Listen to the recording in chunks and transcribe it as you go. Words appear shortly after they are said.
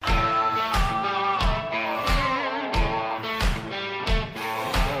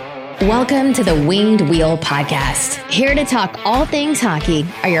Welcome to the Winged Wheel Podcast. Here to talk all things hockey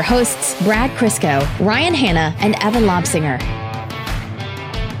are your hosts, Brad Crisco, Ryan Hanna, and Evan Lobsinger.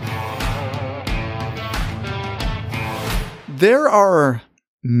 There are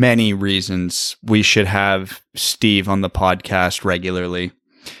many reasons we should have Steve on the podcast regularly.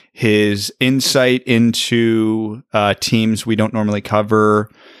 His insight into teams we don't normally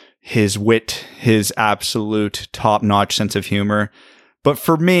cover, his wit, his absolute top-notch sense of humor. But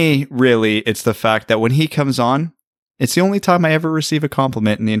for me, really, it's the fact that when he comes on, it's the only time I ever receive a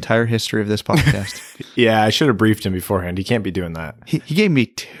compliment in the entire history of this podcast. Yeah, I should have briefed him beforehand. He can't be doing that. He gave me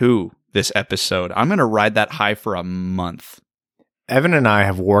 2 this episode. I'm going to ride that high for a month. Evan and I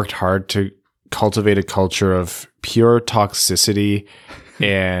have worked hard to cultivate a culture of pure toxicity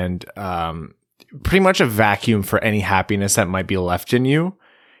and pretty much a vacuum for any happiness that might be left in you.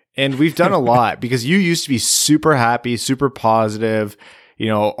 And we've done a lot because you used to be super happy, super positive,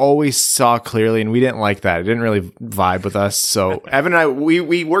 always saw clearly, and we didn't like that. It didn't really vibe with us. So Evan and I,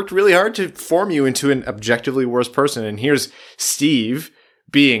 we worked really hard to form you into an objectively worse person. And here's Steve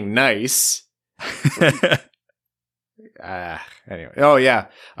being nice. Anyway. Oh yeah.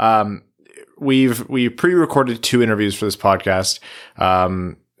 We pre-recorded 2 interviews for this podcast.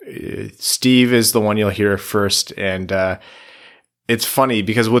 Steve is the one you'll hear first. And, it's funny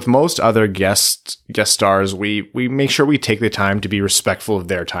because with most other guest stars, we make sure we take the time to be respectful of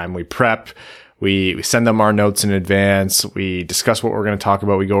their time. We prep, we send them our notes in advance. We discuss what we're going to talk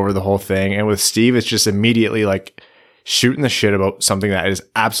about. We go over the whole thing. And with Steve, it's just immediately like shooting the shit about something that is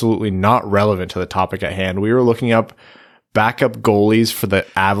absolutely not relevant to the topic at hand. We were looking up backup goalies for the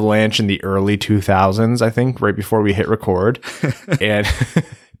Avalanche in the early 2000s, I think, right before we hit record. And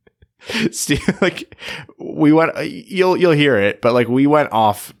Steve, we went, you'll hear it, but we went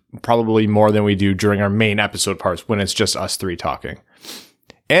off probably more than we do during our main episode parts when it's just us 3 talking.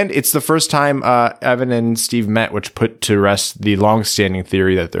 And it's the first time Evan and Steve met, which put to rest the long-standing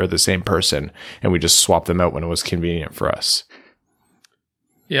theory that they're the same person, and we just swapped them out when it was convenient for us.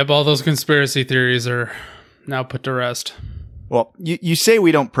 Yep, all those conspiracy theories are now put to rest. Well, you say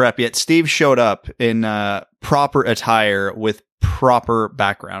we don't prep, yet Steve showed up in proper attire with proper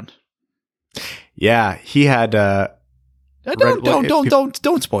background. Yeah, he had. Don't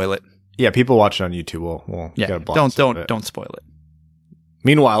spoil it. Yeah, people watching on YouTube will yeah. Get a blast don't spoil it.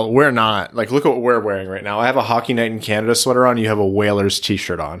 Meanwhile, we're not. Look at what we're wearing right now. I have a Hockey Night in Canada sweater on. You have a Whalers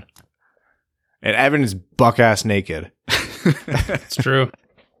t-shirt on, and Evan is buck ass naked. It's true.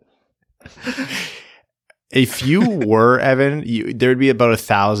 If you were Evan, there would be about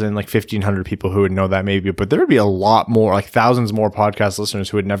 1,000, 1,500 people who would know that maybe, but there would be a lot more, thousands more podcast listeners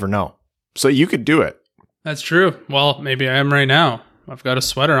who would never know. So you could do it. That's true. Well, maybe I am right now. I've got a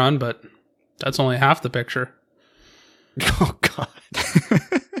sweater on, but that's only half the picture. Oh, God.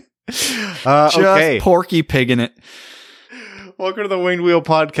 Just okay. Porky Pig in it. Welcome to the Winged Wheel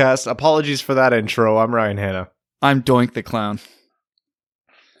Podcast. Apologies for that intro. I'm Ryan Hanna. I'm Doink the Clown.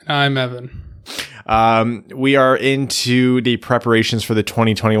 I'm Evan. We are into the preparations for the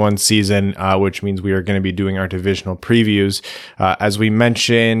 2021 season, which means we are going to be doing our divisional previews. As we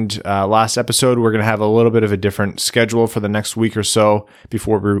mentioned last episode, we're going to have a little bit of a different schedule for the next week or so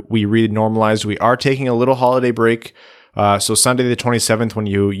before we re-normalized. We are taking a little holiday break. So Sunday the 27th, when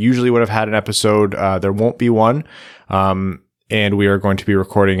you usually would have had an episode, there won't be one. And we are going to be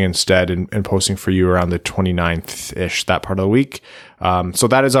recording instead and posting for you around the 29th-ish, that part of the week. So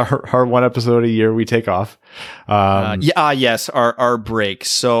that is our one episode a year we take off. Yes, our break.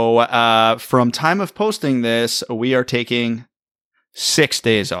 So from time of posting this, we are taking 6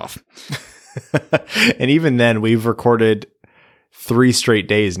 days off. And even then, we've recorded 3 straight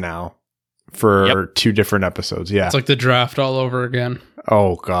days now for 2 different episodes. Yeah. It's like the draft all over again.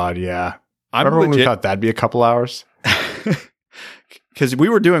 Oh, God, yeah. Remember when we thought that'd be a couple hours? Because we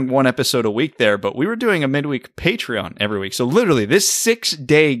were doing 1 episode a week there, but we were doing a midweek Patreon every week. So literally, this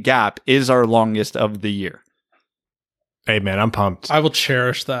 6-day gap is our longest of the year. Hey, man, I'm pumped. I will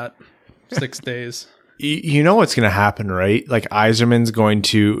cherish that 6 days. You know what's going to happen, right? Yzerman's going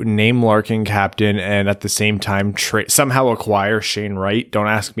to name Larkin captain and at the same time somehow acquire Shane Wright. Don't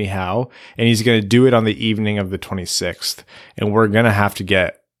ask me how. And he's going to do it on the evening of the 26th. And we're going to have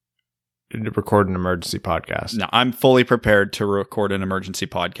to record an emergency podcast. No, I'm fully prepared to record an emergency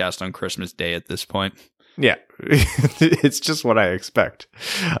podcast on Christmas Day at this point. Yeah, it's just what I expect.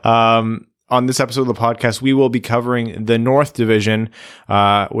 On this episode of the podcast, we will be covering the North Division,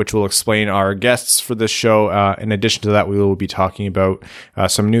 which will explain our guests for this show. In addition to that, we will be talking about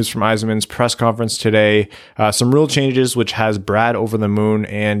some news from Yzerman's press conference today, some rule changes, which has Brad over the moon,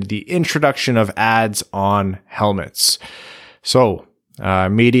 and the introduction of ads on helmets. So,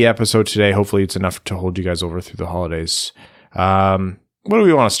 meaty episode today. Hopefully it's enough to hold you guys over through the holidays. What do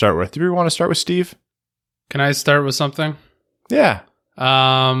we want to start with? Do we want to start with Steve? Can I start with something? Yeah.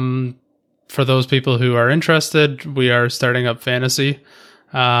 For those people who are interested, we are starting up fantasy.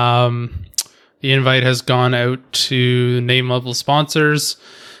 The invite has gone out to name level sponsors,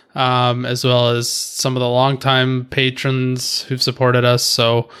 as well as some of the longtime patrons who've supported us.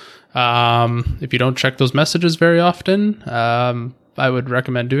 So if you don't check those messages very often, I would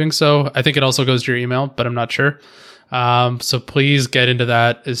recommend doing so. I think it also goes to your email, but I'm not sure. So please get into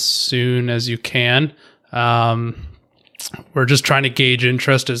that as soon as you can. We're just trying to gauge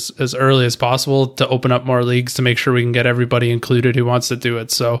interest as early as possible to open up more leagues to make sure we can get everybody included who wants to do it.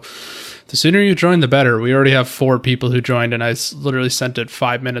 So the sooner you join, the better. We already have 4 people who joined, and I literally sent it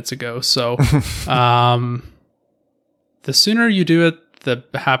 5 minutes ago. So the sooner you do it, the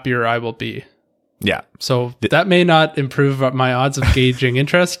happier I will be. Yeah. So that may not improve my odds of gauging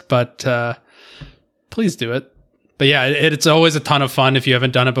interest, but please do it. But yeah, it's always a ton of fun if you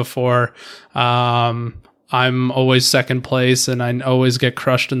haven't done it before. I'm always second place, and I always get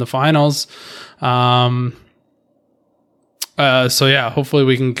crushed in the finals. So yeah, hopefully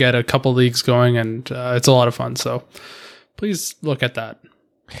we can get a couple leagues going, and it's a lot of fun. So please look at that.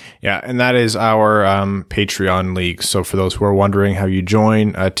 Yeah, and that is our Patreon league. So for those who are wondering how you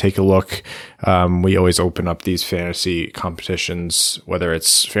join, take a look. We always open up these fantasy competitions, whether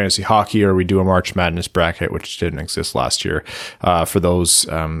it's fantasy hockey or we do a March Madness bracket, which didn't exist last year, for those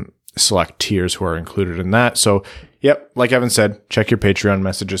select tiers who are included in that. So, yep, like Evan said, check your Patreon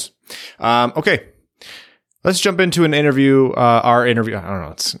messages. Okay. Let's jump into an interview, our interview. I don't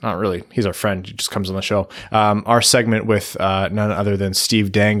know. It's not really. He's our friend. He just comes on the show. Our segment with none other than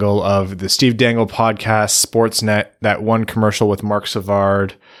Steve Dangle of the Steve Dangle podcast, Sportsnet, that one commercial with Mark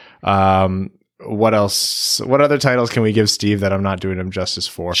Savard. What else? What other titles can we give Steve that I'm not doing him justice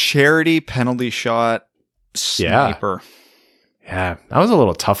for? Charity, penalty shot, sniper. Yeah, that was a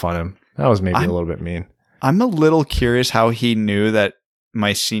little tough on him. That was maybe a little bit mean. I'm a little curious how he knew that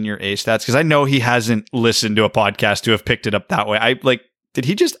my senior A stats, because I know he hasn't listened to a podcast to have picked it up that way. Did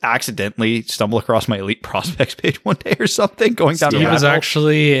he just accidentally stumble across my elite prospects page one day or something going down? He was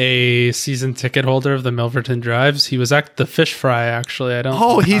actually a season ticket holder of the Milverton Drives. He was at the Fish Fry, actually. I don't.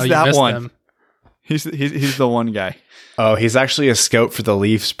 Oh, he's that one. Him. He's the one guy. Oh, he's actually a scout for the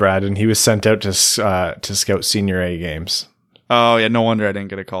Leafs, Brad, and he was sent out to scout senior A games. Oh yeah, no wonder I didn't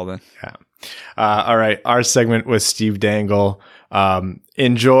get a call then. Yeah. All right, our segment with Steve Dangle.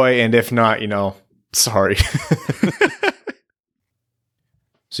 Enjoy, and if not, sorry.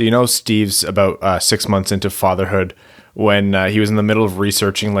 So Steve's about 6 months into fatherhood when he was in the middle of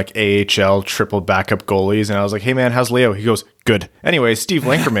researching like AHL triple backup goalies, and I was like, "Hey man, how's Leo?" He goes, "Good." Anyway, Steve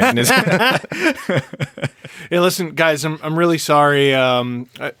Lankerman is. Hey, listen, guys, I'm really sorry. I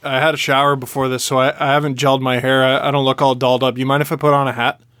had a shower before this, so I haven't gelled my hair. I don't look all dolled up. You mind if I put on a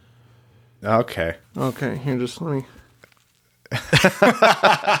hat? Okay. Okay, here, just let me.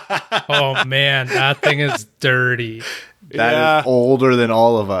 Oh man, that thing is dirty. That is older than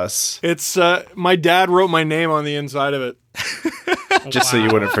all of us. It's my dad wrote my name on the inside of it. Just so you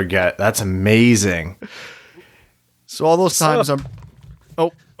wouldn't forget. That's amazing. So all those times this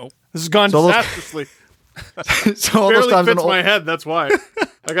has gone disastrously. So all Barely those times fits my head. That's why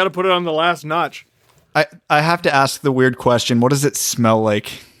I got to put it on the last notch. I have to ask the weird question. What does it smell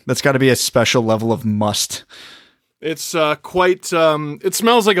like? That's got to be a special level of must. It's quite. It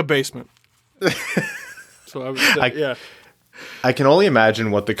smells like a basement. So I would say, yeah. I can only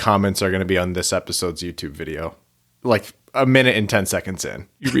imagine what the comments are going to be on this episode's YouTube video. Like a minute and 10 seconds in.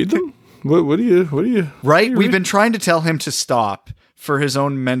 You read them? What do you? Right? We've been trying to tell him to stop for his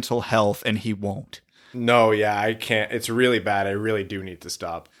own mental health, and he won't. No, yeah, I can't. It's really bad. I really do need to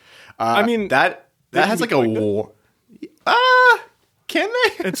stop. I mean, that has like a war. Can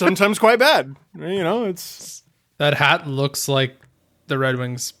they? It's sometimes quite bad. It's That hat looks like the Red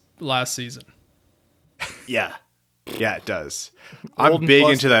Wings last season. Yeah, it does. I'm big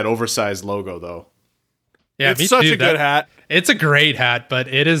into that oversized logo, though. Yeah, it's such a good hat. It's a great hat, but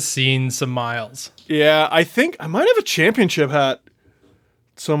it has seen some miles. Yeah, I think I might have a championship hat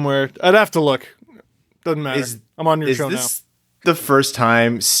somewhere. I'd have to look. Doesn't matter. I'm on your show now. Is this the first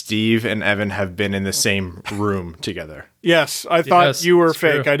time Steve and Evan have been in the same room together? Yes, I thought you were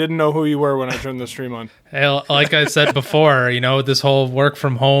fake. True. I didn't know who you were when I turned the stream on. Hey, like I said before, this whole work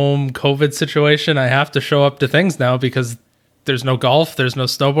from home COVID situation, I have to show up to things now because there's no golf, there's no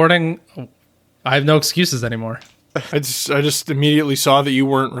snowboarding. I have no excuses anymore. I just immediately saw that you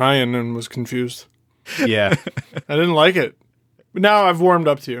weren't Ryan and was confused. Yeah. I didn't like it. But now I've warmed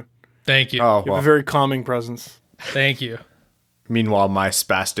up to you. Thank you. You have a very calming presence. Thank you. Meanwhile, my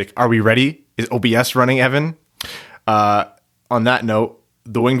spastic, are we ready? Is OBS running, Evan? On that note,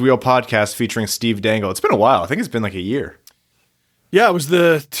 the Winged Wheel podcast featuring Steve Dangle. It's been a while. I think it's been like a year. Yeah, it was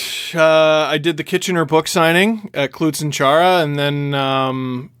I did the Kitchener book signing at Klutz and Chara, and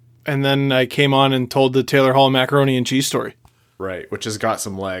then I came on and told the Taylor Hall macaroni and cheese story. Right, which has got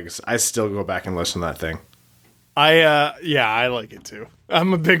some legs. I still go back and listen to that thing. I like it too.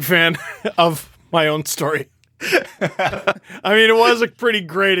 I'm a big fan of my own story. I mean, it was a pretty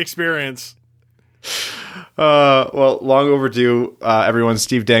great experience. Well, long overdue. Everyone,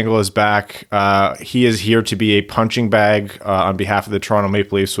 Steve Dangle is back. He is here to be a punching bag on behalf of the Toronto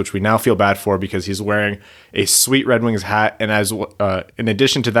Maple Leafs, which we now feel bad for because he's wearing a sweet Red Wings hat. And as in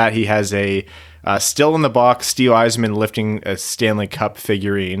addition to that, he has a still in the box Steve Yzerman lifting a Stanley Cup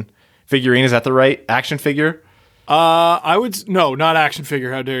figurine. Figurine, is that the right action figure? No, not action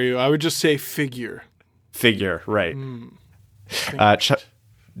figure. How dare you? I would just say figure. Figure, right.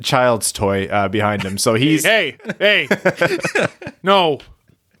 Child's toy behind him. So he's... Hey. No.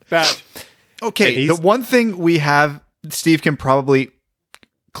 Bad. Okay, the one thing we have, Steve can probably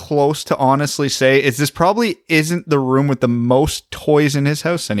close to honestly say, is this probably isn't the room with the most toys in his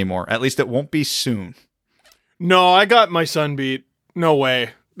house anymore. At least it won't be soon. No, I got my son beat. No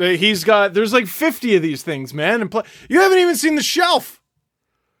way. There's like 50 of these things, man. And you haven't even seen the shelf.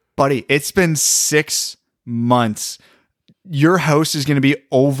 Buddy, it's been 6 months. Your house is going to be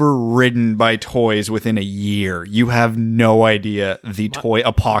overridden by toys within a year. You have no idea the toy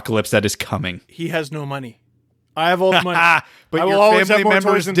apocalypse that is coming. He has no money. I have all the money. But your family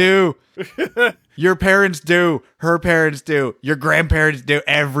members do. Your parents do. Her parents do. Your grandparents do.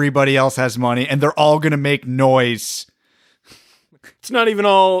 Everybody else has money, and they're all going to make noise. It's not even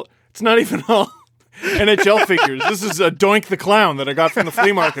all NHL figures. This is a Doink the Clown that I got from the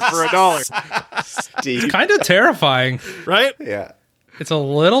flea market for $1. Steve. It's kind of terrifying, right? Yeah. It's a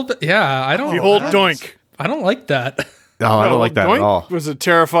little bit. Yeah, I don't. Behold Doink. I don't like that. No, I don't like that Doink at all. Was a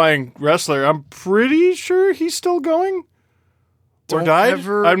terrifying wrestler. I'm pretty sure he's still going. Or died?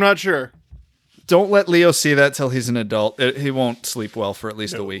 I'm not sure. Don't let Leo see that till he's an adult. He won't sleep well for at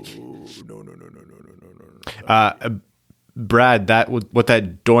least a week. No. Brad, what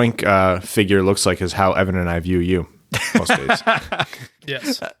that Doink figure looks like is how Evan and I view you most days.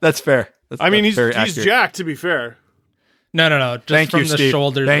 Yes, that's fair. He's jacked, to be fair. No. Just Thank from you, the Steve.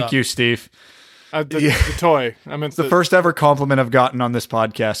 shoulders Thank up. you, Steve. The toy. I meant the first ever compliment I've gotten on this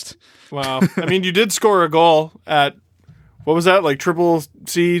podcast. Wow. I mean, you did score a goal at, what was that? Like Triple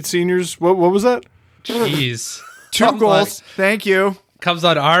C seniors? What was that? Jeez. 2 goals. Thank you. Comes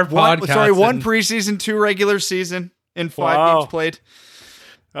on our podcast. 1 preseason, 2 regular season in 5 games played.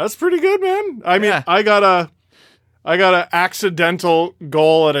 That's pretty good, man. I mean, Yeah. I got a accidental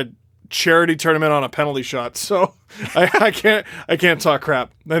goal at a charity tournament on a penalty shot, so I can't talk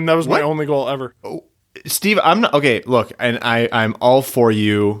crap. And that was my only goal ever. Steve, I'm not okay. Look, and I'm all for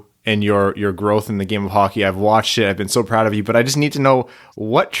you and your growth in the game of hockey. I've watched it. I've been so proud of you, but I just need to know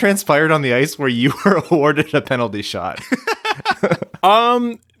what transpired on the ice where you were awarded a penalty shot.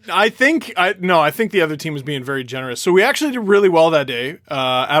 I think the other team was being very generous. So we actually did really well that day.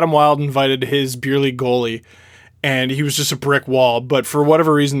 Adam Wilde invited his beer league goalie, and he was just a brick wall. But for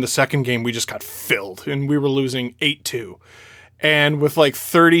whatever reason, the second game we just got filled, and we were losing 8-2. And with like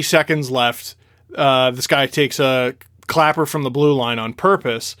 30 seconds left, this guy takes a clapper from the blue line on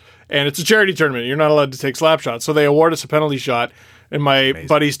purpose, and it's a charity tournament. You're not allowed to take slap shots, so they award us a penalty shot, and my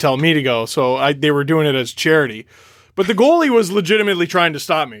buddies tell me to go. So they were doing it as charity. But the goalie was legitimately trying to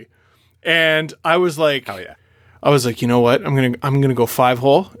stop me. And I was like, hell yeah. I was like, you know what? I'm gonna go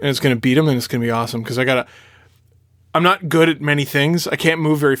 5-hole, and it's gonna beat him, and it's gonna be awesome because I'm not good at many things. I can't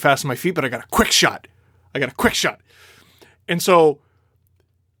move very fast on my feet, but I got a quick shot. And so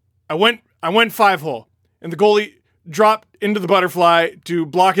I went 5-hole, and the goalie dropped into the butterfly to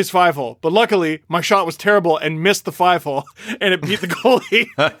block his 5-hole. But luckily, my shot was terrible and missed the 5-hole, and it beat the goalie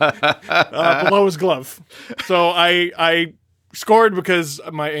below his glove. So I scored because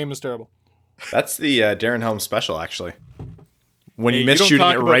my aim is terrible. That's the Darren Helm special, actually. When you miss don't shooting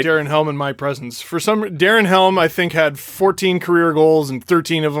talk it about right. Darren Helm in my presence. Darren Helm, I think, had 14 career goals, and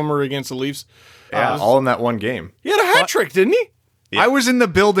 13 of them were against the Leafs. Yeah, all in that one game. He had a hat trick, didn't he? Yeah. I was in the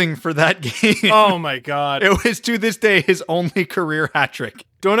building for that game. Oh my God. It was to this day his only career hat trick.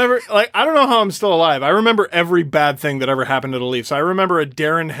 I don't know how I'm still alive. I remember every bad thing that ever happened to the Leafs. I remember a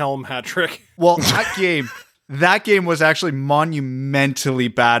Darren Helm hat trick. Well, that game was actually monumentally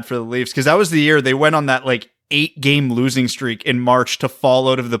bad for the Leafs because that was the year they went on that 8-game losing streak in March to fall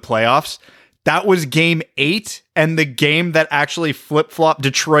out of the playoffs. That was game 8 and the game that actually flip-flopped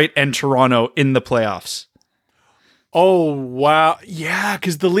Detroit and Toronto in the playoffs. Oh, wow. Yeah,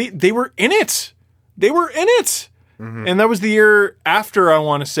 because they were in it. They were in it. Mm-hmm. And that was the year after, I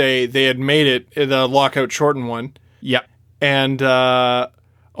want to say, they had made it, the lockout shortened one. Yep. And,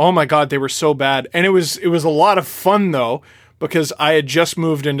 oh my God, they were so bad. And it was a lot of fun, though, because I had just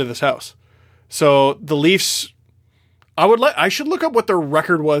moved into this house. So the Leafs, I should look up what their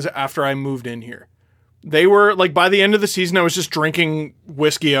record was after I moved in here. They were, like, by the end of the season, I was just drinking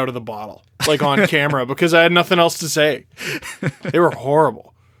whiskey out of the bottle, like, on camera, because I had nothing else to say. They were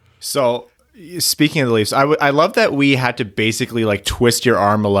horrible. So, speaking of the Leafs, I love that we had to basically, like, twist your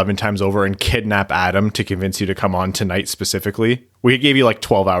arm 11 times over and kidnap Adam to convince you to come on tonight specifically. We gave you, like,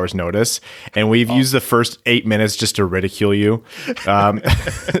 12 hours notice, and we've used the first 8 minutes just to ridicule you.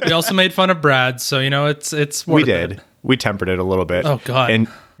 We also made fun of Brad, so, you know, it's worth We did. it. We tempered it a little bit. Oh, God. And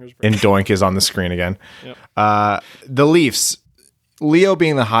Doink is on the screen again. Yep. The Leafs, Leo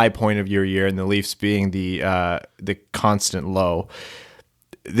being the high point of your year and the Leafs being the constant low.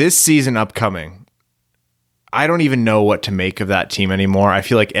 This season upcoming, I don't even know what to make of that team anymore. I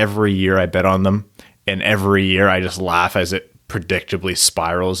feel like every year I bet on them, and every year I just laugh as it predictably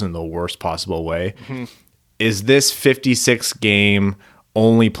spirals in the worst possible way. Mm-hmm. Is this 56 game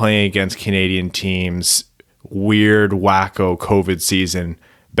only playing against Canadian teams, weird, wacko COVID season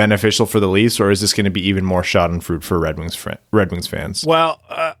beneficial for the Leafs, or is this going to be even more shot on fruit for Red Wings fans? Well,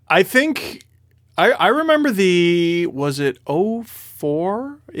 I think I remember was it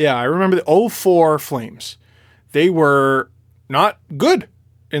 04? Yeah, I remember the 04 Flames. They were not good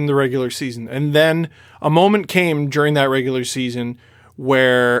in the regular season. And then a moment came during that regular season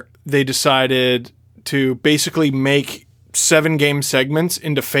where they decided to basically make 7-game segments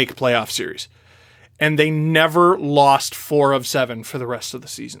into fake playoff series. And they never lost 4 of 7 for the rest of the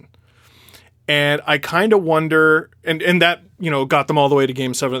season. And I kind of wonder, and that, you know, got them all the way to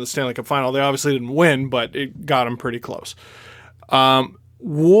Game 7 of the Stanley Cup Final. They obviously didn't win, but it got them pretty close.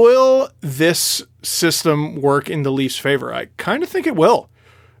 Will this system work in the Leafs' favor? I kind of think it will,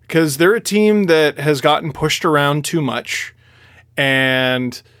 because they're a team that has gotten pushed around too much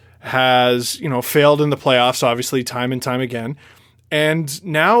and has, you know, failed in the playoffs, obviously, time and time again. And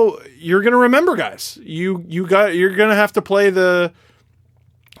now you're going to remember, guys. You're going to have to play the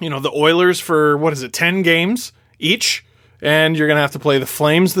Oilers for 10 games each, and you're going to have to play the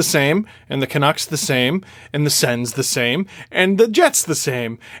Flames the same, and the Canucks the same, and the Sens the same, and the Jets the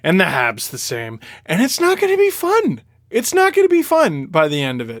same, and the Habs the same. And it's not going to be fun. It's not going to be fun by the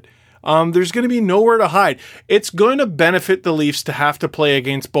end of it. There's going to be nowhere to hide. It's going to benefit the Leafs to have to play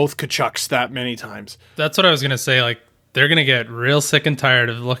against both Kachucks that many times. That's what I was going to say. Like, they're going to get real sick and tired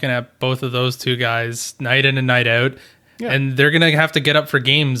of looking at both of those two guys night in and night out. Yeah. And they're going to have to get up for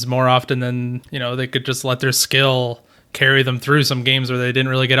games more often than, you know, they could just let their skill carry them through some games where they didn't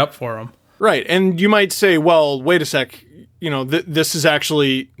really get up for them. Right. And you might say, well, wait a sec, you know, this is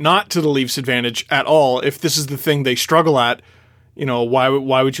actually not to the Leafs' advantage at all. If this is the thing they struggle at, you know, why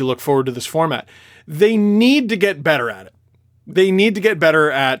would you look forward to this format? They need to get better at it. They need to get better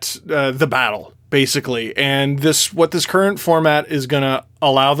at the battle, basically. And what this current format is going to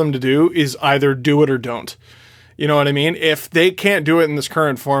allow them to do is either do it or don't. You know what I mean? If they can't do it in this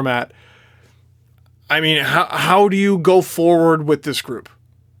current format, I mean, how do you go forward with this group?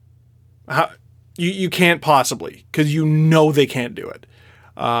 You can't possibly, because you know they can't do it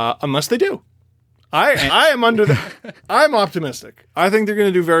unless they do. I am I'm optimistic. I think they're going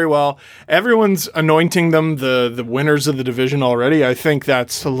to do very well. Everyone's anointing them the winners of the division already. I think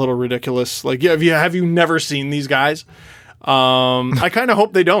that's a little ridiculous. Like, have you never seen these guys? I kind of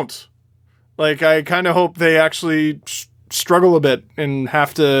hope they don't. Like, I kind of hope they actually struggle a bit and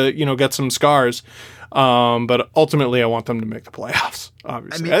have to, you know, get some scars. But ultimately, I want them to make the playoffs.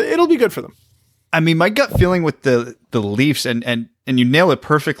 Obviously, I mean, it'll be good for them. I mean, my gut feeling with the Leafs, and you nail it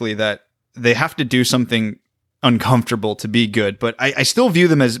perfectly, that they have to do something uncomfortable to be good. But I still view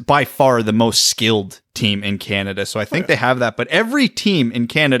them as by far the most skilled team in Canada. So I think they have that. But every team in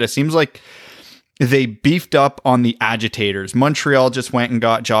Canada seems like they beefed up on the agitators. Montreal just went and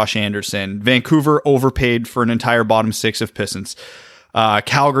got Josh Anderson. Vancouver overpaid for an entire bottom 6 of Pistons.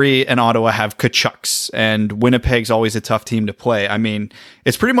 Calgary and Ottawa have Kachucks, and Winnipeg's always a tough team to play. I mean,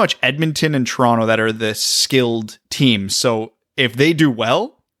 it's pretty much Edmonton and Toronto that are the skilled teams. So if they do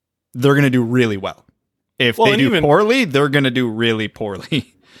well, they're going to do really well. If they do poorly, they're going to do really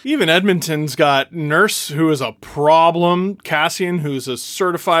poorly. Even Edmonton's got Nurse, who is a problem, Cassian, who's a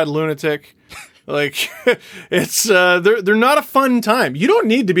certified lunatic. Like, it's they're not a fun time. You don't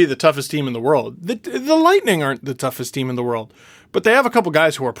need to be the toughest team in the world. The Lightning aren't the toughest team in the world, but they have a couple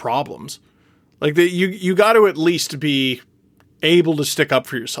guys who are problems. Like, you got to at least be able to stick up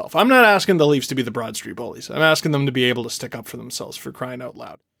for yourself. I'm not asking the Leafs to be the Broad Street Bullies. I'm asking them to be able to stick up for themselves, for crying out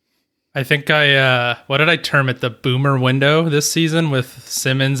loud. I think what did I term it? The boomer window this season with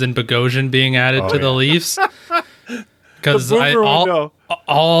Simmons and Bogosian being added to the Leafs. Because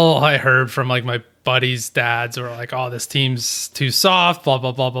all I heard from like my buddies' dads were like, "Oh, this team's too soft." Blah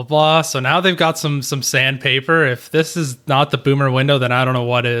blah blah blah blah. So now they've got some sandpaper. If this is not the boomer window, then I don't know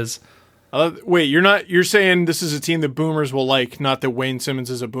what is. Wait, you're saying this is a team that boomers will like, not that Wayne Simmons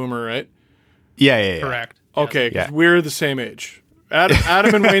is a boomer, right? Yeah. Correct. Okay, yes. We're the same age.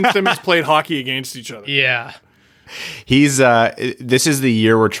 Adam and Wayne Simmons played hockey against each other. Yeah. He's this is the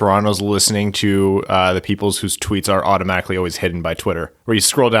year where Toronto's listening to the peoples whose tweets are automatically always hidden by Twitter, where you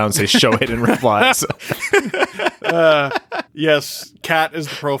scroll down and say show hidden replies. Yes, cat is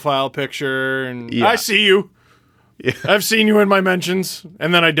the profile picture, and I see you. Yeah. I've seen you in my mentions,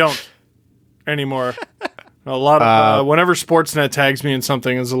 and then I don't anymore. A lot of whenever Sportsnet tags me in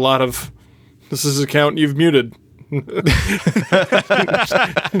something, is a lot of this is an account you've muted. It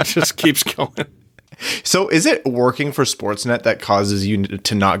just keeps going. So is it working for Sportsnet that causes you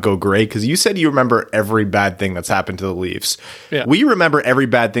to not go gray? Because you said you remember every bad thing that's happened to the Leafs. Yeah. We remember every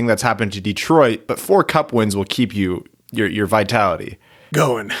bad thing that's happened to Detroit, but 4 cup wins will keep your vitality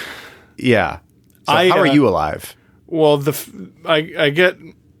going. Yeah. So how are you alive? Well, I get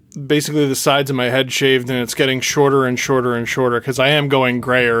basically the sides of my head shaved, and it's getting shorter and shorter and shorter because I am going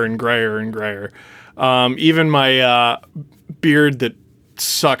grayer and grayer and grayer. Even my beard that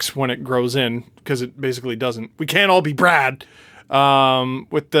sucks when it grows in, because it basically doesn't. We can't all be Brad.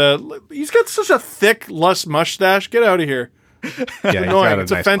 He's got such a thick, lush mustache. Get out of here. Yeah, annoying.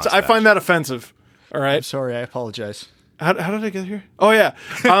 It's offensive. I find that offensive. All right. I'm sorry. I apologize. How did I get here? Oh yeah.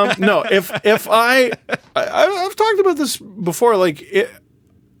 No. If I've talked about this before. Like,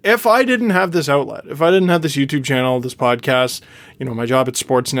 if I didn't have this outlet, if I didn't have this YouTube channel, this podcast, my job at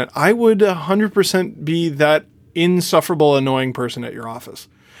Sportsnet, I would 100% be that insufferable, annoying person at your office.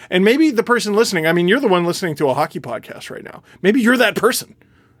 And maybe the person listening, I mean, you're the one listening to a hockey podcast right now. Maybe you're that person.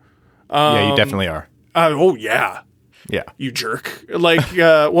 Yeah, you definitely are. Oh, yeah. Yeah. You jerk. Like,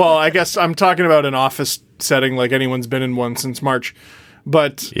 well, I guess I'm talking about an office setting like anyone's been in one since March.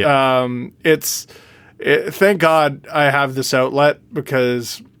 But yeah. Thank God I have this outlet,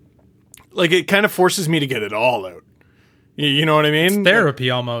 because like it kind of forces me to get it all out. You know what I mean? It's therapy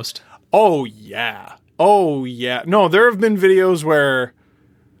almost. Oh, yeah. No, there have been videos where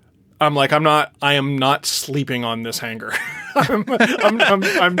I'm like, I am not sleeping on this hanger.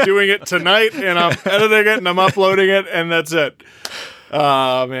 I'm doing it tonight, and I'm editing it, and I'm uploading it, and that's it.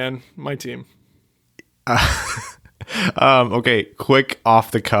 Man, my team. Okay, quick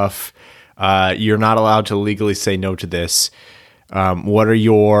off the cuff. You're not allowed to legally say no to this. What are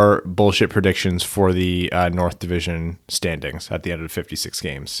your bullshit predictions for the North Division standings at the end of 56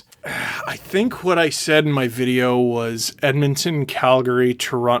 games? I think what I said in my video was Edmonton, Calgary,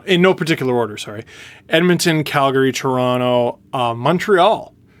 Toronto, in no particular order, sorry. Edmonton, Calgary, Toronto,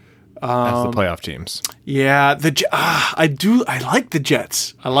 Montreal. That's the playoff teams. Yeah, I like the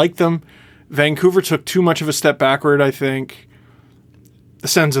Jets. I like them. Vancouver took too much of a step backward, I think. The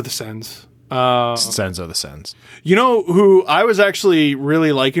Sens are the Sens. Sens are the Sens. You know who I was actually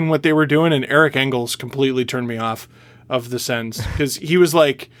really liking what they were doing, and Eric Engels completely turned me off of the Sens, because he was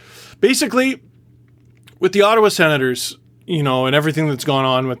like, basically, with the Ottawa Senators, and everything that's gone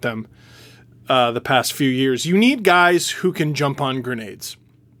on with them the past few years, you need guys who can jump on grenades.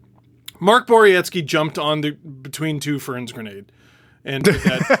 Mark Borowiecki jumped on the between two ferns grenade and did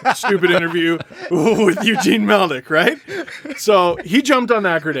that stupid interview with Eugene Melnyk, right? So he jumped on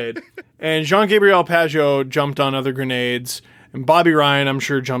that grenade. And Jean-Gabriel Pageau jumped on other grenades. And Bobby Ryan, I'm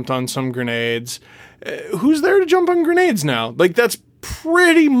sure, jumped on some grenades. Who's there to jump on grenades now? Like, that's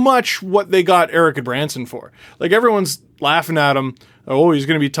pretty much what they got Eric Branson for. Like, everyone's laughing at him. Oh, he's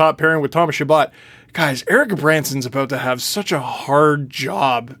going to be top pairing with Thomas Chabot. Guys, Eric Branson's about to have such a hard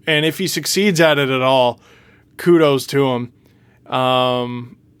job. And if he succeeds at it at all, kudos to him.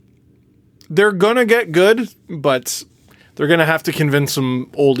 They're going to get good, but they're going to have to convince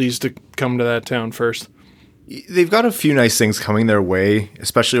some oldies to come to that town first. They've got a few nice things coming their way,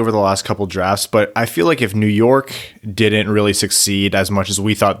 especially over the last couple drafts. But I feel like if New York didn't really succeed as much as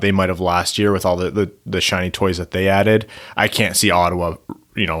we thought they might have last year with all the shiny toys that they added, I can't see Ottawa,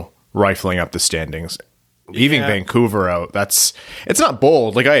 rifling up the standings. Leaving Vancouver out, it's not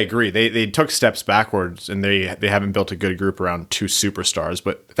bold. Like, I agree. They took steps backwards, and they haven't built a good group around 2 superstars.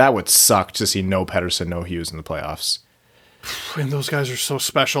 But that would suck to see no Pettersson, no Hughes in the playoffs. And those guys are so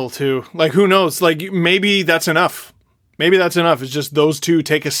special too. Like, who knows? Like, maybe that's enough. It's just those two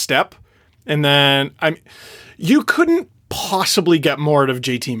take a step, and then you couldn't possibly get more out of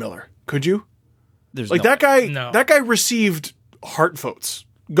JT Miller? Could you? There's Like no that way. guy. No. That guy received heart votes.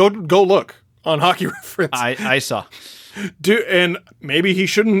 Go look on Hockey Reference. I saw. And maybe he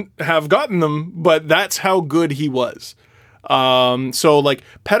shouldn't have gotten them, but that's how good he was. So like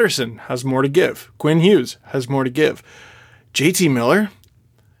Pettersson has more to give. Quinn Hughes has more to give. JT Miller,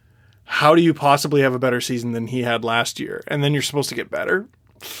 how do you possibly have a better season than he had last year? And then you're supposed to get better.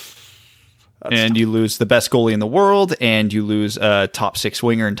 And you lose the best goalie in the world, and you lose a top 6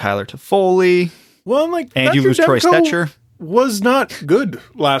 winger in Tyler Toffoli, Well, I'm like, and you lose Troy Demko Stetcher. was not good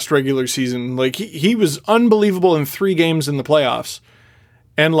last regular season. Like he was unbelievable in 3 games in the playoffs.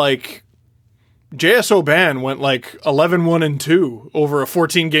 And like JS O'Ban went like 11-1-2 over a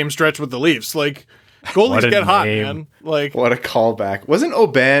 14-game stretch with the Leafs. Like goalies get hot, man. Like What a callback. Wasn't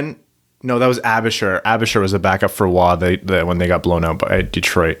Oban? No, that was Abisher. Abisher was a backup for a while when they got blown out by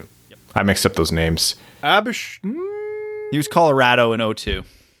Detroit. I mixed up those names. Abish. He was Colorado in 02.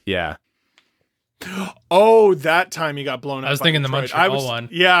 Yeah. Oh, that time he got blown out. I was by thinking the Detroit. Montreal one.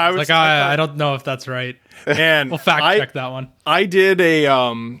 Yeah, I was Like, I don't know if that's right. And We'll fact check that one. I did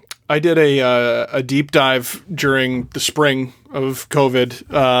a deep dive during the spring of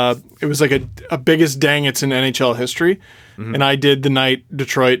COVID. It was like a biggest dang it's in NHL history, and I did the night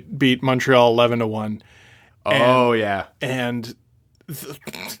Detroit beat Montreal 11-1. Oh, yeah. And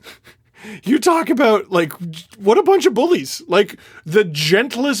you talk about like what a bunch of bullies! Like the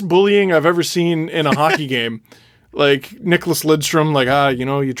gentlest bullying I've ever seen in a hockey game. Like Nicholas Lidstrom, like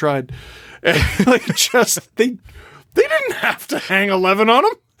you tried. And, like just they didn't have to hang 11 on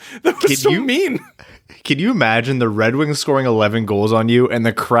him. That was mean. Can you imagine the Red Wings scoring 11 goals on you and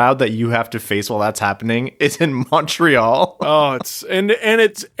the crowd that you have to face while that's happening is in Montreal? Oh, it's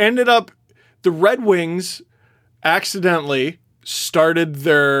ended up the Red Wings accidentally started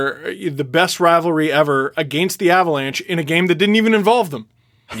the best rivalry ever against the Avalanche in a game that didn't even involve them.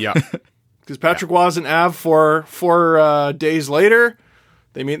 Yeah. Because Patrick Waugh and Av four days later,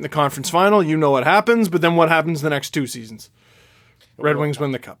 they meet in the conference final. You know what happens, but then what happens the next 2 seasons? Red Wings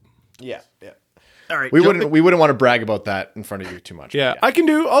win the cup. Yeah. All right. We wouldn't want to brag about that in front of you too much. Yeah, I can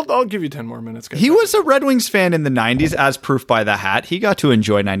do. I'll give you 10 more minutes, guys. He was a Red Wings fan in the 90s, as proof by the hat. He got to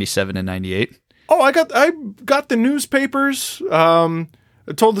enjoy 97 and 98. Oh, I got the newspapers. I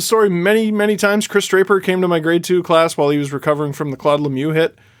told the story many times. Chris Draper came to my grade 2 class while he was recovering from the Claude Lemieux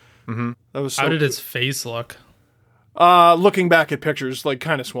hit. Mm-hmm. That was How did his face look? looking back at pictures, like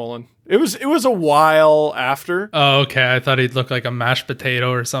kind of swollen. It was a while after. Oh, okay. I thought he'd look like a mashed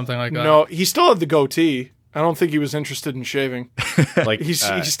potato or something like that. No, he still had the goatee. I don't think he was interested in shaving. Like he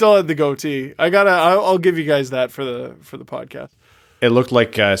still had the goatee. I'll give you guys that for the podcast. it looked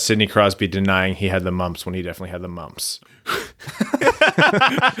like Sidney Crosby denying he had the mumps when he definitely had the mumps.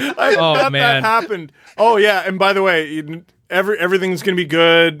 That happened. Oh yeah, and by the way, everything's gonna be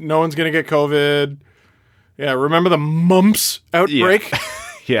good. No one's gonna get COVID. Yeah, remember the mumps outbreak?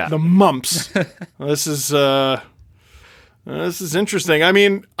 Yeah. The mumps. This is interesting. I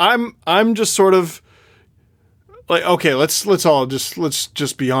mean, I'm just sort of like, okay, let's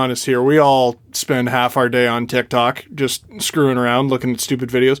just be honest here. We all spend half our day on TikTok just screwing around, looking at stupid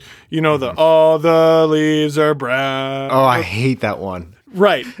videos. You know the leaves are brown. Oh, I hate that one.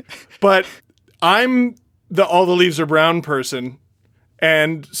 Right. But I'm the all the leaves are brown person,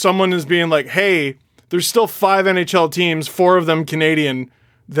 and someone is being like, hey, there's still 5 NHL teams, 4 of them Canadian,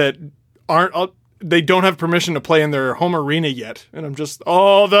 that they don't have permission to play in their home arena yet. And I'm just,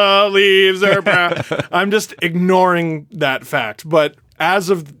 all the leaves are brown. I'm just ignoring that fact. But as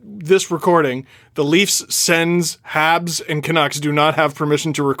of this recording, the Leafs, Sens, Habs, and Canucks do not have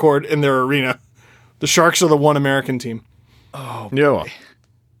permission to record in their arena. The Sharks are the one American team. Oh, yeah.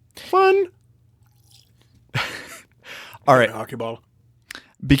 Fun. All right. Hockey ball.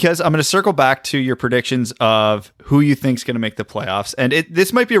 Because I'm going to circle back to your predictions of who you think is going to make the playoffs. And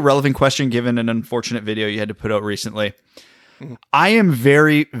this might be a relevant question given an unfortunate video you had to put out recently. I am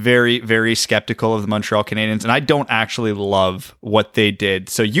very, very, very skeptical of the Montreal Canadiens, and I don't actually love what they did.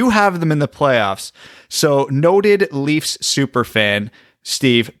 So you have them in the playoffs. So noted Leafs superfan,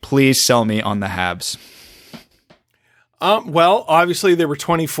 Steve, please sell me on the Habs. Well, obviously they were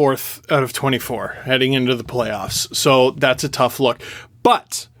 24th out of 24 heading into the playoffs. So that's a tough look.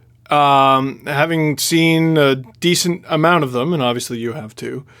 But having seen a decent amount of them, and obviously you have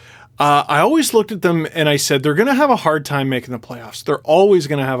too, I always looked at them and I said, they're going to have a hard time making the playoffs. They're always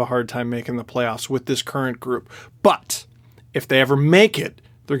going to have a hard time making the playoffs with this current group. But if they ever make it,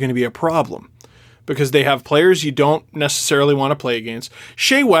 they're going to be a problem because they have players you don't necessarily want to play against.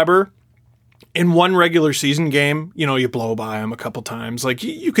 Shea Weber in one regular season game, you blow by him a couple times. Like,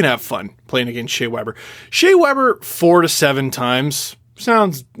 you can have fun playing against Shea Weber. Shea Weber 4 to 7 times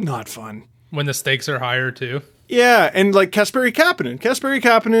sounds not fun. When the stakes are higher, too. Yeah, and like Kasperi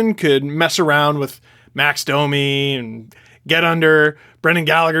Kapanen could mess around with Max Domi and get under Brendan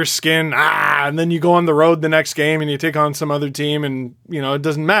Gallagher's skin. And then you go on the road the next game and you take on some other team and, it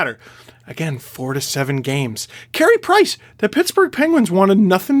doesn't matter. Again, 4 to 7 games. Carey Price, the Pittsburgh Penguins wanted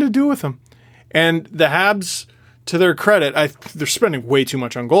nothing to do with him. And the Habs, to their credit, they're spending way too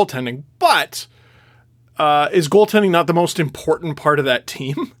much on goaltending, but is goaltending not the most important part of that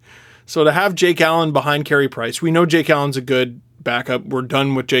team? So to have Jake Allen behind Carey Price, we know Jake Allen's a good backup. We're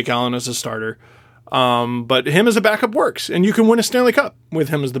done with Jake Allen as a starter. But him as a backup works, and you can win a Stanley Cup with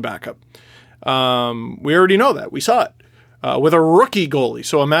him as the backup. We already know that. We saw it with a rookie goalie.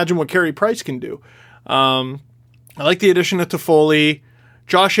 So imagine what Carey Price can do. I like the addition of Toffoli.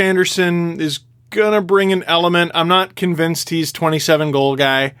 Josh Anderson is going to bring an element. I'm not convinced he's 27 goal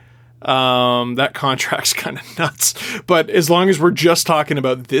guy. That contract's kind of nuts. But as long as we're just talking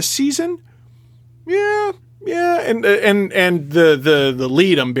about this season, yeah. And the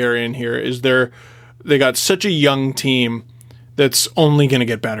lead I'm burying here is they got such a young team that's only going to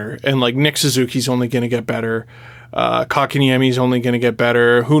get better. And like Nick Suzuki's only going to get better. Kotkaniemi's only going to get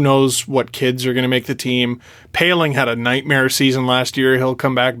better. Who knows what kids are going to make the team. Paling had a nightmare season last year. He'll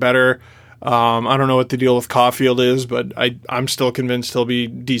come back better. I don't know what the deal with Caulfield is, but I'm still convinced he'll be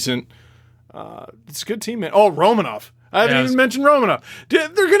decent. It's a good team, man. Oh, Romanov. I haven't even mentioned Romanov. They're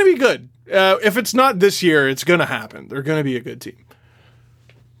going to be good. If it's not this year, it's going to happen. They're going to be a good team.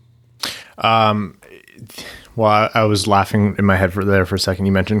 Well, I was laughing in my head for a second.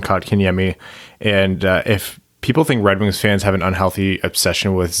 You mentioned Kotkaniemi, and if people think Red Wings fans have an unhealthy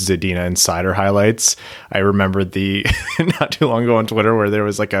obsession with Zadina Insider highlights, I remembered the not too long ago on Twitter where there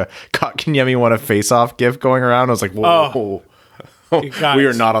was like a Kotkaniemi won a face-off gif going around. I was like, whoa, we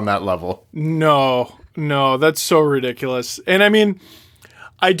are not on that level. No, that's so ridiculous. And I mean,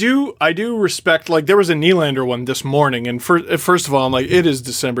 I do respect, like, there was a Nylander one this morning, and first of all, I'm like, it is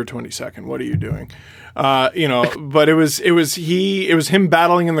December 22nd. What are you doing? But it was him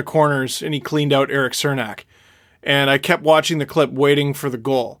battling in the corners, and he cleaned out Eric Cernak. And I kept watching the clip, waiting for the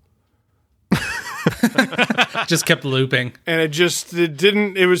goal. Just kept looping. And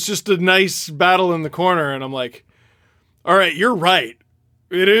it was just a nice battle in the corner, and I'm like, all right, you're right.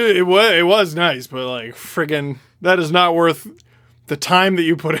 It was nice, but like, friggin', that is not worth the time that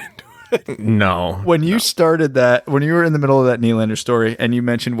you put into it. No. When you started that, when you were in the middle of that Nylander story and you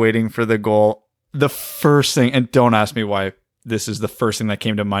mentioned waiting for the goal, the first thing, and don't ask me why this is the first thing that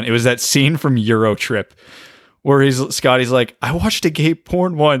came to mind, it was that scene from Euro Trip where Scotty's like, I watched a gay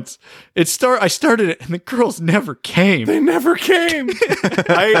porn once. I started it and the girls never came. They never came.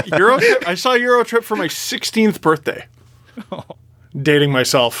 I saw Euro Trip for my 16th birthday. Oh. Dating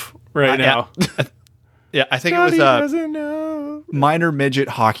myself right now. Yeah, I think Scotty it was a minor midget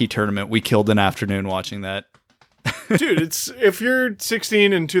hockey tournament. We killed an afternoon watching that. Dude, if you're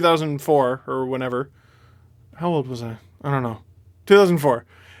 16 in 2004 or whenever, how old was I? I don't know. 2004.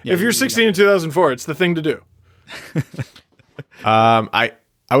 Yeah, if you're 16 in 2004, it's the thing to do. I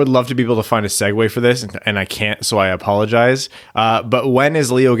would love to be able to find a segue for this, and I can't, so I apologize. But when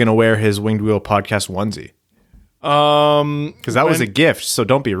is Leo going to wear his Winged Wheel podcast onesie? Because that was a gift, so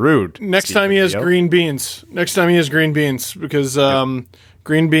don't be rude. Next time he has green beans. Because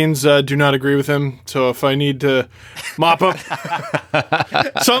green beans do not agree with him. So if I need to mop up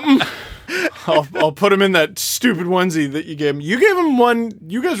something, I'll put him in that stupid onesie that you gave him. You gave him one.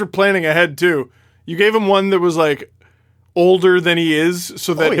 You guys were planning ahead too. You gave him one that was like older than he is,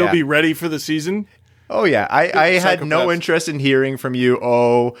 so that he'll be ready for the season. Oh, yeah. I had no interest in hearing from you,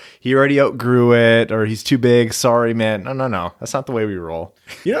 oh, he already outgrew it, or he's too big. Sorry, man. No. That's not the way we roll.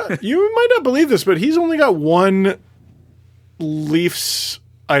 Yeah, you might not believe this, but he's only got one Leafs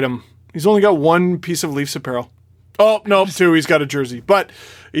item. He's only got one piece of Leafs apparel. Oh, no, two. He's got a jersey. But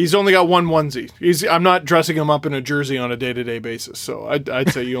he's only got one onesie. I'm not dressing him up in a jersey on a day-to-day basis, so I'd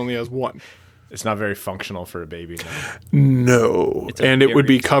say he only has one. It's not very functional for a baby. No. And it would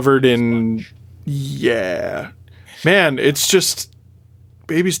be covered in... Yeah. Man, it's just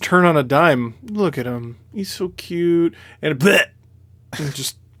babies turn on a dime. Look at him. He's so cute. And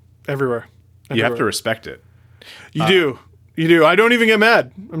just everywhere. You have to respect it. You do. I don't even get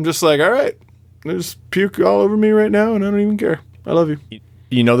mad. I'm just like, all right. There's puke all over me right now, and I don't even care. I love you.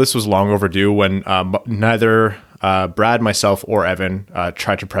 You know, this was long overdue when neither Brad, myself, or Evan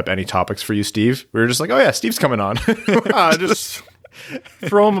tried to prep any topics for you, Steve. We were just like, oh, yeah, Steve's coming on. Just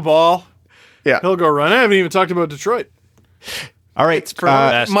throw him a ball. Yeah. He'll go run. I haven't even talked about Detroit. All right.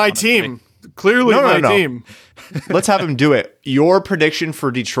 My team. clearly No. team. Let's have him do it. Your prediction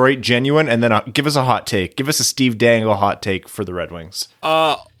for Detroit, genuine, and then give us a hot take. Give us a Steve Dangle hot take for the Red Wings.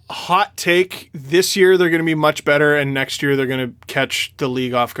 Hot take: this year they're going to be much better, and next year they're going to catch the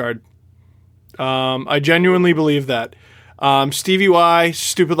league off guard. I genuinely believe that. Stevie Y,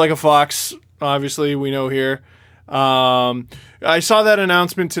 stupid like a fox. Obviously, we know here. I saw that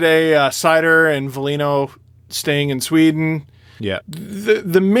announcement today. Seider and Velino staying in Sweden. Yeah.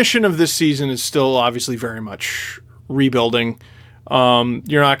 The mission of this season is still obviously very much rebuilding.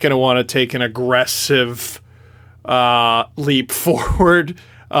 You're not going to want to take an aggressive leap forward.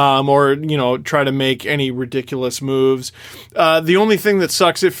 Or try to make any ridiculous moves. The only thing that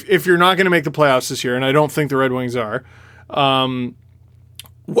sucks if you're not going to make the playoffs this year, and I don't think the Red Wings are, how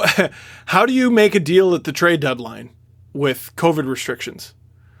do you make a deal at the trade deadline with COVID restrictions?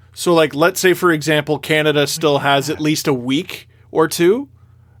 So, let's say, for example, Canada still has at least a week or two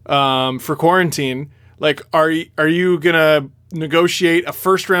for quarantine. Are you going to negotiate a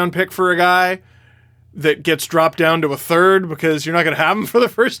first-round pick for a guy that gets dropped down to a third because you're not going to have him for the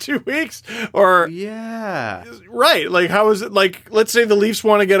first 2 weeks? Or yeah, right. How is it let's say the Leafs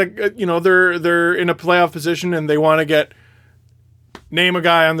want to get they're in a playoff position and they want to name a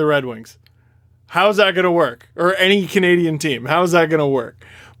guy on the Red Wings. How's that going to work? Or any Canadian team. How's that going to work?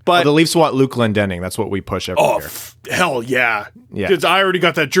 But the Leafs want Luke Glendening. That's what we push every year. Hell yeah. Yeah. Because I already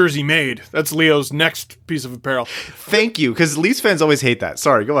got that jersey made. That's Leo's next piece of apparel. Thank you. Because Leafs fans always hate that.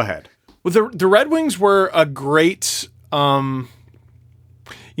 Sorry, go ahead. Well, the Red Wings were a great. You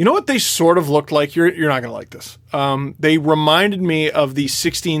know what they sort of looked like? You're not going to like this. They reminded me of the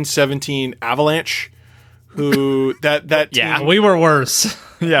 16-17 Avalanche, who that Yeah, team. we were worse.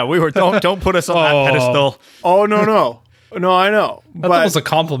 Yeah, we were. Don't put us on that pedestal. Oh no, I know. That was a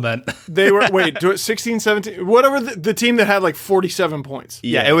compliment. They were 16-17, whatever the team that had 47 points.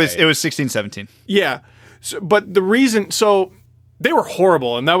 Yeah, it was 16-17. Yeah, but the reason they were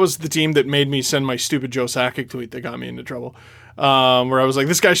horrible, and that was the team that made me send my stupid Joe Sakic tweet that got me into trouble. Where I was like,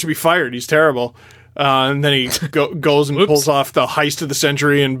 this guy should be fired. He's terrible. And then he goes and pulls off the heist of the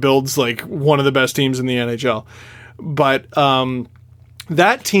century and builds one of the best teams in the NHL. But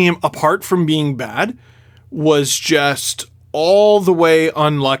that team, apart from being bad, was just all the way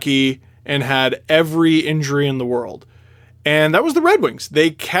unlucky and had every injury in the world. And that was the Red Wings. They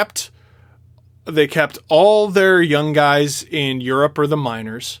kept all their young guys in Europe or the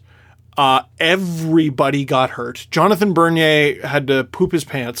minors. Everybody got hurt. Jonathan Bernier had to poop his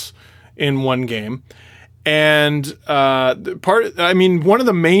pants in one game. And one of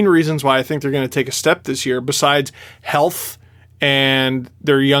the main reasons why I think they're going to take a step this year, besides health and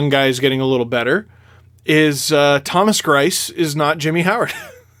their young guys getting a little better, is Thomas Greiss is not Jimmy Howard.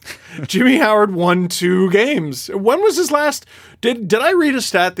 Jimmy Howard won 2 games. When was his last? Did I read a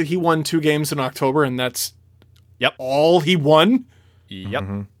stat that he won 2 games in October and that's all he won? Yep.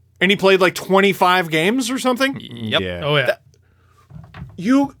 Mm-hmm. And he played 25 games or something? Yep. Yeah. Oh, yeah.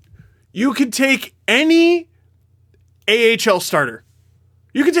 You could take any AHL starter.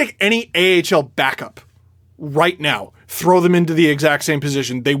 You could take any AHL backup right now. Throw them into the exact same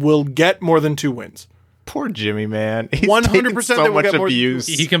position. They will get more than 2 wins. Poor Jimmy, man. He's 100% so they will much get more abuse.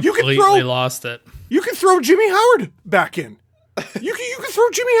 He completely lost it. You can throw Jimmy Howard back in. You can throw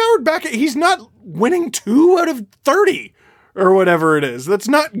Jimmy Howard back in. He's not winning 2 out of 30 or whatever it is. That's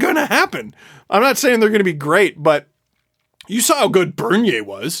not going to happen. I'm not saying they're going to be great, but you saw how good Bernier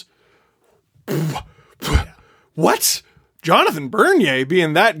was. What? Jonathan Bernier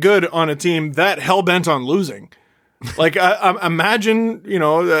being that good on a team that hell-bent on losing. Imagine,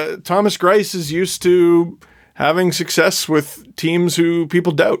 Thomas Greiss is used to having success with teams who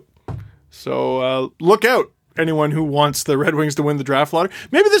people doubt. So look out, anyone who wants the Red Wings to win the draft lottery.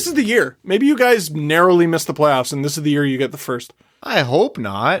 Maybe this is the year. Maybe you guys narrowly missed the playoffs, and this is the year you get the first. I hope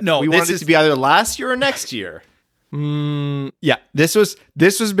not. No, we wanted it to be either last year or next year. Yeah, this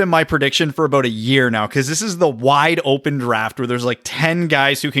has been my prediction for about a year now, because this is the wide open draft where there's 10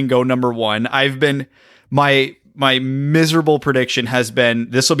 guys who can go number 1. My miserable prediction has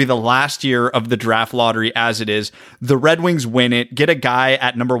been this will be the last year of the draft lottery as it is. The Red Wings win it, get a guy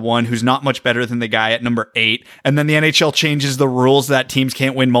at number 1 who's not much better than the guy at number 8, and then the NHL changes the rules that teams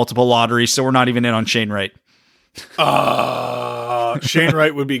can't win multiple lotteries, so we're not even in on Shane Wright. Shane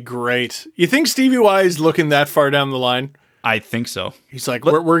Wright would be great. You think Stevie Y is looking that far down the line? I think so. He's like,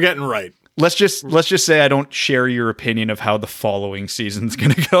 we're getting right. Let's just say I don't share your opinion of how the following season's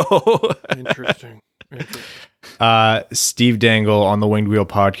going to go. Interesting. Steve Dangle on the Winged Wheel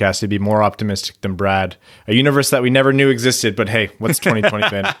podcast to be more optimistic than Brad. A universe that we never knew existed, but hey, what's 2020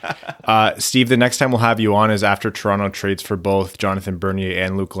 been? Steve, the next time we'll have you on is after Toronto trades for both Jonathan Bernier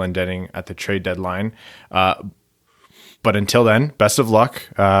and Luke Glendening at the trade deadline. But until then, best of luck.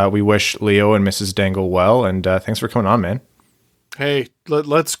 We wish Leo and Mrs. Dangle well, and thanks for coming on, man. Hey,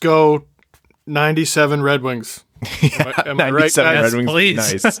 let's go 97 Red Wings. Am I right, 97 guys? Red Wings.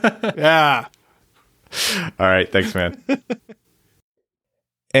 Please. Nice. Yeah. All right. Thanks, man.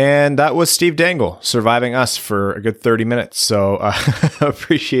 And that was Steve Dangle surviving us for a good 30 minutes. So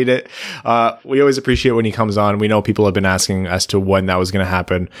appreciate it. We always appreciate when he comes on. We know people have been asking as to when that was going to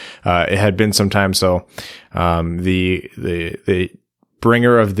happen. It had been some time. So the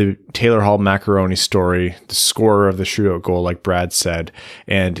bringer of the Taylor Hall macaroni story, the scorer of the shootout goal, like Brad said,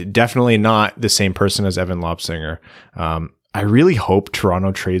 and definitely not the same person as Evan Lobsinger. I really hope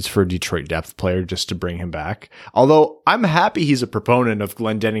Toronto trades for a Detroit depth player just to bring him back. Although I'm happy he's a proponent of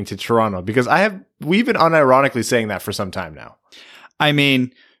Glendening to Toronto because we've been unironically saying that for some time now. I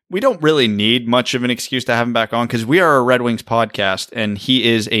mean, we don't really need much of an excuse to have him back on because we are a Red Wings podcast and he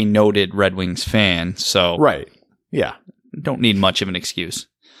is a noted Red Wings fan. So right. Yeah. Don't need much of an excuse.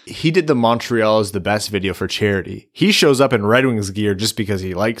 He did the Montreal is the best video for charity. He shows up in Red Wings gear just because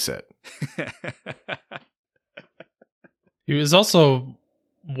he likes it. He was also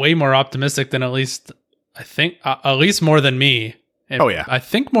way more optimistic than at least more than me. And oh yeah, I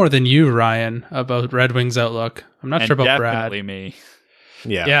think more than you, Ryan, about Red Wings outlook. I'm not sure about Brad. Definitely me.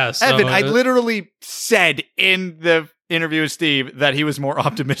 Yeah, yeah. So Evan, I literally said in the interview with Steve that he was more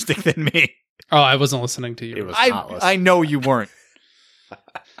optimistic than me. Oh, I wasn't listening to you. I know you weren't.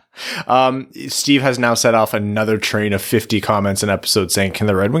 Steve has now set off another train of 50 comments an episode saying, "Can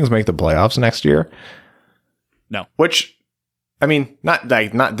the Red Wings make the playoffs next year?" No. Which, I mean, not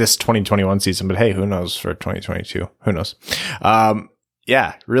this 2021 season, but hey, who knows for 2022? Who knows?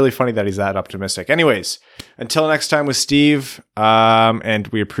 Yeah, really funny that he's that optimistic. Anyways, until next time with Steve, and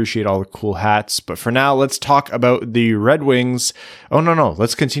we appreciate all the cool hats. But for now, let's talk about the Red Wings. Oh, no.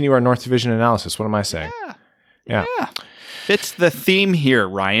 Let's continue our North Division analysis. What am I saying? Yeah. Fits the theme here,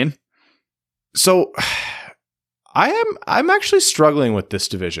 Ryan. So I'm actually struggling with this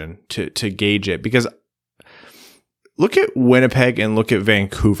division to gauge it because look at Winnipeg and look at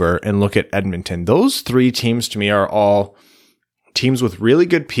Vancouver and look at Edmonton. Those three teams to me are all teams with really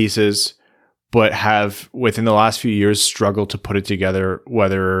good pieces, but have within the last few years struggled to put it together,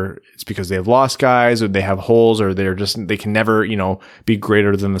 whether it's because they have lost guys or they have holes or they can never, be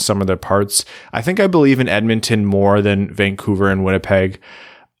greater than the sum of their parts. I think I believe in Edmonton more than Vancouver and Winnipeg.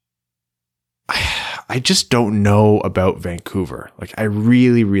 I just don't know about Vancouver. Like, I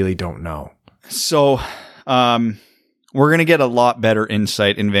really, really don't know. So, we're going to get a lot better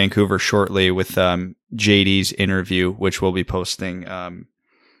insight in Vancouver shortly with JD's interview, which we'll be posting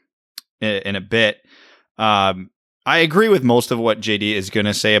in a bit. I agree with most of what JD is going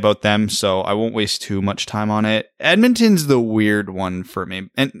to say about them, so I won't waste too much time on it. Edmonton's the weird one for me.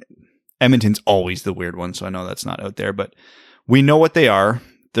 And Edmonton's always the weird one, so I know that's not out there, but we know what they are.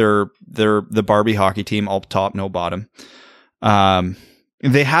 They're the Barbie hockey team, all top, no bottom.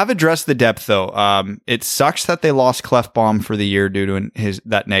 They have addressed the depth, though. It sucks that they lost Clefbaum for the year due to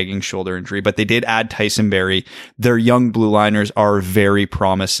that nagging shoulder injury, but they did add Tyson Barrie. Their young blue liners are very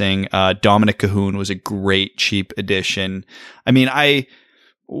promising. Dominic Cahoon was a great, cheap addition. I mean,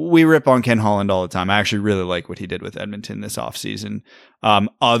 we rip on Ken Holland all the time. I actually really like what he did with Edmonton this offseason,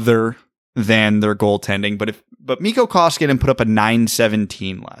 other than their goaltending. But Mikko Koskinen put up a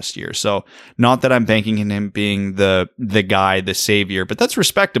 917 last year. So not that I'm banking on him being the guy, the savior, but that's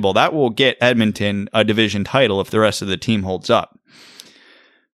respectable. That will get Edmonton a division title if the rest of the team holds up.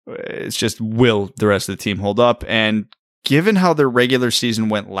 It's just, will the rest of the team hold up? And given how their regular season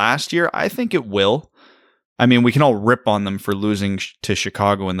went last year, I think it will. I mean, we can all rip on them for losing to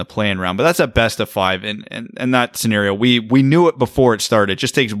Chicago in the play-in round, but that's a best of five. And that scenario, we knew it before it started. It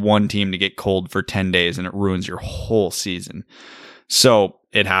just takes one team to get cold for 10 days and it ruins your whole season. So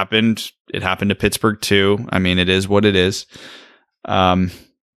it happened. It happened to Pittsburgh too. I mean, it is what it is,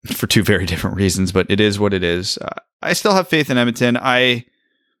 for two very different reasons, but it is what it is. I still have faith in Edmonton. I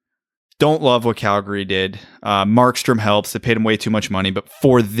don't love what Calgary did. Markstrom helps. They paid him way too much money, but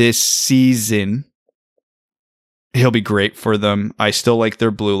for this season, he'll be great for them. I still like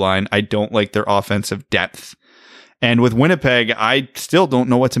their blue line. I don't like their offensive depth. And with Winnipeg, I still don't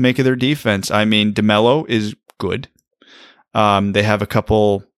know what to make of their defense. I mean, DeMello is good. They have a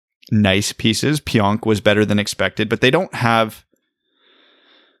couple nice pieces. Pionk was better than expected, but they don't have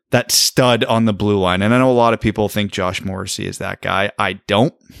that stud on the blue line. And I know a lot of people think Josh Morrissey is that guy. I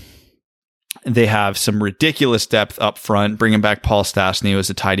don't. They have some ridiculous depth up front. Bringing back Paul Stastny was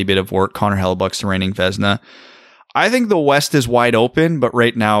a tidy bit of work. Connor Hellebuck's the reigning Vezina. I think the West is wide open, but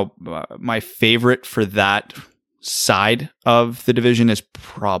right now, my favorite for that side of the division is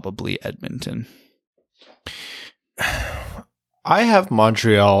probably Edmonton. I have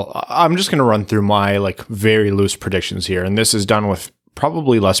Montreal. I'm just going to run through my very loose predictions here, and this is done with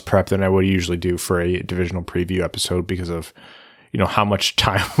probably less prep than I would usually do for a divisional preview episode because of how much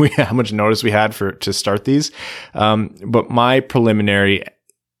time how much notice we had to start these. But my preliminary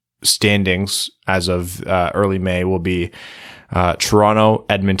standings as of early May will be Toronto,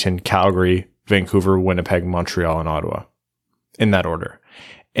 Edmonton, Calgary, Vancouver, Winnipeg, Montreal, and Ottawa, in that order.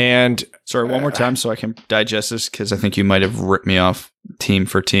 And sorry, one more time so I can digest this, because I think you might have ripped me off team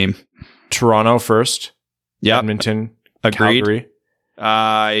for team. Toronto first. Yep. Edmonton. Agreed.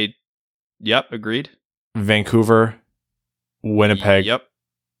 Calgary. Yep. Agreed. Vancouver. Winnipeg. Yep.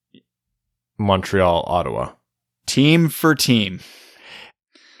 Montreal. Ottawa. Team for team.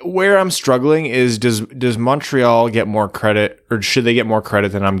 Where I'm struggling is does Montreal get more credit, or should they get more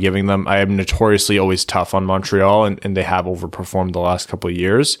credit than I'm giving them? I am notoriously always tough on Montreal, and they have overperformed the last couple of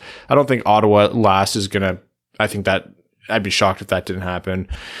years. I don't think Ottawa last is going to, I think that I'd be shocked if that didn't happen.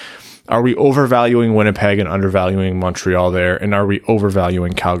 Are we overvaluing Winnipeg and undervaluing Montreal there? And are we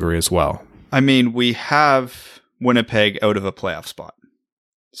overvaluing Calgary as well? I mean, we have Winnipeg out of a playoff spot.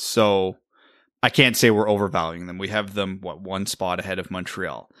 So I can't say we're overvaluing them. We have them, one spot ahead of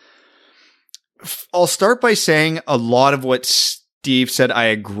Montreal. I'll start by saying a lot of what Steve said I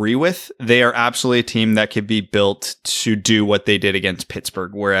agree with. They are absolutely a team that could be built to do what they did against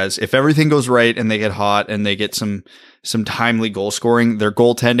Pittsburgh. Whereas if everything goes right and they get hot and they get some timely goal scoring, their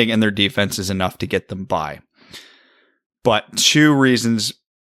goaltending and their defense is enough to get them by. But two reasons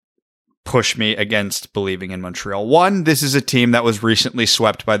push me against believing in Montreal. One, this is a team that was recently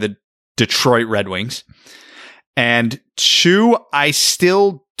swept by the Detroit Red Wings. And two, I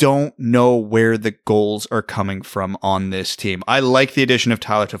still don't know where the goals are coming from on this team. I like the addition of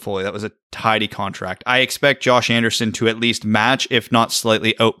Tyler Toffoli. That was a tidy contract. I expect Josh Anderson to at least match, if not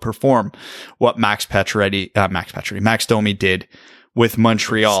slightly outperform, what Max Domi did with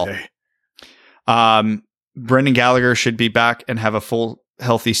Montreal. Brendan Gallagher should be back and have a full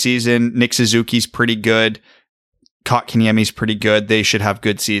healthy season. Nick Suzuki's pretty good. Kotkaniemi's pretty good. They should have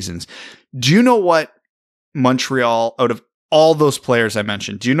good seasons. Do you know what Montreal, out of all those players I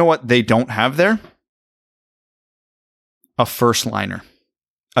mentioned, do you know what they don't have there? A first liner,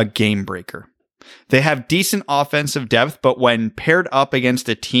 a game breaker. They have decent offensive depth, but when paired up against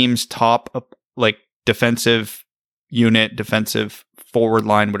a team's top, defensive unit, defensive forward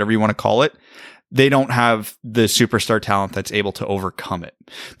line, whatever you want to call it, they don't have the superstar talent that's able to overcome it.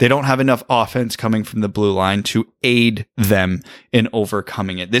 They don't have enough offense coming from the blue line to aid them in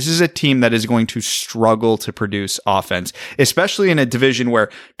overcoming it. This is a team that is going to struggle to produce offense, especially in a division where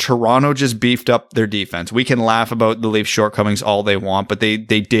Toronto just beefed up their defense. We can laugh about the Leafs' shortcomings all they want, but they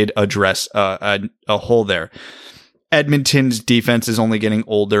did address a hole there. Edmonton's defense is only getting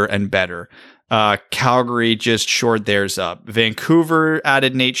older and better. Calgary just shored theirs up. Vancouver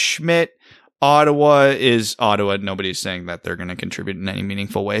added Nate Schmidt. Ottawa is Ottawa. Nobody's saying that they're going to contribute in any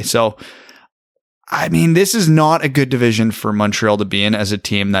meaningful way. So, I mean, this is not a good division for Montreal to be in as a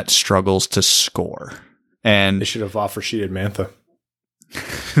team that struggles to score. And they should have offer sheeted Mantha.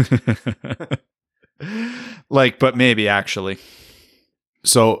 But maybe actually.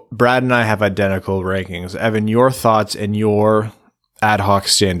 So Brad and I have identical rankings. Evan, your thoughts and your ad hoc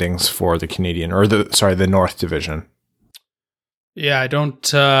standings for the Canadian, or the North Division. Yeah, I don't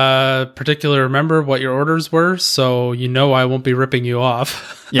particularly remember what your orders were, so I won't be ripping you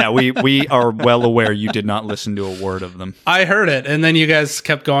off. Yeah, we are well aware you did not listen to a word of them. I heard it, and then you guys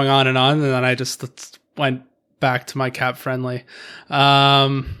kept going on, and then I just went back to my cap friendly.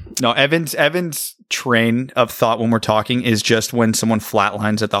 No, Evan's train of thought when we're talking is just when someone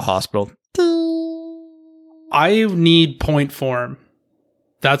flatlines at the hospital. I need point form.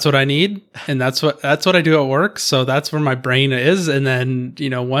 That's what I need, and that's what I do at work. So that's where my brain is, and then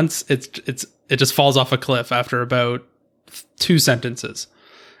once it just falls off a cliff after about 2 sentences.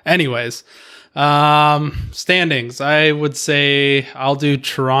 Anyways, standings. I would say I'll do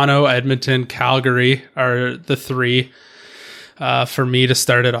Toronto, Edmonton, Calgary are the 3 for me to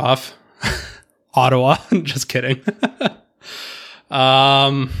start it off. Ottawa, just kidding.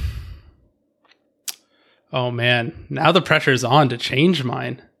 Oh man, now the pressure's on to change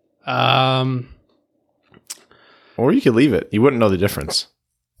mine. Or you could leave it. You wouldn't know the difference.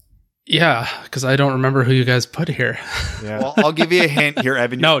 Yeah, because I don't remember who you guys put here. Yeah. Well, I'll give you a hint here,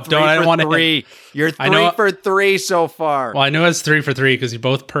 Evan. No, don't. I don't want to. You're 3 for 3 so far. Well, I know it's 3 for 3 because you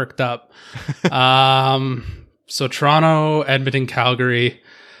both perked up. So Toronto, Edmonton, Calgary,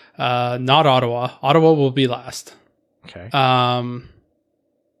 not Ottawa. Ottawa will be last. Okay.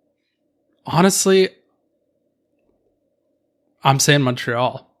 Honestly, I'm saying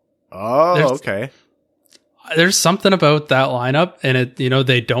Montreal. Oh, okay. There's something about that lineup, and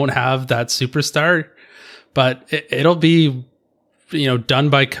they don't have that superstar, but it'll be, done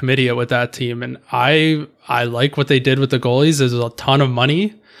by committee with that team. And I like what they did with the goalies. There's a ton of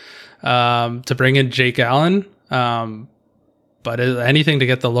money to bring in Jake Allen. But anything to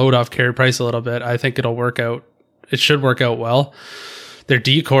get the load off Carey Price a little bit, I think it'll work out. It should work out well. Their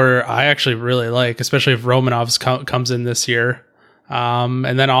D-core, I actually really like, especially if Romanovs comes in this year.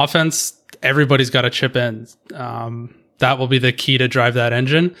 And then offense, everybody's got to chip in. That will be the key to drive that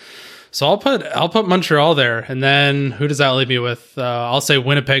engine. So I'll put Montreal there, and then who does that leave me with? I'll say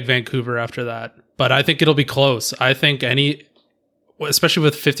Winnipeg, Vancouver after that. But I think it'll be close. I think especially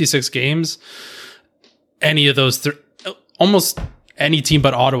with 56 games, any of those almost any team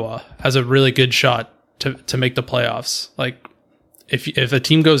but Ottawa has a really good shot to make the playoffs. Like if a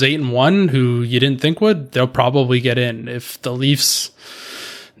team goes 8-1, who you didn't think would, they'll probably get in. If the Leafs,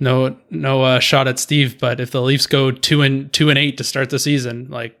 no shot at Steve, but if the Leafs go 2-8 to start the season,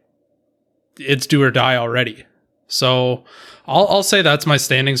 like it's do or die already. So I'll say that's my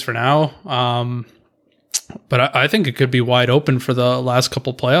standings for now. But I think it could be wide open for the last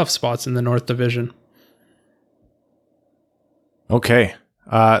couple playoff spots in the North Division. Okay.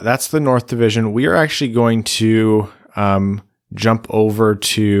 That's the North Division. We are actually going to jump over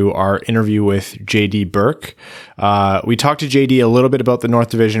to our interview with JD Burke. We talked to JD a little bit about the North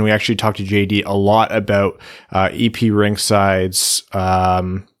Division. We actually talked to JD a lot about EP Ringside's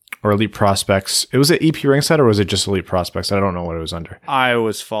or Elite Prospects. Was it EP Ringside or was it just Elite Prospects? I don't know what it was under. I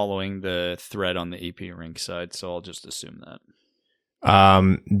was following the thread on the EP Ringside, so I'll just assume that.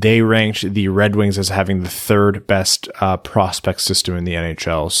 They ranked the Red Wings as having the third best prospect system in the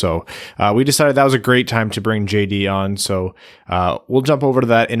NHL. So we decided that was a great time to bring JD on. So we'll jump over to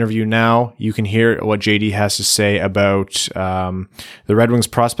that interview now. You can hear what JD has to say about the Red Wings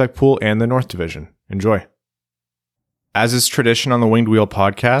prospect pool and the North Division. Enjoy. As is tradition on the Winged Wheel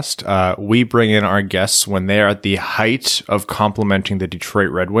podcast, we bring in our guests when they are at the height of complimenting the Detroit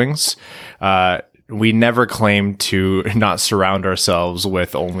Red Wings. We never claim to not surround ourselves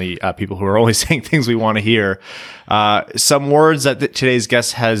with only people who are only saying things we want to hear. Some words that today's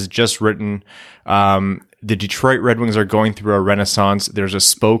guest has just written. The Detroit Red Wings are going through a renaissance. There's a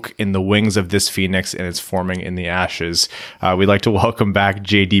spoke in the wings of this phoenix, and it's forming in the ashes. We'd like to welcome back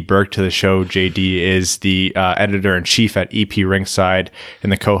JD Burke to the show. JD is the editor-in-chief at EP Ringside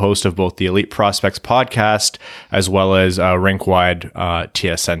and the co-host of both the Elite Prospects podcast as well as Rink-Wide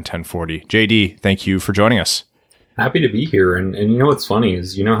TSN 1040. JD, thank you for joining us. Happy to be here. And you know what's funny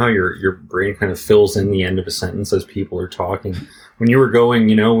is, you know how your brain kind of fills in the end of a sentence as people are talking. When you were going,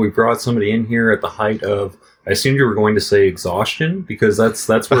 we brought somebody in here at the height of, I assumed you were going to say exhaustion, because that's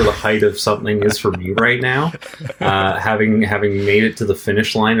where the height of something is for me right now. Having made it to the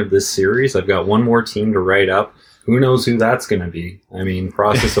finish line of this series, I've got one more team to write up. Who knows who that's going to be? I mean,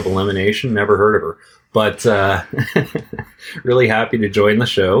 process of elimination, never heard of her. But really happy to join the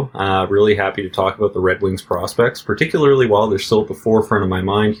show. Really happy to talk about the Red Wings prospects, particularly while they're still at the forefront of my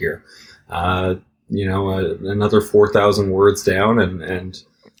mind here. Another 4,000 words down and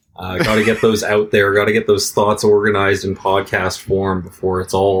got to get those out there, got to get those thoughts organized in podcast form before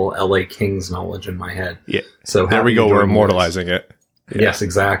it's all LA Kings knowledge in my head. Yeah. So there we go. We're immortalizing it. Yeah. Yes,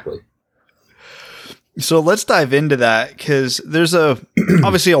 exactly. So let's dive into that, because there's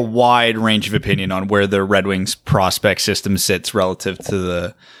obviously a wide range of opinion on where the Red Wings prospect system sits relative to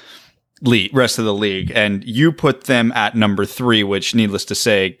the rest of the league, and you put them at number 3, which, needless to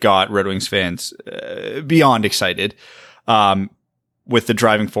say, got Red Wings fans beyond excited, with the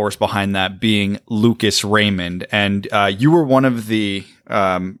driving force behind that being Lucas Raymond. And you were one of the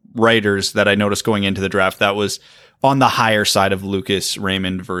writers that I noticed going into the draft that was on the higher side of Lucas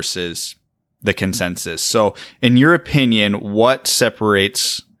Raymond versus the consensus. So in your opinion, what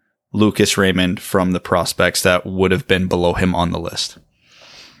separates Lucas Raymond from the prospects that would have been below him on the list?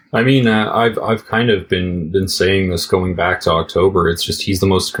 I mean, I've kind of been saying this going back to October. It's just he's the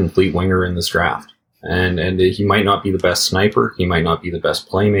most complete winger in this draft. And he might not be the best sniper. He might not be the best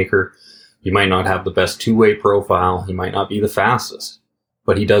playmaker. He might not have the best two-way profile. He might not be the fastest.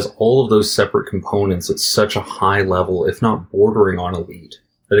 But he does all of those separate components at such a high level, if not bordering on elite,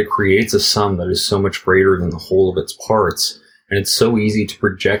 that it creates a sum that is so much greater than the whole of its parts. And it's so easy to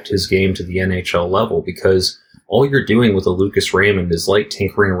project his game to the NHL level because all you're doing with a Lucas Raymond is like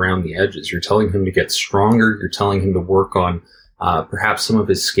tinkering around the edges. You're telling him to get stronger. You're telling him to work on perhaps some of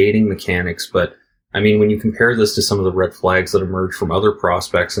his skating mechanics. But I mean, when you compare this to some of the red flags that emerge from other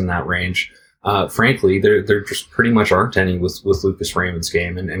prospects in that range, frankly, there just pretty much aren't any with Lucas Raymond's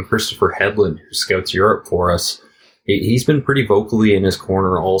game. And Christopher Hedlund, who scouts Europe for us, he's been pretty vocally in his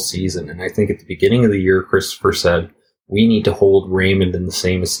corner all season. And I think at the beginning of the year, Christopher said, we need to hold Raymond in the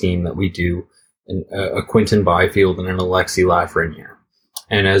same esteem that we do a Quinton Byfield and an Alexis Lafreniere.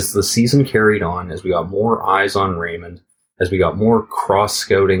 And as the season carried on, as we got more eyes on Raymond, as we got more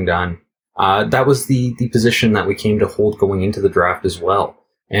cross-scouting done, that was the position that we came to hold going into the draft as well.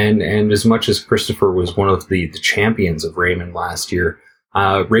 And as much as Christopher was one of the champions of Raymond last year,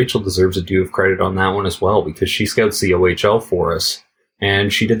 Rachel deserves a due of credit on that one as well, because she scouts the OHL for us.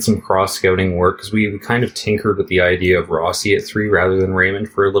 And she did some cross-scouting work because we kind of tinkered with the idea of Rossi at 3 rather than Raymond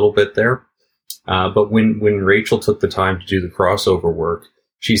for a little bit there. But when Rachel took the time to do the crossover work,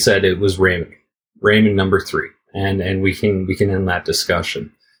 she said it was Raymond number 3, and we can end that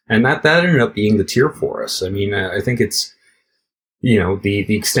discussion. And that ended up being the tier for us. I mean, I think it's,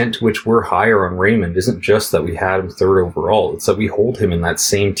 the extent to which we're higher on Raymond isn't just that we had him 3rd overall. It's that we hold him in that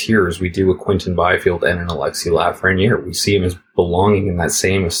same tier as we do a Quinton Byfield and an Alexis Lafreniere. We see him as belonging in that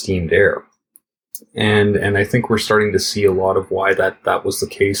same esteemed air. And I think we're starting to see a lot of why that was the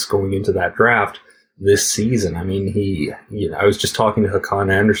case going into that draft this season. I mean, I was just talking to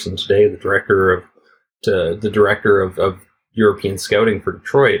Hakan Anderson today, the director of European scouting for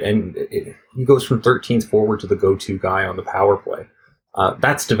Detroit, and he goes from 13th forward to the go-to guy on the power play.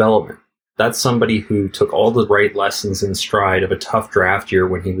 That's development. That's somebody who took all the right lessons in stride of a tough draft year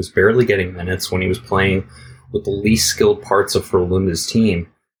when he was barely getting minutes, when he was playing with the least skilled parts of Frölunda's team.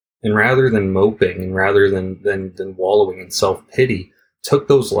 And rather than moping and rather than wallowing in self-pity, took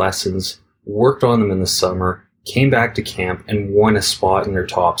those lessons, worked on them in the summer, came back to camp, and won a spot in their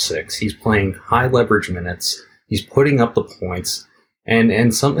top 6. He's playing high leverage minutes. He's putting up the points.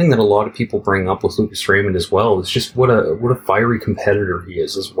 And something that a lot of people bring up with Lucas Raymond as well is just what a fiery competitor he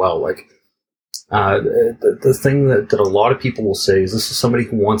is as well. Like, the thing that a lot of people will say is this is somebody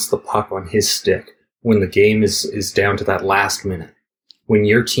who wants the puck on his stick when the game is down to that last minute, when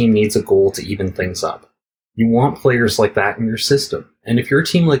your team needs a goal to even things up. You want players like that in your system. And if you're a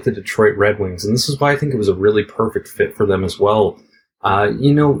team like the Detroit Red Wings, and this is why I think it was a really perfect fit for them as well,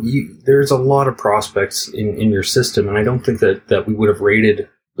 there's a lot of prospects in your system, and I don't think that we would have rated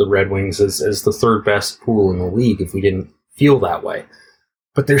the Red Wings as the 3rd best pool in the league if we didn't feel that way.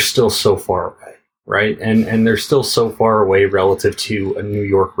 But they're still so far away, right? And they're still so far away relative to a New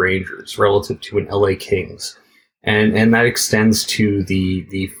York Rangers, relative to an LA Kings. And that extends to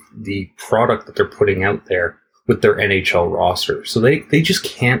the product that they're putting out there with their NHL roster. So they just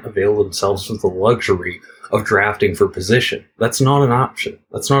can't avail themselves of the luxury of drafting for position. That's not an option.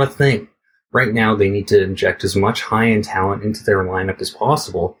 That's not a thing. Right now, they need to inject as much high-end talent into their lineup as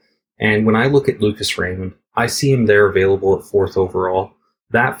possible. And when I look at Lucas Raymond, I see him there available at 4th overall.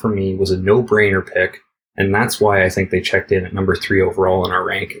 That, for me, was a no-brainer pick, and that's why I think they checked in at number 3 overall in our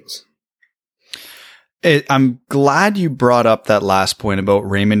rankings. I'm glad you brought up that last point about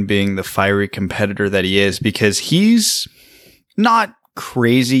Raymond being the fiery competitor that he is, because he's not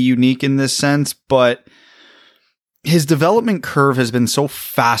crazy unique in this sense, but his development curve has been so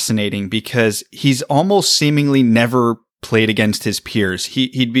fascinating because he's almost seemingly never played against his peers.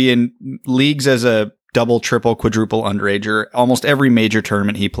 He'd be in leagues as a double, triple, quadruple underager. Almost every major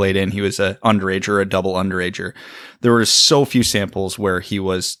tournament he played in, he was a underager or a double underager. There were so few samples where he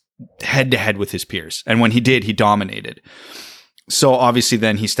was head to head with his peers. And when he did, he dominated. So obviously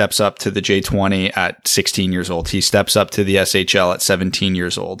then he steps up to the J20 at 16 years old. He steps up to the SHL at 17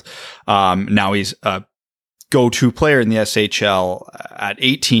 years old. Now he's a go-to player in the SHL at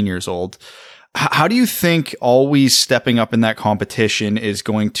 18 years old. How do you think always stepping up in that competition is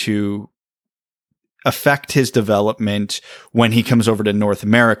going to affect his development when he comes over to North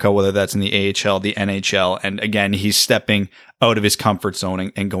America, whether that's in the AHL, the NHL, and again, he's stepping out of his comfort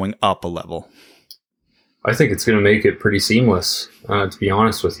zone and going up a level? I think it's going to make it pretty seamless, to be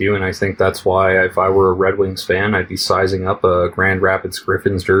honest with you. And I think that's why if I were a Red Wings fan, I'd be sizing up a Grand Rapids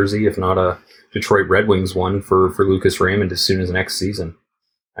Griffins jersey, if not a Detroit Red Wings one for Lucas Raymond as soon as next season.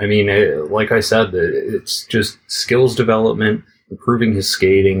 I mean, like I said, it's just skills development, improving his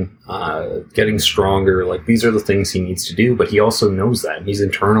skating, getting stronger. Like, these are the things he needs to do, but he also knows that and he's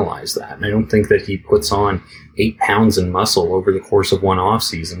internalized that. And I don't think that he puts on 8 pounds in muscle over the course of one off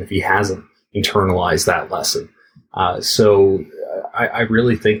season if he hasn't internalized that lesson. So I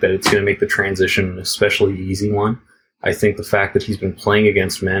really think that it's going to make the transition an especially easy one. I think the fact that he's been playing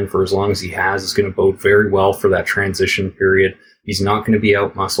against men for as long as he has is going to bode very well for that transition period. He's not going to be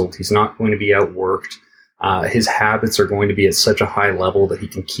out-muscled. He's not going to be outworked. His habits are going to be at such a high level that he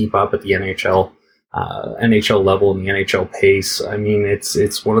can keep up at the NHL level and the NHL pace. I mean,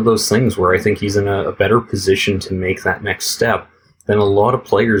 it's one of those things where I think he's in a better position to make that next step than a lot of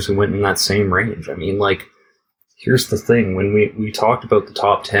players who went in that same range. I mean, like, here's the thing. When we talked about the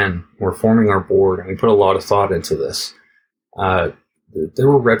top 10, we're forming our board, and we put a lot of thought into this. There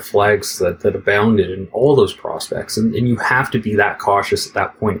were red flags that abounded in all those prospects, and you have to be that cautious at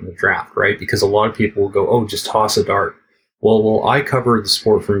that point in the draft, right? Because a lot of people will go, oh, just toss a dart. Well, I covered the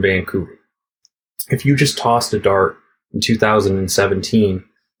sport from Vancouver. If you just tossed a dart in 2017,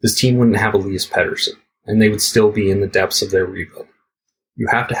 this team wouldn't have Elias Pettersson, and they would still be in the depths of their rebuild. You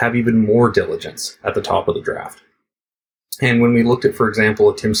have to have even more diligence at the top of the draft. And when we looked at, for example,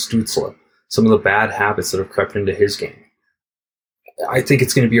 a Tim Stützle, some of the bad habits that have crept into his game, I think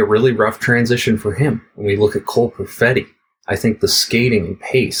it's going to be a really rough transition for him. When we look at Cole Perfetti, I think the skating and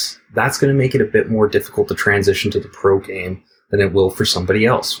pace, that's going to make it a bit more difficult to transition to the pro game than it will for somebody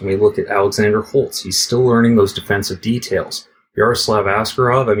else. When we look at Alexander Holtz, he's still learning those defensive details. Yaroslav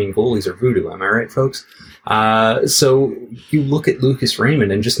Askarov, I mean, goalies are voodoo, am I right, folks? So you look at Lucas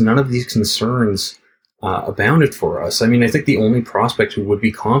Raymond, and just none of these concerns abounded for us. I mean, I think the only prospect who would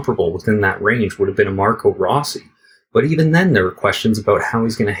be comparable within that range would have been a Marco Rossi. But even then, there were questions about how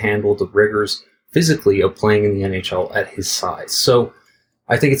he's going to handle the rigors physically of playing in the NHL at his size. So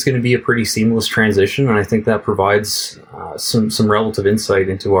I think it's going to be a pretty seamless transition, and I think that provides some relative insight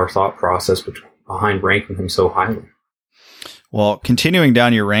into our thought process behind ranking him so highly. Well, continuing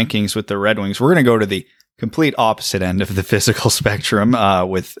down your rankings with the Red Wings, we're going to go to the complete opposite end of the physical spectrum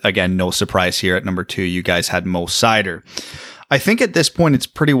with, again, no surprise here at number 2, you guys had Mo Seider. I think at this point, it's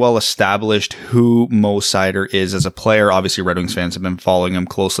pretty well established who Mo Seider is as a player. Obviously, Red Wings fans have been following him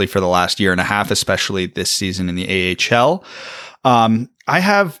closely for the last year and a half, especially this season in the AHL. I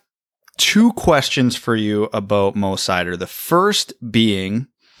have 2 questions for you about Mo Seider. The first being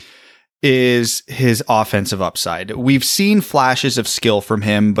is his offensive upside. We've seen flashes of skill from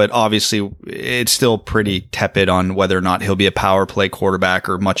him, but obviously it's still pretty tepid on whether or not he'll be a power play quarterback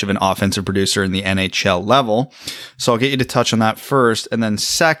or much of an offensive producer in the NHL level. So I'll get you to touch on that first. And then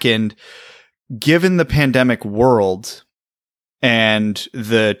second, given the pandemic world and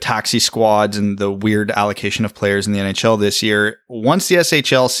the taxi squads and the weird allocation of players in the NHL this year, once the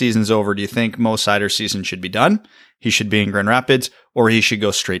SHL season's over, do you think Mo Seider's season should be done? He should be in Grand Rapids, or he should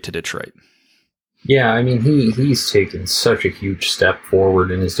go straight to Detroit? Yeah, I mean, he's taken such a huge step forward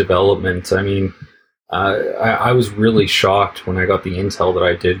in his development. I mean, I was really shocked when I got the intel that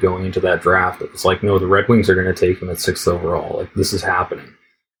I did going into that draft. It was like, no, the Red Wings are going to take him at 6th overall. Like, this is happening.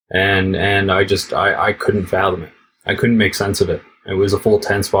 And I couldn't fathom it. I couldn't make sense of it. It was a full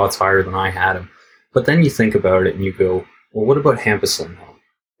 10 spots higher than I had him. But then you think about it and you go, well, what about Hampus Lindholm?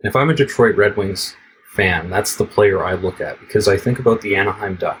 And if I'm a Detroit Red Wings fan, that's the player I look at, because I think about the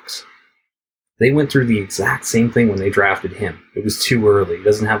Anaheim Ducks. They went through the exact same thing when they drafted him. It was too early. He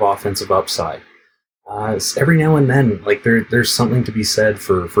doesn't have offensive upside. Every now and then, like there's something to be said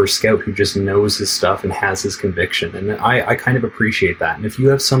for a scout who just knows his stuff and has his conviction, and I kind of appreciate that. And if you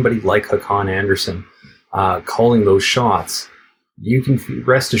have somebody like Hakan Andersson calling those shots, you can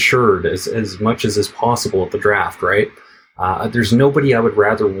rest assured as much as is possible at the draft, right? There's nobody I would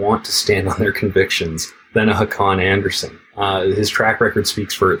rather want to stand on their convictions than a Hakan Andersson. His track record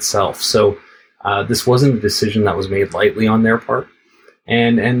speaks for itself. So this wasn't a decision that was made lightly on their part.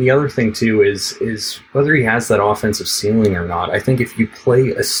 And the other thing, too, is whether he has that offensive ceiling or not. I think if you play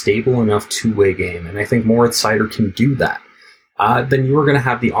a stable enough two-way game, and I think Moritz Seider can do that, then you are going to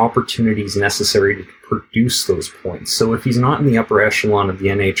have the opportunities necessary to produce those points. So if he's not in the upper echelon of the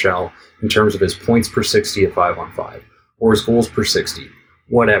NHL in terms of his points per 60 at 5-on-5, or his goals per 60,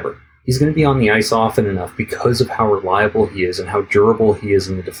 whatever, he's going to be on the ice often enough because of how reliable he is and how durable he is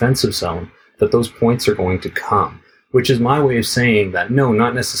in the defensive zone that those points are going to come. Which is my way of saying that, no,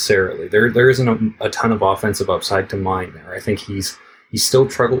 not necessarily. There isn't a ton of offensive upside to mine there. I think he still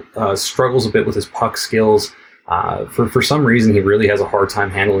struggles a bit with his puck skills. For some reason, he really has a hard time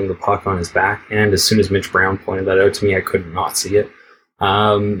handling the puck on his backhand. As soon as Mitch Brown pointed that out to me, I could not see it.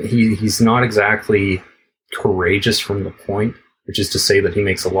 He's not exactly courageous from the point, which is to say that he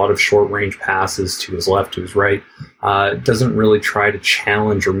makes a lot of short-range passes to his left, to his right. Doesn't really try to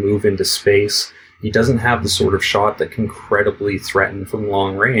challenge or move into space. He doesn't have the sort of shot that can credibly threaten from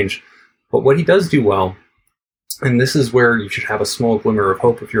long range. But what he does do well, and this is where you should have a small glimmer of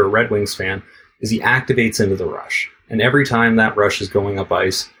hope if you're a Red Wings fan, is he activates into the rush. And every time that rush is going up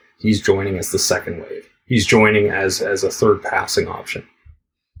ice, he's joining as the second wave. he's joining as a third passing option.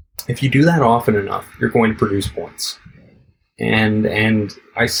 If you do that often enough, you're going to produce points. And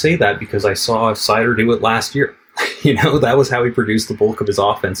I say that because I saw Seider do it last year. That was how he produced the bulk of his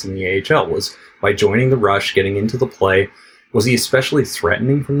offense in the AHL, was by joining the rush, getting into the play. Was he especially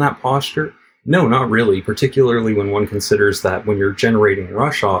threatening from that posture? No, not really, particularly when one considers that when you're generating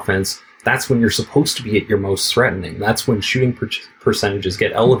rush offense, that's when you're supposed to be at your most threatening. That's when shooting percentages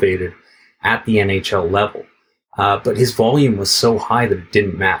get elevated at the NHL level. But his volume was so high that it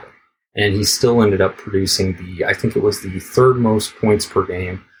didn't matter. And he still ended up producing I think it was the third most points per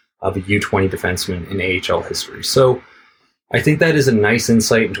game of a U20 defenseman in AHL history. So I think that is a nice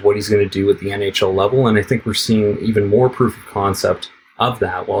insight into what he's going to do at the NHL level, and I think we're seeing even more proof of concept of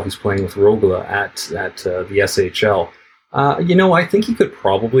that while he's playing with Rogla at the SHL. I think he could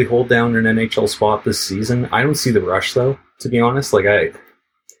probably hold down an NHL spot this season. I don't see the rush, though, to be honest. I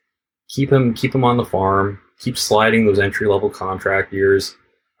keep him on the farm, keep sliding those entry-level contract years.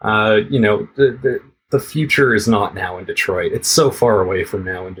 The future is not now in Detroit. It's so far away from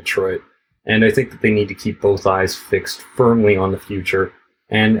now in Detroit. And I think that they need to keep both eyes fixed firmly on the future.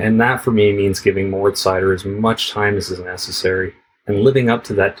 And that for me means giving Moritz Seider as much time as is necessary and living up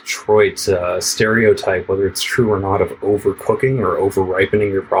to that Detroit stereotype, whether it's true or not, of overcooking or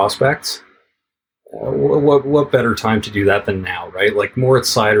over-ripening your prospects. What better time to do that than now, right?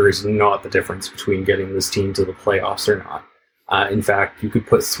 Moritz Seider is not the difference between getting this team to the playoffs or not. In fact, you could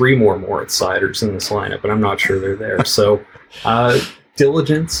put 3 more Moritz Seiders in this lineup, but I'm not sure they're there. So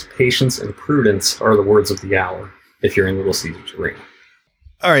diligence, patience, and prudence are the words of the hour if you're in Little Caesars Arena.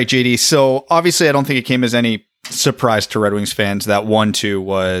 All right, JD. So obviously I don't think it came as any surprise to Red Wings fans that 1-2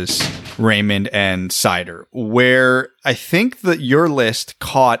 was Raymond and Seider, where I think that your list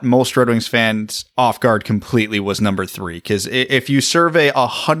caught most Red Wings fans off guard completely was number 3. Because if you survey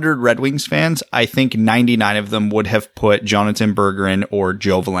 100 Red Wings fans, I think 99 of them would have put Jonathan Bergeron or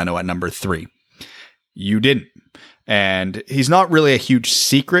Joe Veleno at number 3. You didn't. And he's not really a huge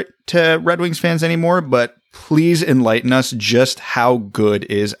secret to Red Wings fans anymore, but please enlighten us, just how good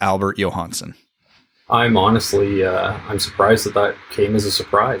is Albert Johansson? I'm honestly, I'm surprised that came as a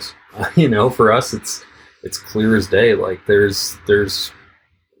surprise. For us, it's clear as day. There's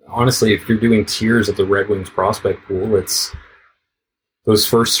honestly, if you're doing tiers of the Red Wings prospect pool, it's those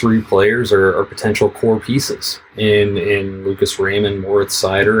first 3 players are potential core pieces in Lucas Raymond, Moritz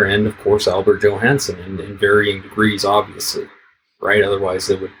Seider, and of course Albert Johansson in varying degrees, obviously, right? Otherwise,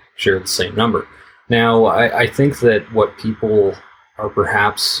 they would share the same number. Now, I think that what people are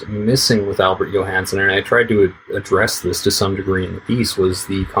perhaps missing with Albert Johansson, and I tried to address this to some degree in the piece, was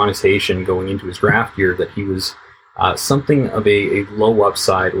the connotation going into his draft year that he was something of a low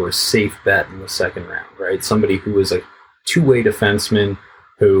upside or a safe bet in the second round, right? Somebody who was a two-way defenseman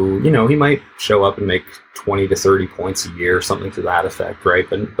who, he might show up and make 20 to 30 points a year, something to that effect, right?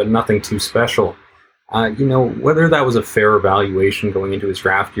 But nothing too special. Whether that was a fair evaluation going into his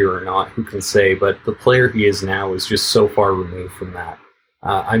draft year or not, who can say? But the player he is now is just so far removed from that.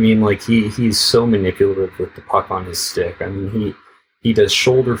 He's so manipulative with the puck on his stick. He does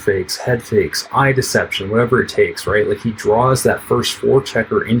shoulder fakes, head fakes, eye deception, whatever it takes, right? He draws that first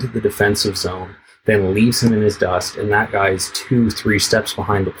forechecker into the defensive zone, then leaves him in his dust, and that guy is 2-3 steps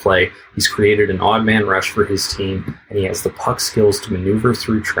behind the play. He's created an odd man rush for his team, and he has the puck skills to maneuver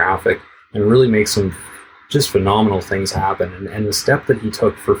through traffic and really make some just phenomenal things happen. And the step that he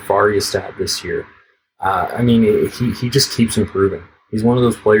took for Färjestad this year, he just keeps improving. He's one of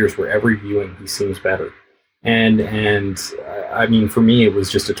those players where every viewing he seems better. And for me, it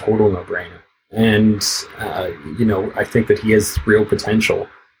was just a total no-brainer. And, I think that he has real potential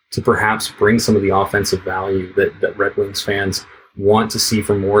to perhaps bring some of the offensive value that Red Wings fans want to see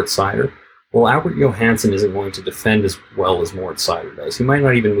from Moritz Seider. Well, Albert Johansson isn't going to defend as well as Moritz Seider does. He might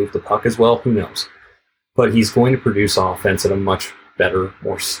not even move the puck as well, who knows? But he's going to produce offense at a much better,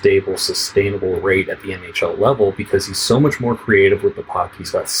 more stable, sustainable rate at the NHL level because he's so much more creative with the puck.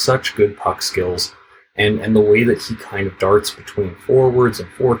 He's got such good puck skills, and the way that he kind of darts between forwards and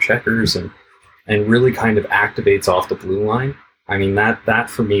forecheckers and really kind of activates off the blue line. That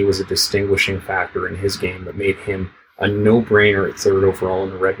for me was a distinguishing factor in his game that made him a no-brainer at 3rd overall in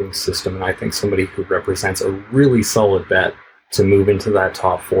the Red Wings system, and I think somebody who represents a really solid bet to move into that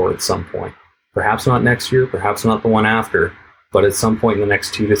top 4 at some point. Perhaps not next year, perhaps not the one after, but at some point in the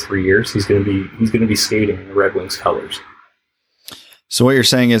next 2 to 3 years, he's going to be skating in the Red Wings colors. So what you're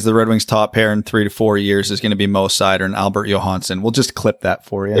saying is the Red Wings top pair in 3 to 4 years is going to be Mo Seider and Albert Johansson. We'll just clip that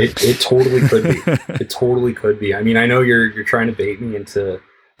for you. It totally could be. It totally could be. I know you're trying to bait me into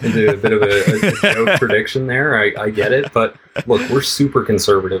into a bit of a joke prediction there. I get it. But look, we're super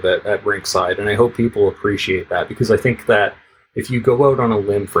conservative at Rinkside, and I hope people appreciate that, because I think that if you go out on a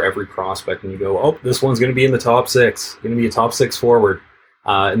limb for every prospect and you go, oh, this one's going to be in the top 6, going to be a top 6 forward,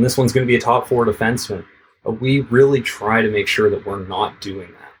 and this one's going to be a top 4 defenseman, we really try to make sure that we're not doing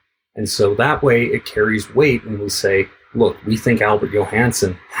that. And so that way it carries weight when we say, look, we think Albert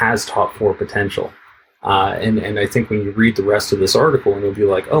Johansson has top 4 potential. And I think when you read the rest of this article, and you'll be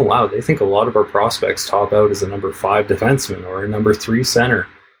like, oh, wow, they think a lot of our prospects top out as a number 5 defenseman or a number 3 center.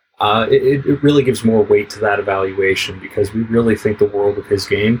 It really gives more weight to that evaluation, because we really think the world of his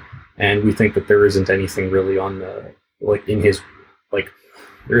game, and we think that there isn't anything really on the, like, in his, like,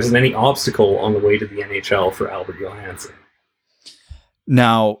 there isn't any obstacle on the way to the NHL for Albert Johansson.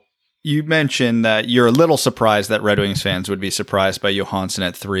 Now, you mentioned that you're a little surprised that Red Wings fans would be surprised by Johansson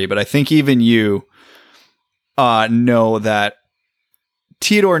at 3, but I think even you know that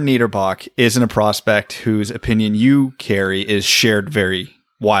Theodor Niederbach isn't a prospect whose opinion you carry is shared very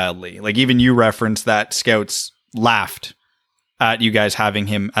wildly. Like, even you referenced that scouts laughed at you guys having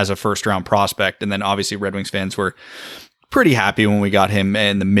him as a first round prospect. And then obviously Red Wings fans were pretty happy when we got him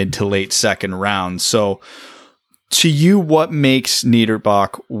in the mid to late second round. So to you, what makes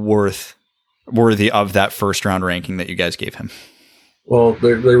Niederbach worthy of that first round ranking that you guys gave him? Well,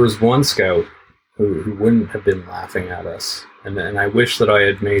 there was one scout who wouldn't have been laughing at us. And I wish that I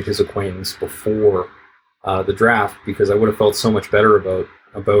had made his acquaintance before the draft, because I would have felt so much better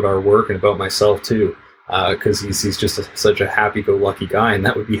about our work and about myself too, because he's just such a happy-go-lucky guy, and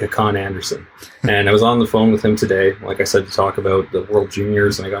that would be Hakan Andersson. And I was on the phone with him today, like I said, to talk about the World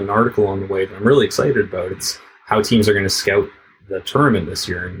Juniors, and I got an article on the way that I'm really excited about. It's how teams are going to scout the tournament this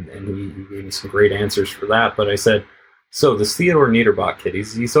year, and he gave me some great answers for that. But I said, so this Theodor Niederbach kid,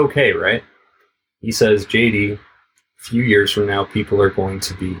 he's okay, right? He says, JD, a few years from now, people are going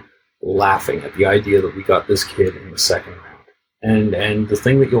to be laughing at the idea that we got this kid in the second round. And the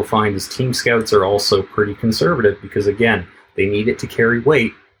thing that you'll find is team scouts are also pretty conservative, because, again, they need it to carry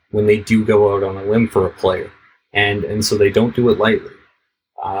weight when they do go out on a limb for a player. And so they don't do it lightly.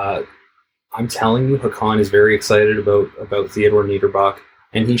 I'm telling you, Hakan is very excited about Theodor Niederbach,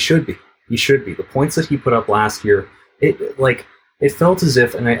 and he should be. He should be. The points that he put up last year, it felt as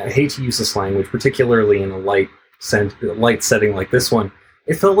if, and I hate to use this language, particularly in a light setting like this one,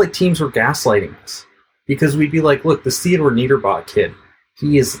 it felt like teams were gaslighting us. Because we'd be like, look, this Theodor Niederbach kid,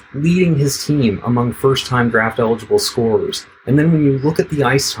 he is leading his team among first-time draft-eligible scorers. And then when you look at the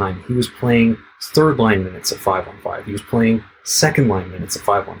ice time, he was playing third-line minutes at 5-on-5. He was playing second-line minutes at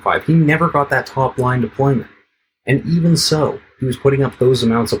 5-on-5. He never got that top-line deployment. And even so, he was putting up those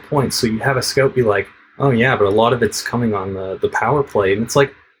amounts of points. So you'd have a scout be like, oh yeah, but a lot of it's coming on the power play. And it's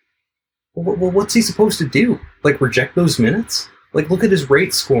like, well, what's he supposed to do? Like, reject those minutes? Like, look at his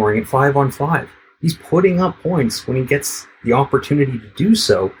rate scoring at 5-on-5. He's putting up points when he gets the opportunity to do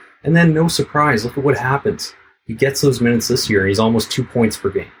so, and then no surprise, look at what happens. He gets those minutes this year, and he's almost 2 points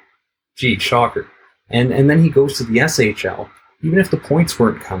per game. Gee, shocker. And then he goes to the SHL. Even if the points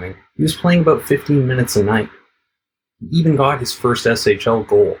weren't coming, he was playing about 15 minutes a night. He even got his first SHL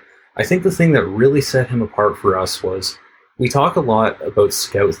goal. I think the thing that really set him apart for us was, we talk a lot about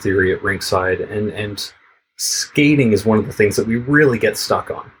scout theory at Rinkside, and skating is one of the things that we really get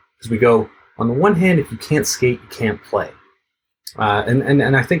stuck on. Because we go, on the one hand, if you can't skate, you can't play.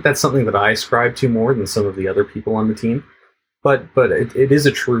 And I think that's something that I ascribe to more than some of the other people on the team. But it is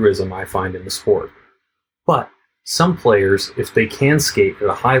a truism I find in the sport. But some players, if they can skate at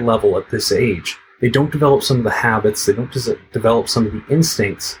a high level at this age, they don't develop some of the habits, they don't develop some of the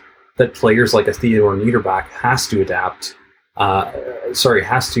instincts that players like a Theodor Niederbach has to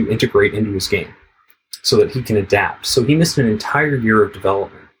integrate into his game so that he can adapt. So he missed an entire year of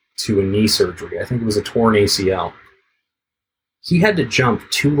development to a knee surgery. I think it was a torn ACL. He had to jump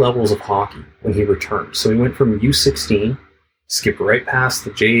 2 levels of hockey when he returned. So he went from U16, skipped right past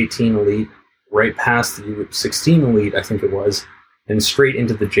the J18 elite, right past the U16 elite, I think it was, and straight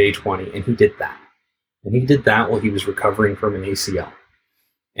into the J20, and he did that. And he did that while he was recovering from an ACL.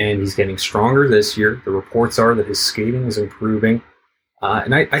 And he's getting stronger this year. The reports are that his skating is improving.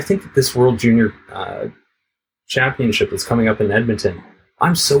 And I think that this World Junior Championship that's coming up in Edmonton,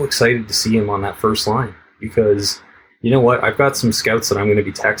 I'm so excited to see him on that first line, because you know what? I've got some scouts that I'm going to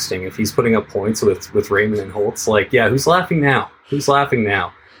be texting if he's putting up points with Raymond and Holtz. Like, yeah, who's laughing now? Who's laughing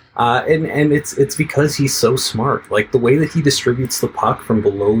now? And it's because he's so smart. Like, the way that he distributes the puck from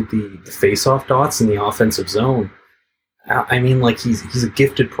below the face-off dots in the offensive zone. I mean, like, he's a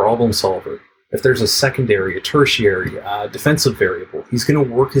gifted problem solver. If there's a secondary, a tertiary, defensive variable, he's going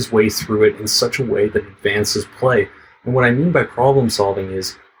to work his way through it in such a way that advances play. And what I mean by problem solving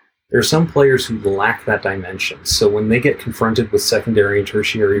is There are some players who lack that dimension. So when they get confronted with secondary and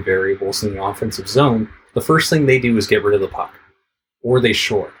tertiary variables in the offensive zone, the first thing they do is get rid of the puck. Or they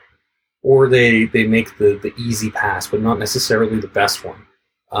short. Or they make the easy pass, but not necessarily the best one.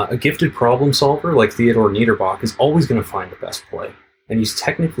 A gifted problem solver like Theodor Niederbach is always going to find the best play. And he's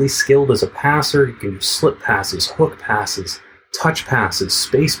technically skilled as a passer. He can do slip passes, hook passes, touch passes,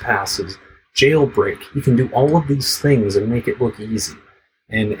 space passes, jailbreak. He can do all of these things and make it look easy.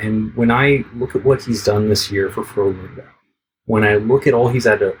 And when I look at what he's done this year for Frölunda, when I look at all he's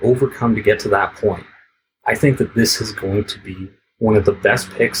had to overcome to get to that point, I think that this is going to be one of the best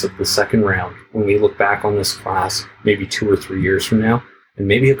picks of the second round when we look back on this class maybe 2 or 3 years from now. And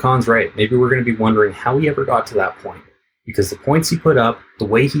maybe Hakan's right. Maybe we're going to be wondering how he ever got to that point. Because the points he put up, the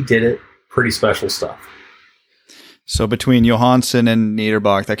way he did it, pretty special stuff. So between Johansson and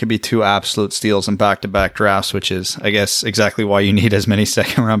Niederbach, that could be 2 absolute steals in back-to-back drafts, which is, I guess, exactly why you need as many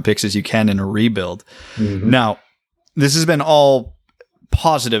second-round picks as you can in a rebuild. Mm-hmm. Now, this has been all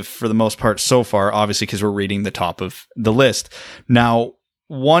positive for the most part so far, obviously, because we're reading the top of the list. Now,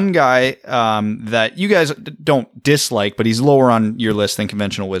 one guy that you guys don't dislike, but he's lower on your list than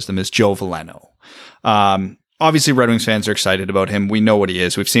conventional wisdom, is Joe Veleno. Obviously, Red Wings fans are excited about him. We know what he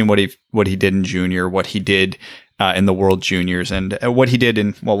is. We've seen what he did in junior, what he did in the World Juniors, and what he did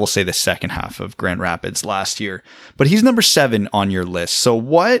in, well, we'll say the second half of Grand Rapids last year. But he's number 7 on your list. So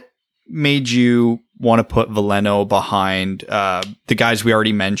what made you want to put Veleno behind the guys we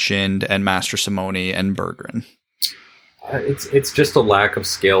already mentioned and Master Simone and Berggren? It's just a lack of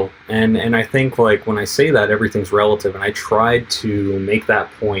skill. And I think, like, when I say that, everything's relative. And I tried to make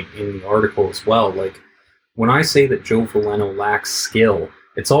that point in the article as well. Like, when I say that Joe Veleno lacks skill,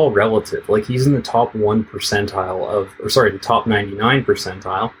 it's all relative. Like, he's in the top 1 percentile the top 99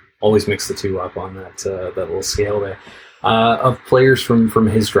 percentile. Always mix the 2 up on that little scale there. Of players from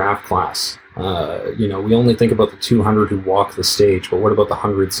his draft class. We only think about the 200 who walk the stage, but what about the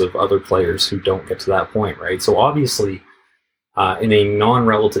hundreds of other players who don't get to that point, right? So obviously, in a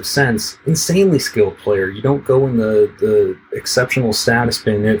non-relative sense, insanely skilled player. You don't go in the exceptional status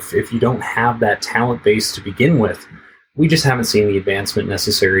bin if you don't have that talent base to begin with. We just haven't seen the advancement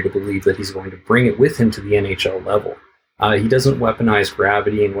necessary to believe that he's going to bring it with him to the NHL level. He doesn't weaponize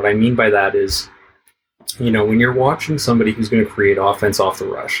gravity, and what I mean by that is, when you're watching somebody who's going to create offense off the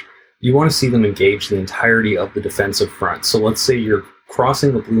rush, you want to see them engage the entirety of the defensive front. So let's say you're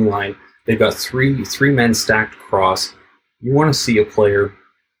crossing the blue line, they've got three men stacked across. You want to see a player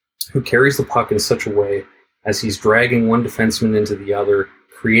who carries the puck in such a way as he's dragging one defenseman into the other,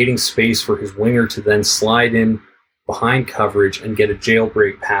 creating space for his winger to then slide in behind coverage and get a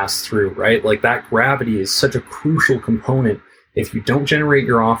jailbreak pass through, right? Like, that gravity is such a crucial component. If you don't generate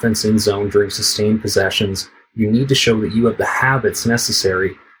your offense in zone during sustained possessions, you need to show that you have the habits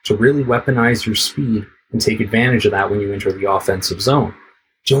necessary to really weaponize your speed and take advantage of that when you enter the offensive zone.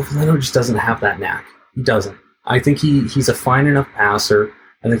 Joe Veleno just doesn't have that knack. He doesn't. I think he's a fine enough passer.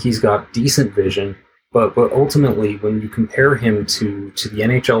 I think he's got decent vision. But ultimately, when you compare him to the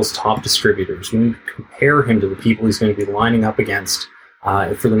NHL's top distributors, when you compare him to the people he's going to be lining up against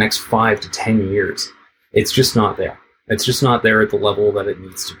for the next 5 to 10 years, it's just not there. It's just not there at the level that it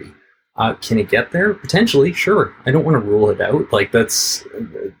needs to be. Can it get there? Potentially, sure. I don't want to rule it out. Like,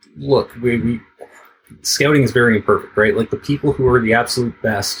 look, scouting is very imperfect, right? Like, the people who are the absolute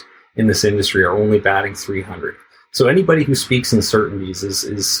best in this industry are only batting .300. So anybody who speaks in certainties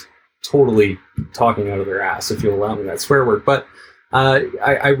is totally talking out of their ass, if you'll allow me that swear word. But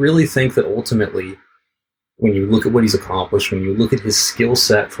I really think that ultimately, when you look at what he's accomplished, when you look at his skill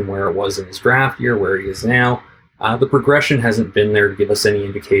set from where it was in his draft year, where he is now, the progression hasn't been there to give us any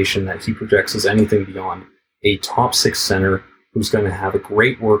indication that he projects as anything beyond a top 6 center who's going to have a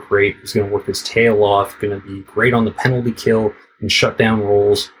great work rate, who's going to work his tail off, going to be great on the penalty kill and shut down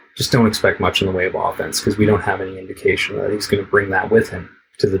rolls. Just don't expect much in the way of offense, because we don't have any indication that he's going to bring that with him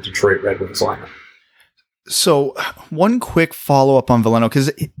to the Detroit Red Wings lineup. So one quick follow-up on Veleno,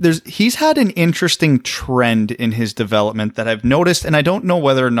 because he's had an interesting trend in his development that I've noticed, and I don't know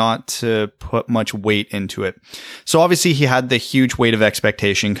whether or not to put much weight into it. So obviously he had the huge weight of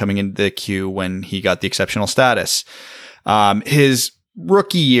expectation coming into the queue when he got the exceptional status. His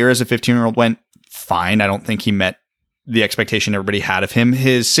rookie year as a 15-year-old went fine. I don't think he met the expectation everybody had of him.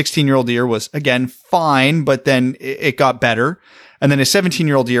 His 16-year-old year was, again, fine, but then it got better. And then his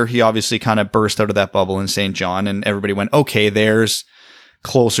 17-year-old year, he obviously kind of burst out of that bubble in St. John, and everybody went, okay, there's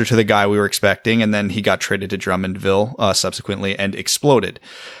closer to the guy we were expecting. And then he got traded to Drummondville subsequently and exploded.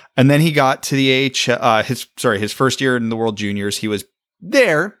 And then he got to the his first year in the World Juniors. He was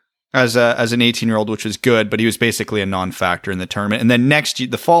there, as an 18-year-old, which was good, but he was basically a non-factor in the tournament. And then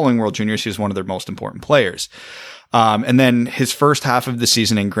the following World Juniors, he was one of their most important players. And then his first half of the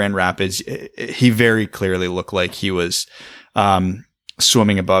season in Grand Rapids, he very clearly looked like he was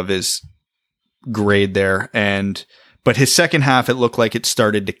swimming above his grade there. But his second half, it looked like it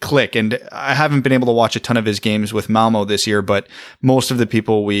started to click. And I haven't been able to watch a ton of his games with Malmo this year, but most of the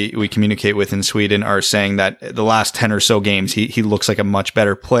people we communicate with in Sweden are saying that the last 10 or so games, he looks like a much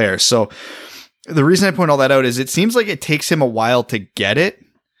better player. So the reason I point all that out is it seems like it takes him a while to get it,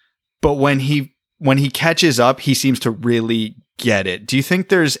 but when he catches up, he seems to really get it. Do you think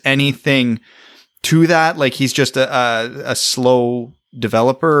there's anything to that? Like he's just a slow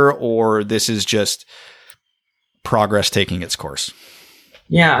developer, or this is just progress taking its course?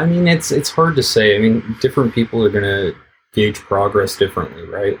 Yeah, I mean, it's hard to say. I mean, different people are going to gauge progress differently,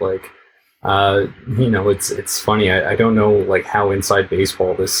 right? Like, it's funny. I don't know like how inside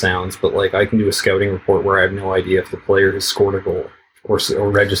baseball this sounds, but like I can do a scouting report where I have no idea if the player has scored a goal or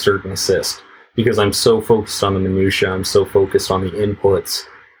registered an assist, because I'm so focused on the minutia. I'm so focused on the inputs.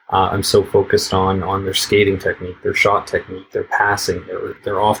 I'm so focused on their skating technique, their shot technique, their passing,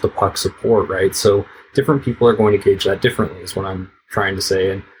 their off the puck support, right? So different people are going to gauge that differently is what I'm trying to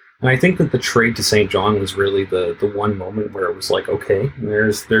say. And I think that the trade to St. John was really the one moment where it was like, okay,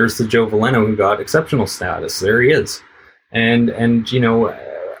 there's the Joe Veleno who got exceptional status. There he is. And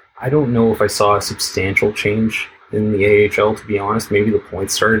I don't know if I saw a substantial change in the AHL, to be honest. Maybe the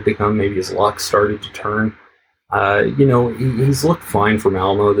points started to come, maybe his luck started to turn. He's looked fine for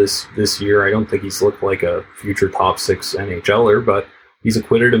Malmo this year. I don't think he's looked like a future top 6 NHLer, but he's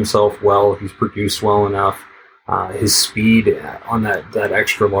acquitted himself well. He's produced well enough. His speed on that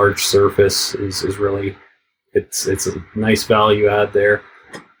extra large surface is really, it's a nice value add there.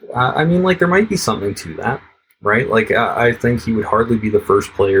 I mean, like there might be something to that, right? Like I think he would hardly be the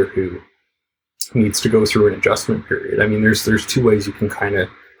first player who needs to go through an adjustment period. I mean, there's two ways you can kind of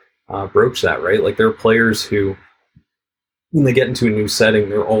broach that, right? Like there are players who, when they get into a new setting,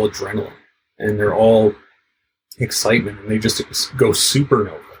 they're all adrenaline and they're all excitement and they just go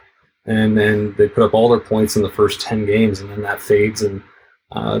supernova. And then they put up all their points in the first 10 games and then that fades and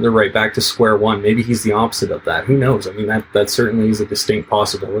they're right back to square one. Maybe he's the opposite of that. Who knows? I mean, that certainly is a distinct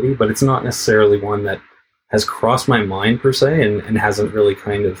possibility, but it's not necessarily one that has crossed my mind per se and hasn't really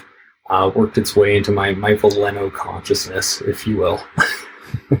kind of worked its way into my Veleno consciousness, if you will.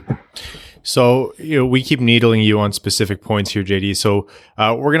 So, we keep needling you on specific points here, JD. So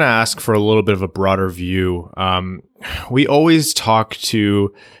we're going to ask for a little bit of a broader view. We always talk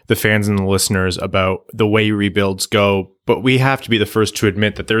to the fans and the listeners about the way rebuilds go, but we have to be the first to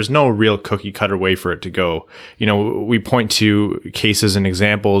admit that there's no real cookie cutter way for it to go. We point to cases and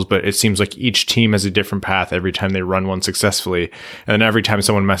examples, but it seems like each team has a different path every time they run one successfully. And then every time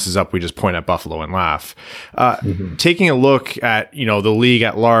someone messes up, we just point at Buffalo and laugh. Taking a look at, the league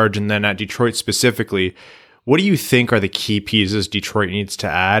at large and then at Detroit specifically, what do you think are the key pieces Detroit needs to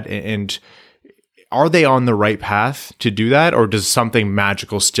add? And are they on the right path to do that? Or does something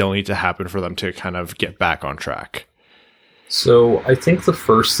magical still need to happen for them to kind of get back on track? So I think the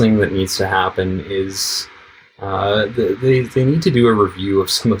first thing that needs to happen is they need to do a review of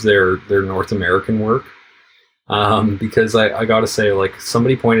some of their North American work. Because I got to say, like,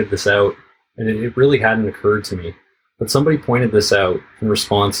 somebody pointed this out, and it really hadn't occurred to me. But somebody pointed this out in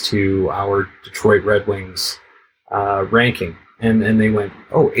response to our Detroit Red Wings ranking. And they went,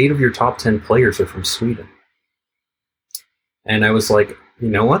 8 of your top 10 players are from Sweden. And I was like, you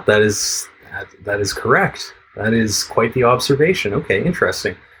know what? That is correct. That is quite the observation. Okay,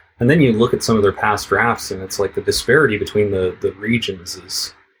 interesting. And then you look at some of their past drafts, and it's like the disparity between the regions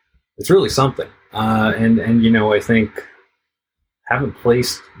it's really something. And I think haven't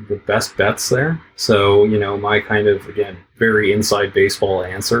placed the best bets there. So, my kind of, again, very inside baseball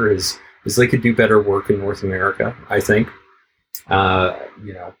answer is they could do better work in North America, I think.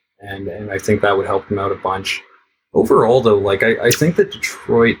 And I think that would help them out a bunch. Overall, though, like I think that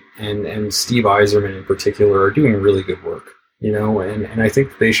Detroit and Steve Yzerman in particular are doing really good work, and I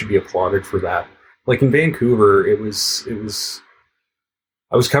think they should be applauded for that. Like in Vancouver, I was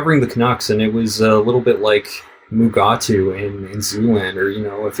covering the Canucks, and it was a little bit like Mugatu in Zoolander.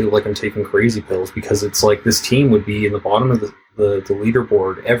 I feel like I'm taking crazy pills because it's like this team would be in the bottom of the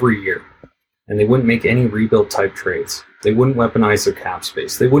leaderboard every year, and they wouldn't make any rebuild type trades. They wouldn't weaponize their cap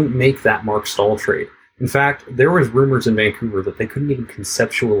space. They wouldn't make that Mark Stahl trade. In fact, there was rumors in Vancouver that they couldn't even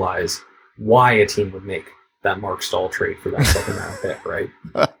conceptualize why a team would make that Mark Stahl trade for that second round pick, right?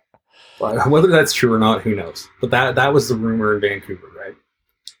 Whether that's true or not, who knows? But that was the rumor in Vancouver, right?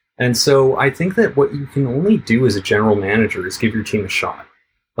 And so I think that what you can only do as a general manager is give your team a shot.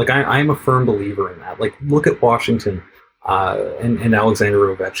 Like, I'm a firm believer in that. Like, look at Washington and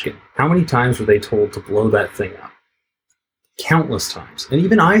Alexander Ovechkin. How many times were they told to blow that thing up? Countless times. And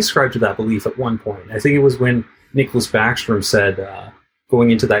even I ascribed to that belief at one point. I think it was when Nicholas Backstrom said,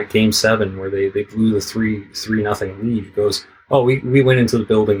 going into that Game 7 where they blew the 3-0 lead, he goes, oh, we went into the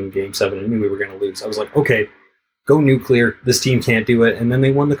building in Game 7 and knew we were going to lose. I was like, okay, go nuclear. This team can't do it. And then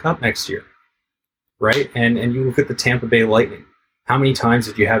they won the Cup next year, right? And you look at the Tampa Bay Lightning. How many times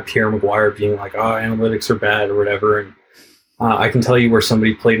did you have Pierre Maguire being like, oh, analytics are bad or whatever? And I can tell you where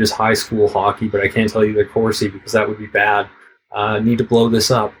somebody played his high school hockey, but I can't tell you their Corsi because that would be bad. Need to blow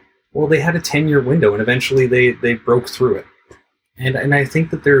this up. Well, they had a 10-year window, and eventually they broke through it. And I think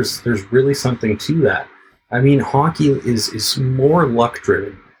that there's really something to that. I mean, hockey is more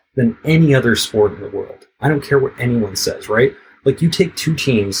luck-driven than any other sport in the world. I don't care what anyone says, right? Like, you take two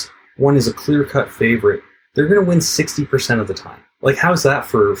teams, one is a clear-cut favorite, they're going to win 60% of the time. Like, how's that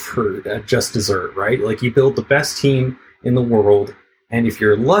for just dessert, right? Like, you build the best team in the world, and if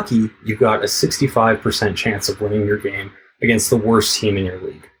you're lucky, you've got a 65% chance of winning your game against the worst team in your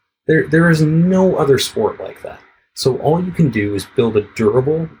league. There is no other sport like that. So all you can do is build a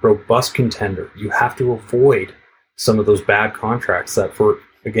durable, robust contender. You have to avoid some of those bad contracts that, for,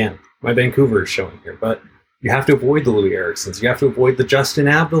 again, my Vancouver is showing here, but you have to avoid the Louis Ericssons. You have to avoid the Justin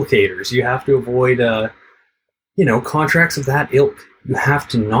Abdelkaders. You have to avoid, contracts of that ilk. You have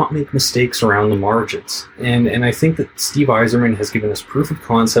to not make mistakes around the margins. And I think that Steve Yzerman has given us proof of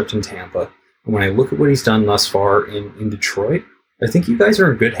concept in Tampa. And when I look at what he's done thus far in Detroit, I think you guys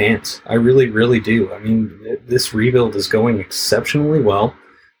are in good hands. I really, really do. I mean, this rebuild is going exceptionally well.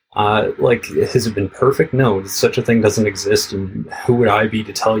 Has it been perfect? No, such a thing doesn't exist. And who would I be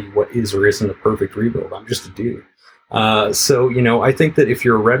to tell you what is or isn't a perfect rebuild? I'm just a dude. I think that if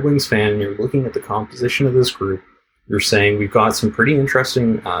you're a Red Wings fan and you're looking at the composition of this group, you're saying we've got some pretty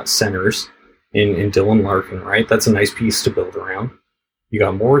interesting centers in Dylan Larkin, right? That's a nice piece to build around. You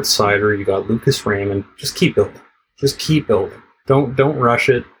got Moritz Seider, you got Lucas Raymond. Just keep building. Just keep building. Don't rush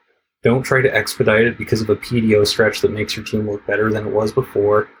it. Don't try to expedite it because of a PDO stretch that makes your team look better than it was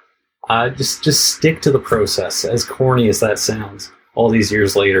before. Just stick to the process, as corny as that sounds, all these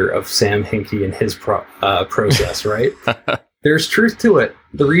years later of Sam Hinkie and his process, right? There's truth to it.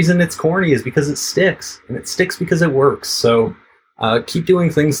 The reason it's corny is because it sticks, and it sticks because it works. So keep doing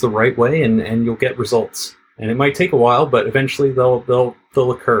things the right way, and you'll get results. And it might take a while, but eventually they'll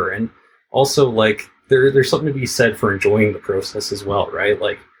occur. And also, like, there's something to be said for enjoying the process as well, right?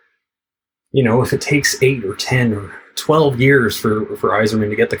 Like, if it takes 8 or 10 or 12 years for Yzerman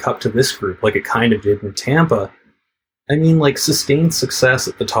to get the Cup to this group, like it kind of did in Tampa, I mean, like, sustained success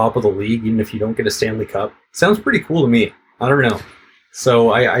at the top of the league, even if you don't get a Stanley Cup, sounds pretty cool to me. I don't know.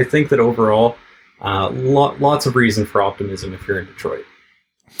 So I think that overall, lots of reason for optimism if you're in Detroit.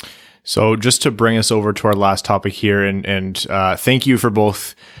 So just to bring us over to our last topic here, and thank you for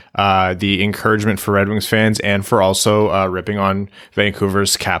both the encouragement for Red Wings fans and for also ripping on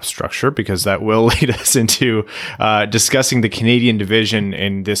Vancouver's cap structure, because that will lead us into discussing the Canadian division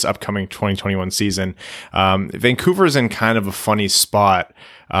in this upcoming 2021 season. Vancouver's in kind of a funny spot.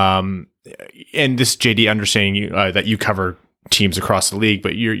 And this, JD, understanding you that you cover teams across the league,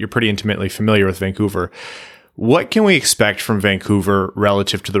 but you're pretty intimately familiar with Vancouver. What can we expect from Vancouver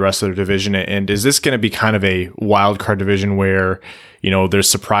relative to the rest of the division? And is this going to be kind of a wild card division where, there's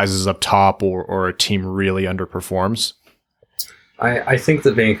surprises up top or a team really underperforms? I think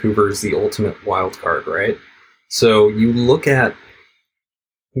that Vancouver is the ultimate wild card, right? So you look at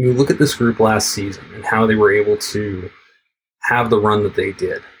this group last season and how they were able to have the run that they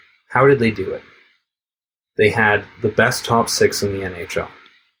did. How did they do it? They had the best top 6 in the NHL.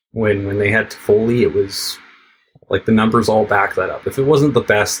 When they had Toffoli, it was like the numbers all back that up. If it wasn't the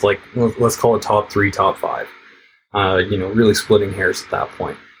best, like, let's call it top 3, top 5. Really splitting hairs at that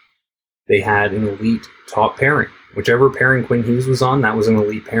point. They had an elite top pairing. Whichever pairing Quinn Hughes was on, that was an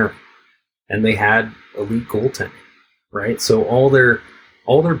elite pairing. And they had elite goaltending, right? So all their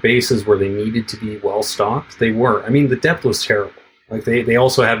bases where they needed to be well stocked, they were. I mean, the depth was terrible. Like they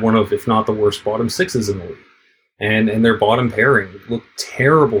also had one of, if not the worst, bottom 6s in the league. And their bottom pairing looked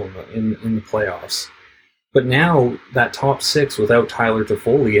terrible in the playoffs. But now, that top 6 without Tyler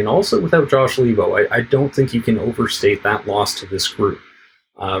Toffoli and also without Josh Levo, I don't think you can overstate that loss to this group.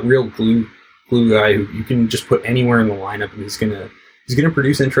 Real glue guy who you can just put anywhere in the lineup, and he's gonna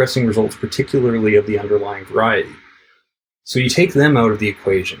produce interesting results, particularly of the underlying variety. So you take them out of the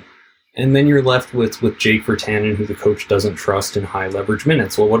equation, and then you're left with Jake Virtanen, who the coach doesn't trust in high leverage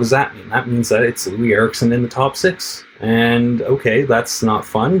minutes. Well, what does that mean? That means that it's Louis Eriksson in the top 6. And okay, that's not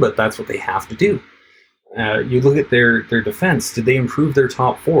fun, but that's what they have to do. You look at their defense. Did they improve their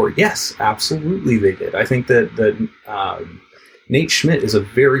top four? Yes, absolutely they did. I think that Nate Schmidt is a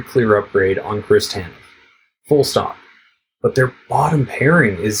very clear upgrade on Chris Tanev. Full stop. But their bottom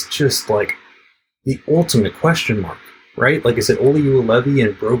pairing is just like the ultimate question mark, right? Like, is it Olli Juolevi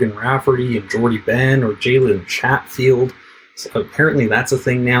and Brogan Rafferty and Jordy Ben or Jalen Chatfield? So apparently that's a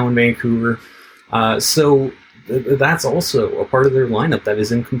thing now in Vancouver. So that's also a part of their lineup that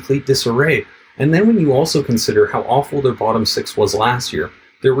is in complete disarray. And then when you also consider how awful their bottom six was last year,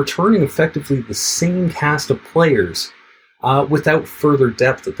 they're returning effectively the same cast of players without further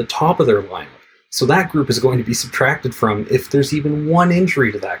depth at the top of their lineup. So that group is going to be subtracted from if there's even one injury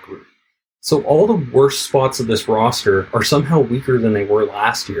to that group. So all the worst spots of this roster are somehow weaker than they were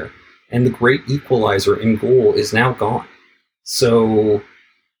last year. And the great equalizer in goal is now gone. So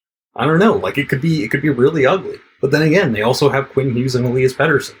I don't know, like it could be really ugly. But then again, they also have Quinn Hughes and Elias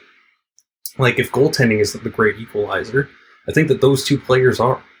Pettersson. Like, if goaltending isn't the great equalizer, I think that those two players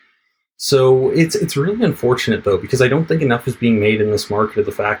are. So it's really unfortunate, though, because I don't think enough is being made in this market of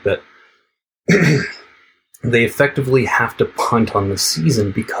the fact that they effectively have to punt on the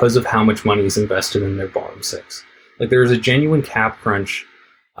season because of how much money is invested in their bottom six. Like, there's a genuine cash crunch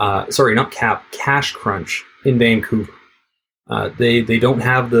in Vancouver. They don't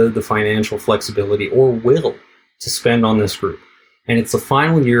have the financial flexibility or will to spend on this group. And it's the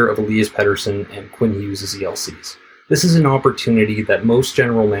final year of Elias Pettersson and Quinn Hughes as ELCs. This is an opportunity that most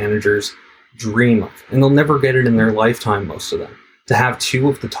general managers dream of, and they'll never get it in their lifetime, most of them. To have two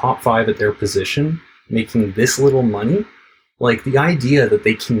of the top five at their position making this little money, like the idea that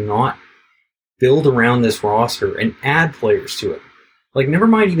they cannot build around this roster and add players to it. Like, never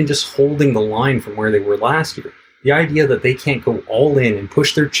mind even just holding the line from where they were last year. The idea that they can't go all in and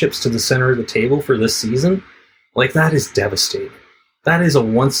push their chips to the center of the table for this season, like, that is devastating. That is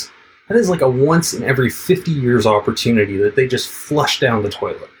like a once in every 50 years opportunity that they just flush down the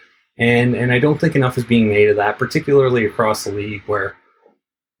toilet. And I don't think enough is being made of that, particularly across the league where,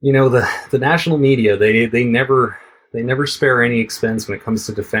 you know, the national media, they never spare any expense when it comes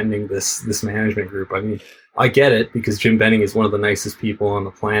to defending this management group. I mean, I get it because Jim Benning is one of the nicest people on the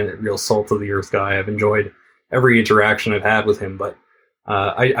planet, real salt of the earth guy. I've enjoyed every interaction I've had with him, but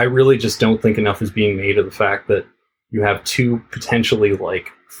I really just don't think enough is being made of the fact that you have two potentially like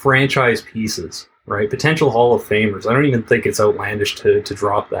franchise pieces, right? Potential Hall of Famers. I don't even think it's outlandish to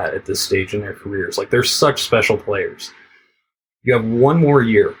drop that at this stage in their careers. Like, they're such special players. You have one more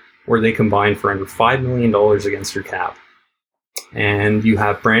year where they combine for under $5 million against your cap. And you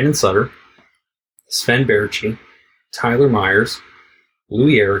have Brandon Sutter, Sven Baertschi, Tyler Myers,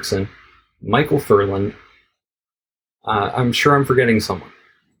 Louis Eriksson, Michael Furland. I'm sure I'm forgetting someone.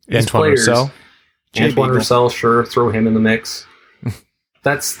 Antoine Roussel. Antoine Roussel, sure, throw him in the mix.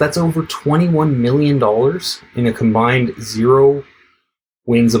 That's over $21 million in a combined 0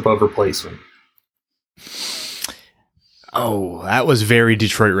 wins above replacement. Oh, that was very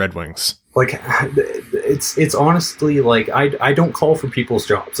Detroit Red Wings. Like, it's honestly like I don't call for people's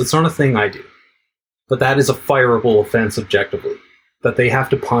jobs. It's not a thing I do. But that is a fireable offense objectively. That they have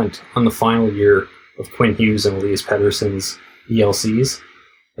to punt on the final year of Quinn Hughes and Elias Pettersson's ELCs.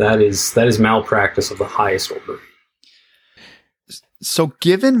 That is malpractice of the highest order. So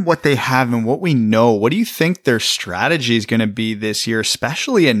given what they have and what we know, what do you think their strategy is going to be this year,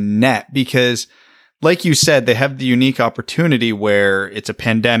 especially in net? Because like you said, they have the unique opportunity where it's a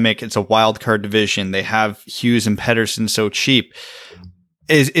pandemic, it's a wild card division. They have Hughes and Pettersson so cheap.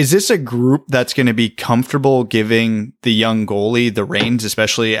 Is this a group that's going to be comfortable giving the young goalie the reins,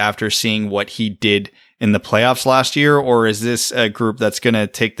 especially after seeing what he did in the playoffs last year? Or is this a group that's going to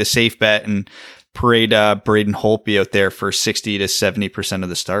take the safe bet and parade Braden Holtby out there for 60 to 70% of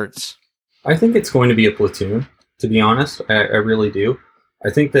the starts? I think it's going to be a platoon, to be honest. I really do. I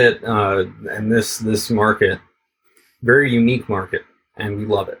think that and this market, very unique market, and we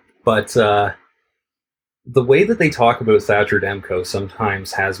love it. But the way that they talk about Thatcher Demko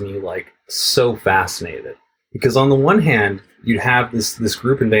sometimes has me like so fascinated. Because on the one hand, you'd have this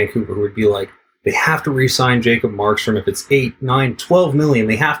group in Vancouver who would be like, they have to re-sign Jacob Markstrom. If it's 8, 9, 12 million,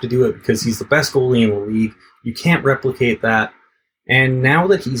 they have to do it because he's the best goalie in the league. You can't replicate that. And now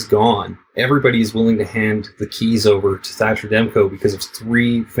that he's gone, everybody is willing to hand the keys over to Thatcher Demko because of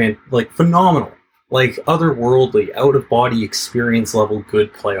 3 phenomenal, like otherworldly, out-of-body experience level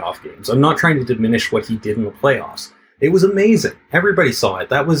good playoff games. I'm not trying to diminish what he did in the playoffs. It was amazing. Everybody saw it.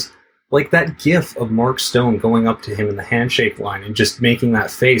 That was like that gif of Mark Stone going up to him in the handshake line and just making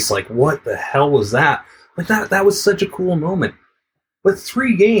that face like, what the hell was that? Like that was such a cool moment. But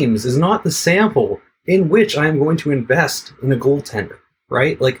 3 games is not the sample in which I am going to invest in a goaltender,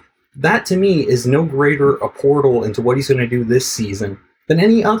 right? Like, That to me is no greater a portal into what he's going to do this season than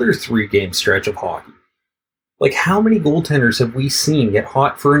any other 3-game stretch of hockey. Like, how many goaltenders have we seen get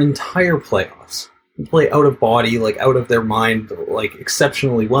hot for an entire playoffs? Play out of body, like out of their mind, like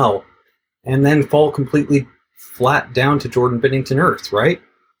exceptionally well, and then fall completely flat down to Jordan Binnington Earth, right?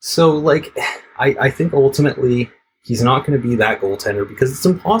 So, like, I think ultimately he's not going to be that goaltender because it's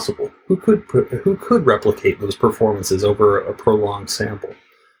impossible. Who could replicate those performances over a prolonged sample?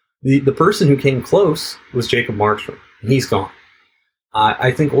 The person who came close was Jacob Markstrom, and he's gone.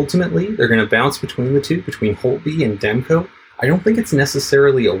 I think ultimately they're going to bounce between the two, between Holtby and Demko. I don't think it's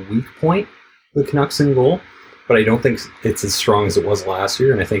necessarily a weak point, the Canucks in goal, but I don't think it's as strong as it was last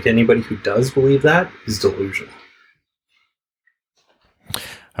year, and I think anybody who does believe that is delusional.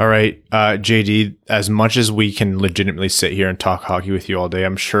 All right, JD, as much as we can legitimately sit here and talk hockey with you all day,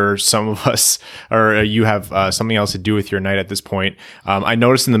 I'm sure some of us, or you have something else to do with your night at this point. I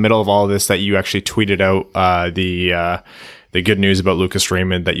noticed in the middle of all of this that you actually tweeted out the good news about Lucas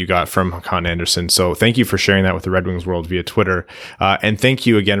Raymond that you got from Hakan Andersson. So thank you for sharing that with the Red Wings world via Twitter. And thank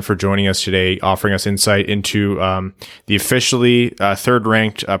you again for joining us today, offering us insight into the officially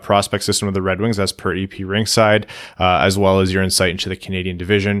third-ranked prospect system of the Red Wings as per EP Rinkside, as well as your insight into the Canadian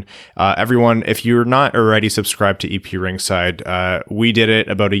division. Everyone, if you're not already subscribed to EP Rinkside, we did it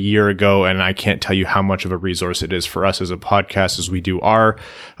about a year ago, and I can't tell you how much of a resource it is for us as a podcast as we do our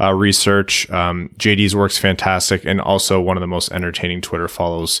research. JD's work's fantastic, and also one of the most entertaining Twitter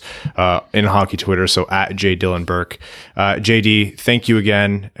follows in hockey Twitter. So at @JDylanBurke. JD, thank you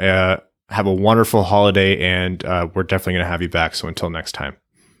again. Have a wonderful holiday, and we're definitely going to have you back. So until next time.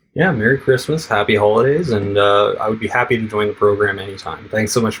 Yeah, Merry Christmas, Happy Holidays, and I would be happy to join the program anytime.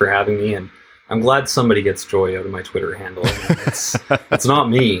 Thanks so much for having me, and I'm glad somebody gets joy out of my Twitter handle. It's not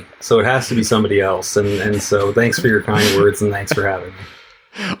me, so it has to be somebody else. And so thanks for your kind words, and thanks for having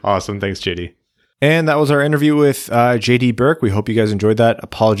me. Awesome. Thanks, JD. And that was our interview with JD Burke. We hope you guys enjoyed that.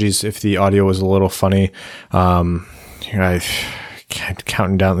 Apologies if the audio was a little funny. I'm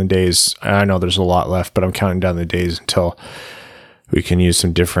counting down the days. I know there's a lot left, but I'm counting down the days until we can use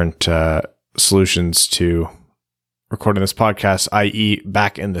some different solutions to recording this podcast, i.e.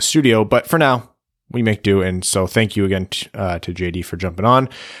 back in the studio. But for now, we make do. And so thank you again to JD for jumping on.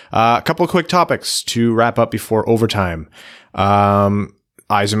 A couple of quick topics to wrap up before overtime.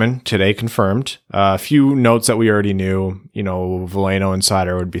 Yzerman today confirmed a few notes that we already knew. You know, Veleno and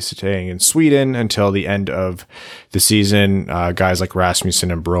Seider would be staying in Sweden until the end of the season. Guys like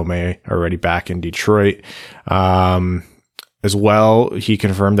Rasmussen and Brome are already back in Detroit. As well, he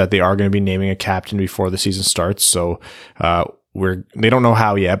confirmed that they are going to be naming a captain before the season starts. So they don't know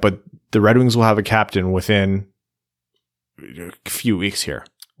how yet, but the Red Wings will have a captain within a few weeks here.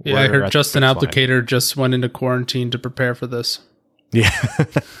 Yeah, I heard Justin Applicator just went into quarantine to prepare for this. Yeah.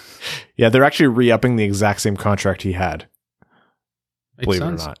 Yeah, they're actually re-upping the exact same contract he had. Believe it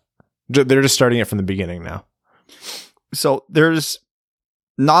or not. They're just starting it from the beginning now. So there's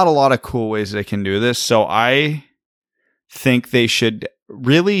not a lot of cool ways they can do this. So I think they should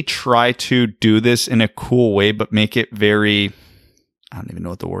really try to do this in a cool way, but make it very, I don't even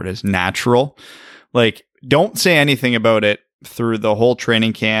know what the word is, natural. Like, don't say anything about it through the whole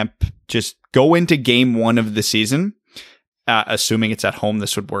training camp. Just go into game 1 of the season. Assuming it's at home,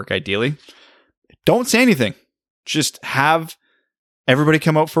 this would work ideally. Don't say anything. Just have everybody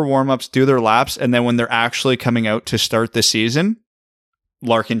come out for warm-ups, do their laps, and then when they're actually coming out to start the season,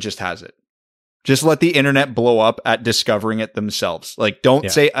 Larkin just has it. Just let the internet blow up at discovering it themselves. Like, don't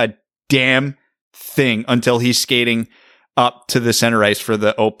say a damn thing until he's skating up to the center ice for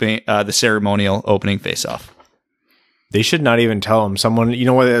the the ceremonial opening face-off. They should not even tell him. Someone, you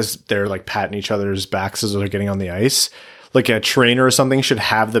know what, as they're like patting each other's backs as they're getting on the ice, like a trainer or something should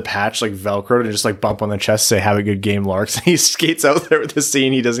have the patch like Velcroed and just like bump on the chest, say, "Have a good game, Larks." And he skates out there with the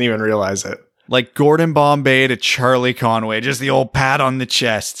scene. He doesn't even realize it. Like Gordon Bombay to Charlie Conway, just the old pat on the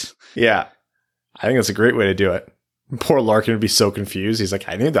chest. Yeah. I think that's a great way to do it. Poor Larkin would be so confused. He's like,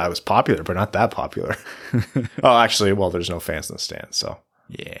 I knew that I was popular, but not that popular. Oh, actually, well, there's no fans in the stands, so.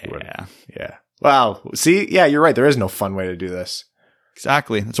 Yeah. Yeah. Wow. See? Yeah, you're right. There is no fun way to do this.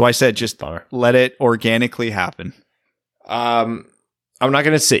 Exactly. That's why I said just let it organically happen. I'm not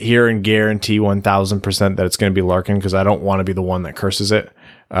going to sit here and guarantee 1,000% that it's going to be Larkin because I don't want to be the one that curses it.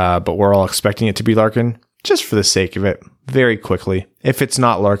 But we're all expecting it to be Larkin just for the sake of it. Very quickly. If it's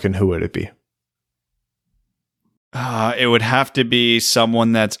not Larkin, who would it be? It would have to be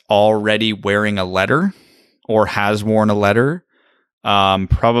someone that's already wearing a letter or has worn a letter.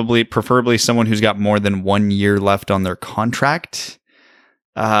 Preferably someone who's got more than 1 year left on their contract.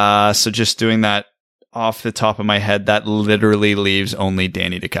 So just doing that off the top of my head, that literally leaves only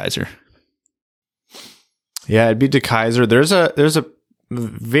Danny DeKeyser. Yeah, it'd be DeKeyser. There's a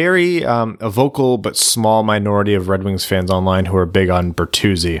very a vocal but small minority of Red Wings fans online who are big on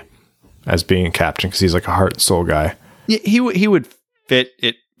Bertuzzi as being a captain because he's like a heart and soul guy. Yeah, he would fit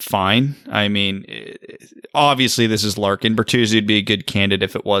it fine. I mean, obviously this is Larkin. Bertuzzi would be a good candidate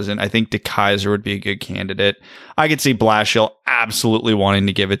if it wasn't. I think DeKeyser would be a good candidate. I could see Blashill absolutely wanting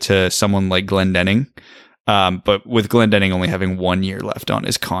to give it to someone like Glendening. But with Glendening only having 1 year left on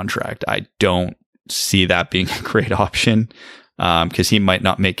his contract, I don't see that being a great option because he might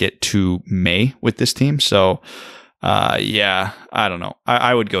not make it to May with this team. So, yeah, I don't know.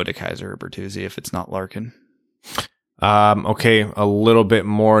 I would go to Kaiser or Bertuzzi if it's not Larkin. Okay, a little bit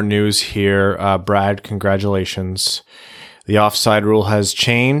more news here. Brad, congratulations. The offside rule has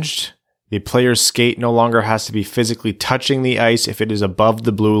changed. The player's skate no longer has to be physically touching the ice. If it is above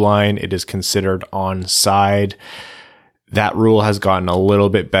the blue line, it is considered onside. That rule has gotten a little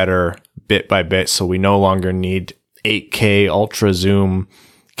bit better bit by bit, so we no longer need 8K ultra zoom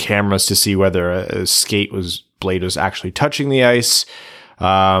cameras to see whether a blade was actually touching the ice.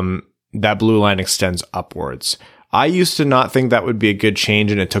 That blue line extends upwards. I used to not think that would be a good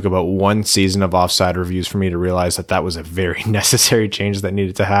change, and it took about one season of offside reviews for me to realize that that was a very necessary change that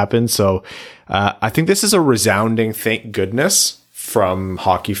needed to happen. So I think this is a resounding thank goodness from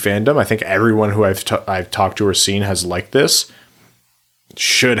hockey fandom. I think everyone who I've talked to or seen has liked this.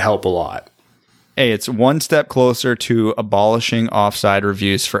 Should help a lot. Hey, it's one step closer to abolishing offside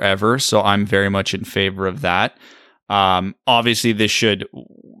reviews forever, so I'm very much in favor of that. Obviously, this should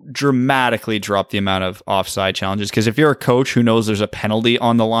dramatically drop the amount of offside challenges, because if you're a coach who knows there's a penalty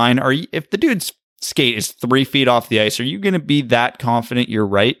on the line, if the dude's skate is 3 feet off the ice, are you going to be that confident you're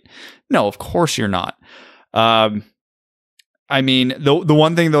right? No, of course you're not. I mean, the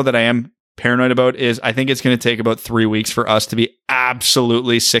one thing, though, that I am paranoid about is I think it's going to take about 3 weeks for us to be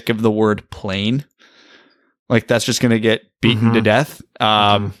absolutely sick of the word plane. Like, that's just going to get beaten to death.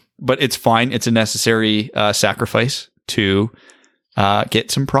 But it's fine. It's a necessary sacrifice to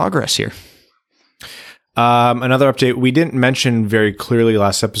get some progress here. Another update. We didn't mention very clearly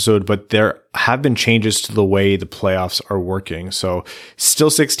last episode, but there have been changes to the way the playoffs are working. So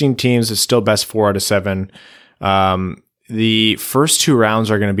still 16 teams. It's still best 4 out of 7. The first 2 rounds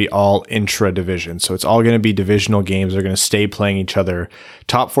are going to be all intra-division. So it's all going to be divisional games. They're going to stay playing each other.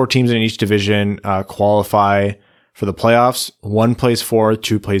 Top 4 teams in each division qualify for the playoffs. 1 plays 4,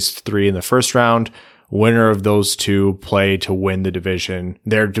 2 plays 3 in the first round. Winner of those 2 play to win the division,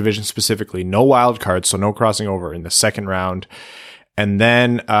 their division specifically. No wild cards, so no crossing over in the second round. And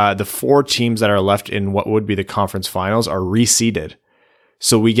then the 4 teams that are left in what would be the conference finals are reseeded.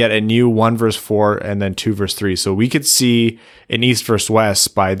 So we get a new 1 versus 4 and then 2 versus 3. So we could see an East versus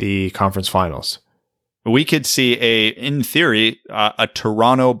West by the conference finals. We could see in theory, a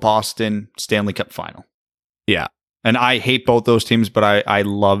Toronto-Boston Stanley Cup final. Yeah. And I hate both those teams, but I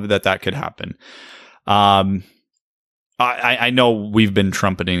love that could happen. I know we've been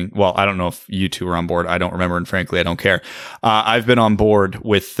trumpeting. Well, I don't know if you two are on board. I don't remember, and frankly, I don't care. I've been on board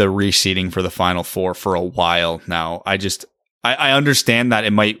with the reseeding for the Final Four for a while now. I understand that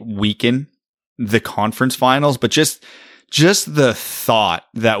it might weaken the conference finals, but just the thought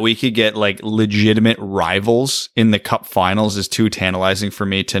that we could get like legitimate rivals in the cup finals is too tantalizing for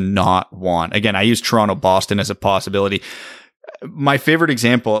me to not want. Again, I use Toronto-Boston as a possibility. My favorite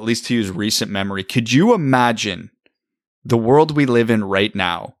example, at least to use recent memory, could you imagine the world we live in right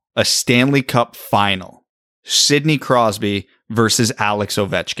now, a Stanley Cup final, Sidney Crosby versus Alex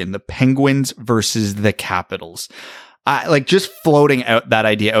Ovechkin, the Penguins versus the Capitals? Just floating out that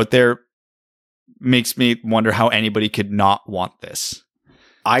idea out there makes me wonder how anybody could not want this.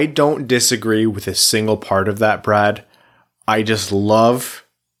 I don't disagree with a single part of that, Brad. I just love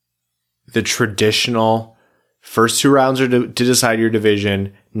the traditional first 2 rounds are to decide your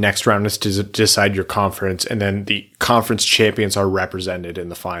division, next round is to decide your conference, and then the conference champions are represented in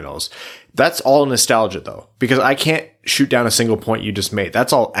the finals. That's all nostalgia, though, because I can't shoot down a single point you just made.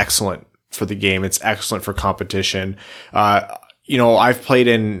 That's all excellent for the game. It's excellent for competition. I've played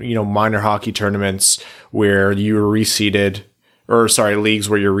in, minor hockey tournaments where you were reseeded, leagues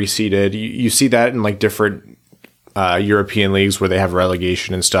where you're reseeded. You see that in like different European leagues where they have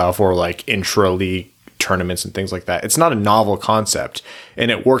relegation and stuff, or like intra-league tournaments and things like that. It's not a novel concept, and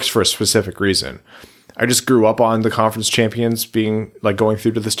it works for a specific reason. I just grew up on the conference champions being like going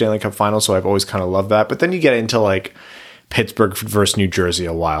through to the Stanley Cup final, so I've always kind of loved that. But then you get into like Pittsburgh versus New Jersey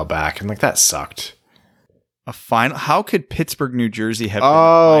a while back, and like that sucked. A final? How could Pittsburgh, New Jersey have been a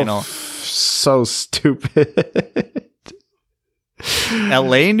final? So stupid.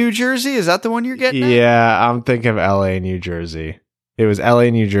 LA, New Jersey? Is that the one you're getting at? Yeah, I'm thinking of LA, New Jersey. It was LA,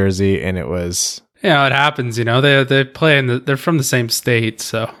 New Jersey, and it was... Yeah, it happens, they play they're from the same state,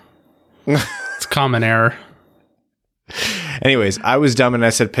 so it's common error. Anyways, I was dumb and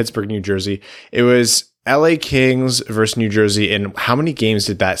I said Pittsburgh, New Jersey. It was LA Kings versus New Jersey, and how many games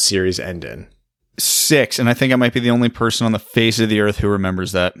did that series end in? 6, and I think I might be the only person on the face of the earth who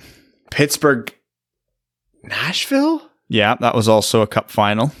remembers that. Pittsburgh, Nashville? Yeah, that was also a cup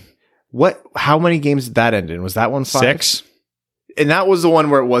final. What? How many games did that end in? Was that one 5? 6. And that was the one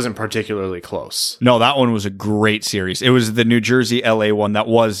where it wasn't particularly close. No, that one was a great series. It was the New Jersey LA one that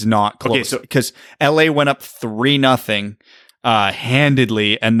was not close. Okay, because LA went up 3-0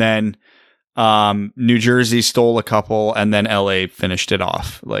 handedly, and then New Jersey stole a couple, and then LA finished it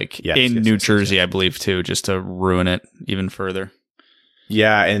off. New Jersey, I believe, too, just to ruin it even further.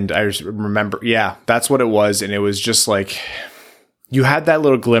 Yeah, and I just remember, that's what it was. And it was just like, you had that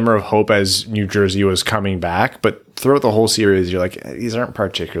little glimmer of hope as New Jersey was coming back, but throughout the whole series, you're like, these aren't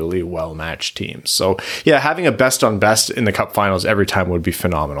particularly well-matched teams. So, yeah, having a best-on-best in the Cup Finals every time would be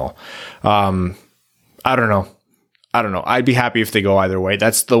phenomenal. I don't know. I'd be happy if they go either way.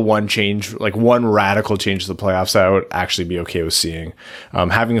 That's the one change, like one radical change to the playoffs that I would actually be okay with seeing.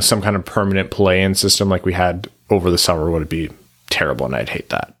 Having some kind of permanent play-in system like we had over the summer would be terrible, and I'd hate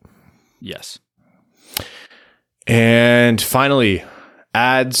that. Yes. And finally,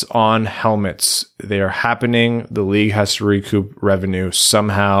 ads on helmets. They are happening. The league has to recoup revenue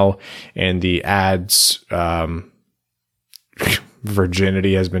somehow, and the ads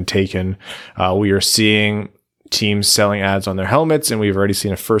virginity has been taken. We are seeing teams selling ads on their helmets, and we've already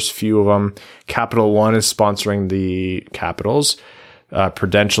seen a first few of them. Capital One is sponsoring the Capitals.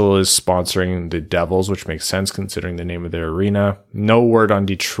 Prudential is sponsoring the Devils, which makes sense considering the name of their arena. No word on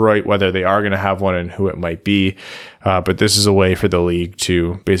Detroit, whether they are going to have one and who it might be. But this is a way for the league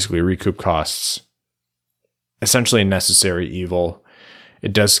to basically recoup costs. Essentially a necessary evil.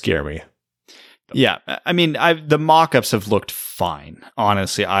 It does scare me. Yeah. I mean, the mock-ups have looked fine.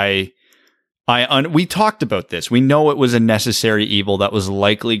 Honestly, we talked about this. We know it was a necessary evil that was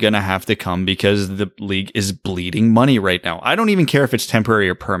likely going to have to come because the league is bleeding money right now. I don't even care if it's temporary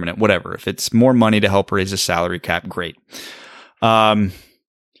or permanent, whatever. If it's more money to help raise a salary cap, great.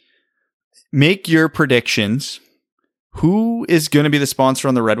 Make your predictions. Who is going to be the sponsor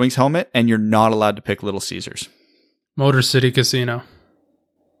on the Red Wings helmet? And you're not allowed to pick Little Caesars. Motor City Casino.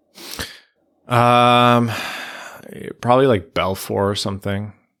 Probably like Belfour or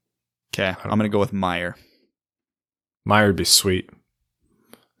something. Okay, I'm going to go with Meyer. Meyer would be sweet.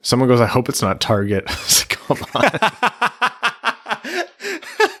 Someone goes, I hope it's not Target. Come on.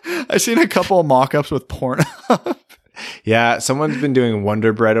 I've seen a couple of mock-ups with porn. Yeah, someone's been doing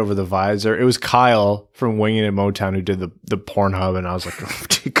Wonder Bread over the visor. It was Kyle from Winging in Motown who did the Pornhub, and I was like, oh,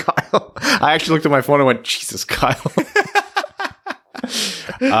 gee, Kyle. I actually looked at my phone and went, Jesus, Kyle.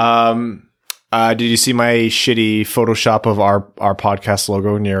 Did you see my shitty Photoshop of our podcast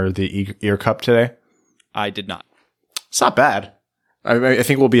logo near the ear cup today? I did not. It's not bad. I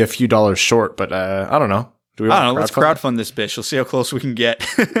think we'll be a few dollars short, but I don't know. I don't know. Let's crowdfund this bitch. We'll see how close we can get.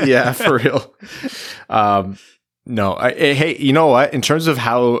 Yeah, for real. No, hey, you know what? In terms of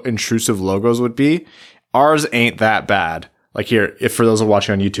how intrusive logos would be, ours ain't that bad. Like here, if for those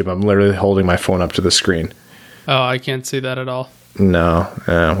watching on YouTube, I'm literally holding my phone up to the screen. Oh, I can't see that at all. No,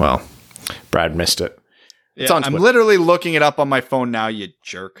 well. Brad missed it. Yeah, I'm literally looking it up on my phone now, you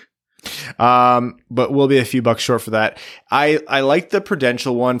jerk. But we'll be a few bucks short for that. I like the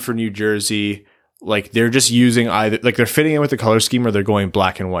Prudential one for New Jersey. Like they're just using either, like they're fitting in with the color scheme or they're going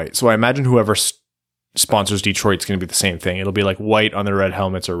black and white. So I imagine whoever sponsors Detroit's going to be the same thing. It'll be like white on their red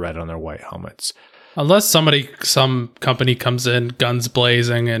helmets or red on their white helmets. Unless some company comes in guns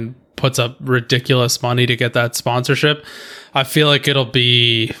blazing and puts up ridiculous money to get that sponsorship, I feel like it'll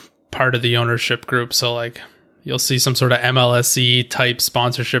be part of the ownership group. So like you'll see some sort of MLSE type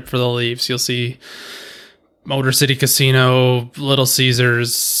sponsorship for the Leafs. You'll see Motor City Casino, Little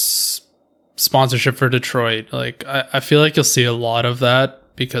Caesars sponsorship for Detroit. Like I feel like you'll see a lot of that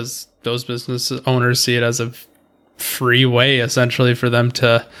because those business owners see it as a free way essentially for them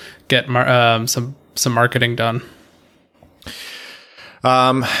to get some marketing done.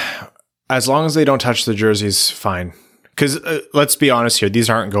 As long as they don't touch the jerseys, fine. Because let's be honest here, these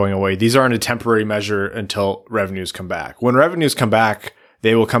aren't going away. These aren't a temporary measure until revenues come back. When revenues come back,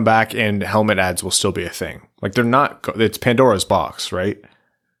 they will come back and helmet ads will still be a thing. Like they're not, it's Pandora's box, right?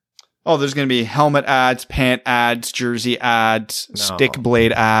 Oh, there's going to be helmet ads, pant ads, jersey ads, stick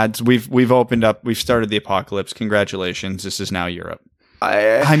blade ads. We've opened up, we've started the apocalypse. Congratulations. This is now Europe.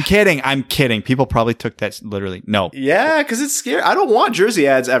 I'm kidding. People probably took that literally. No. Yeah, because it's scary. I don't want jersey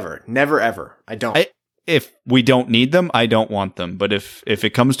ads ever. Never, ever. I don't. If we don't need them, I don't want them. But if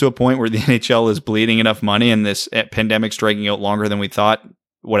it comes to a point where the NHL is bleeding enough money and this pandemic striking out longer than we thought,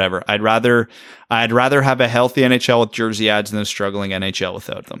 whatever. I'd rather have a healthy NHL with jersey ads than a struggling NHL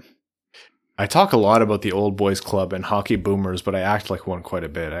without them. I talk a lot about the old boys club and hockey boomers, but I act like one quite a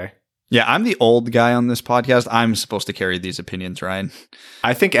bit, eh? Yeah, I'm the old guy on this podcast. I'm supposed to carry these opinions, Ryan.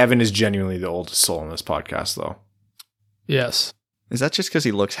 I think Evan is genuinely the oldest soul on this podcast, though. Yes. Is that just because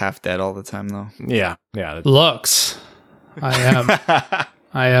he looks half dead all the time, though? Yeah. Looks. I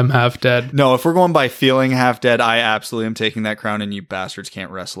am half dead. No, if we're going by feeling half dead, I absolutely am taking that crown, and you bastards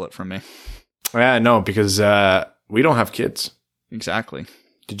can't wrestle it from me. Yeah, no, because we don't have kids. Exactly.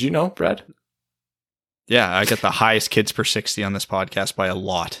 Did you know, Brad? Yeah, I get the highest kids per 60 on this podcast by a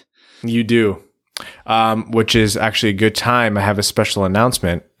lot. You do, which is actually a good time. I have a special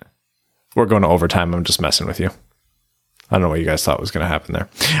announcement. We're going to overtime. I'm just messing with you. I don't know what you guys thought was going to happen there.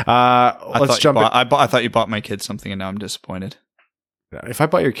 Let's jump in. I thought you bought my kids something, and now I'm disappointed. If I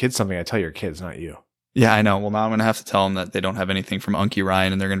bought your kids something, I tell your kids, not you. Yeah, I know. Well, now I'm going to have to tell them that they don't have anything from Unky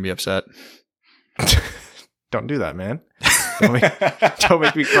Ryan, and they're going to be upset. Don't do that, man. Don't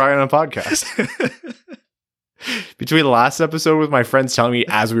make me cry on a podcast. Between the last episode with my friends telling me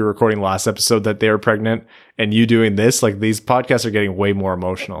as we were recording the last episode that they were pregnant and you doing this, like these podcasts are getting way more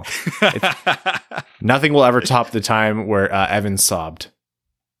emotional. Nothing will ever top the time where Evan sobbed.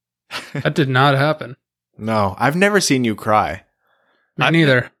 That did not happen. No, I've never seen you cry. Me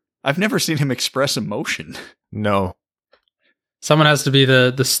neither. I've never seen him express emotion. No. Someone has to be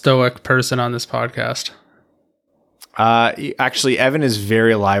the stoic person on this podcast. Actually, Evan is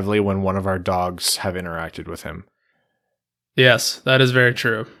very lively when one of our dogs have interacted with him. Yes, that is very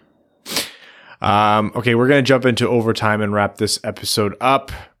true. Okay, we're going to jump into overtime and wrap this episode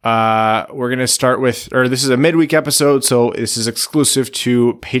up. We're going to start with, this is a midweek episode, so this is exclusive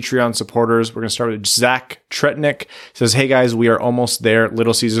to Patreon supporters. We're going to start with Zach Tretnick. Says, hey guys, we are almost there.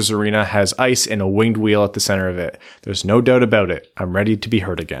 Little Caesars Arena has ice and a winged wheel at the center of it. There's no doubt about it. I'm ready to be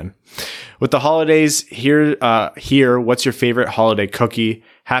heard again. With the holidays here, what's your favorite holiday cookie?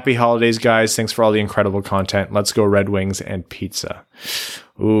 Happy holidays, guys. Thanks for all the incredible content. Let's go Red Wings and pizza.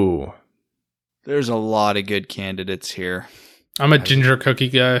 Ooh. There's a lot of good candidates here. I'm a ginger cookie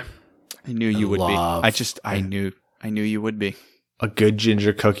guy. I knew you would be. I knew you would be. A good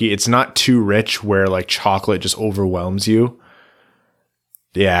ginger cookie. It's not too rich where like chocolate just overwhelms you.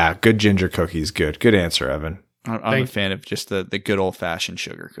 Yeah, good ginger cookie is good. Good answer, Evan. I'm a fan of just the good old fashioned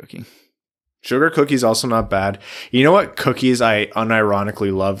sugar cookie. Sugar cookies also not bad. You know what cookies I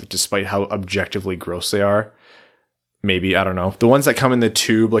unironically love despite how objectively gross they are? Maybe, I don't know. The ones that come in the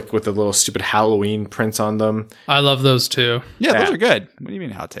tube, like with the little stupid Halloween prints on them. I love those too. Yeah, those are good. What do you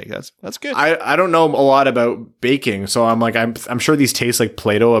mean hot take? That's good. I don't know a lot about baking, so I'm like, I'm sure these taste like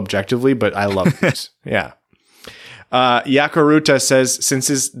Play-Doh objectively, but I love these. Yeah. Yakaruta says, since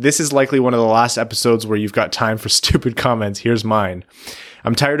this is likely one of the last episodes where you've got time for stupid comments, here's mine.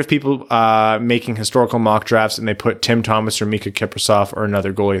 I'm tired of people making historical mock drafts and they put Tim Thomas or Mika Kiprasov or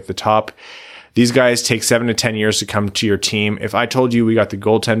another goalie at the top. These guys take 7 to 10 years to come to your team. If I told you we got the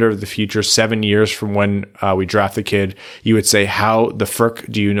goaltender of the future 7 years from when we draft the kid, you would say, how the frick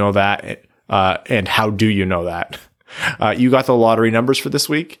do you know that? And how do you know that? You got the lottery numbers for this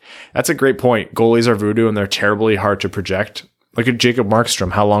week? That's a great point. Goalies are voodoo and they're terribly hard to project. Look at Jacob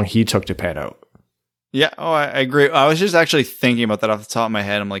Markstrom, how long he took to pan out. Yeah, I agree. I was just actually thinking about that off the top of my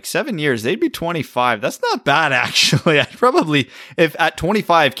head. I'm like, 7 years, they'd be 25. That's not bad, actually. I'd probably, if at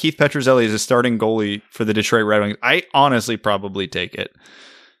 25, Keith Petruzzelli is a starting goalie for the Detroit Red Wings, I honestly probably take it.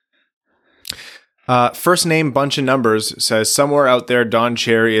 First name bunch of numbers says somewhere out there, Don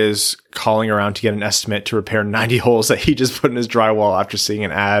Cherry is calling around to get an estimate to repair 90 holes that he just put in his drywall after seeing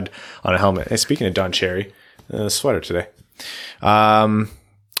an ad on a helmet. Hey, speaking of Don Cherry, sweater today.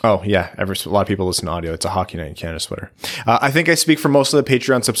 Oh, yeah. A lot of people listen to audio. It's a Hockey Night in Canada sweater. I think I speak for most of the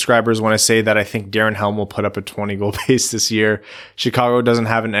Patreon subscribers when I say that I think Darren Helm will put up a 20-goal pace this year. Chicago doesn't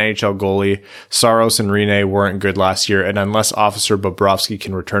have an NHL goalie. Saros and Rene weren't good last year, and unless Officer Bobrovsky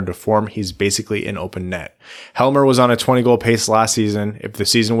can return to form, he's basically an open net. Helmer was on a 20-goal pace last season if the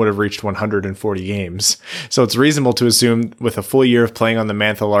season would have reached 140 games. So it's reasonable to assume with a full year of playing on the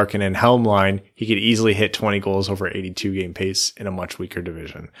Mantha, Larkin, and Helm line, he could easily hit 20 goals over 82-game pace in a much weaker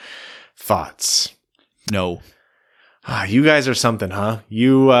division. Thoughts? No. You guys are something, huh?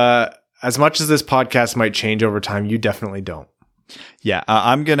 You, as much as this podcast might change over time, you definitely don't. Yeah,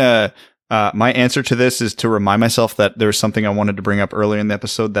 I'm gonna My answer to this is to remind myself that there was something I wanted to bring up earlier in the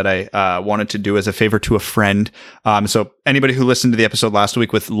episode that I wanted to do as a favor to a friend. So anybody who listened to the episode last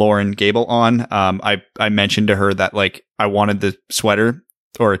week with Lauren Gable on, I mentioned to her that like I wanted the sweater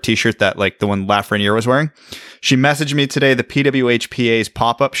or a t-shirt that like the one Lafreniere was wearing. She messaged me today. The PWHPA's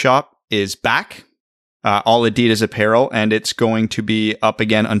pop-up shop is back. All Adidas apparel, and it's going to be up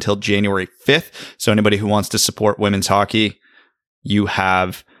again until January 5th. So anybody who wants to support women's hockey, you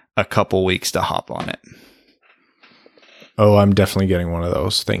have a couple weeks to hop on it. Oh, I'm definitely getting one of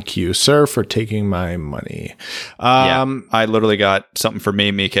those. Thank you, sir, for taking my money. I literally got something for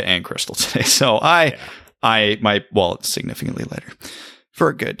me, Mika, and Crystal today. So my wallet's significantly lighter for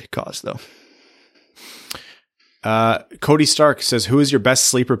a good cause, though. Cody Stark says, who is your best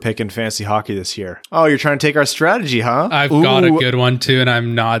sleeper pick in fantasy hockey this year? Oh, you're trying to take our strategy, huh? I've got a good one too, and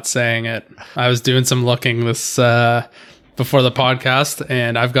I'm not saying it. I was doing some looking this before the podcast,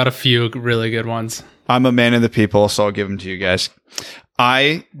 and I've got a few really good ones. I'm a man of the people, so I'll give them to you guys.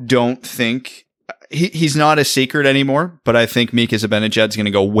 I don't think he's not a secret anymore, but I think Mika Zibanejad's going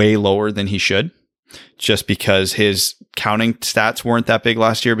to go way lower than he should, just because his counting stats weren't that big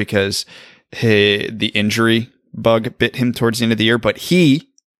last year because the injury bug bit him towards the end of the year. But he,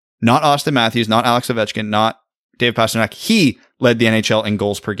 not Austin Matthews, not Alex Ovechkin, not Dave Pasternak, he led the NHL in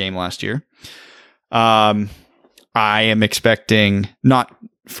goals per game last year. I am expecting, not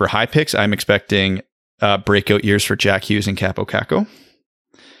for high picks, I'm expecting breakout years for Jack Hughes and Capo Caco.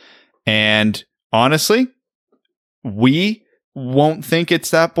 And honestly, we won't think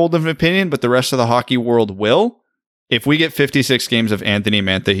it's that bold of an opinion, but the rest of the hockey world will. If we get 56 games of Anthony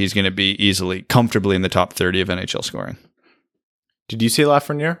Mantha, he's going to be easily, comfortably in the top 30 of NHL scoring. Did you say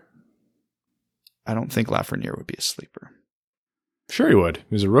Lafreniere? I don't think Lafreniere would be a sleeper. Sure he would.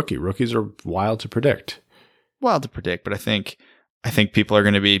 He's a rookie. Rookies are wild to predict. Wild to predict, but I think people are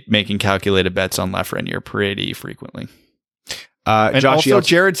going to be making calculated bets on Lafreniere pretty frequently. And Josh also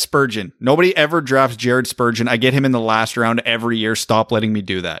Jared Spurgeon. Nobody ever drafts Jared Spurgeon. I get him in the last round every year. Stop letting me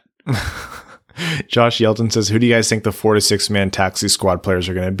do that. Josh Yelton says, who do you guys think the 4 to 6 man taxi squad players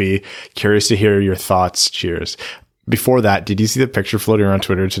are going to be? Curious to hear your thoughts. Cheers. Before that, did you see the picture floating around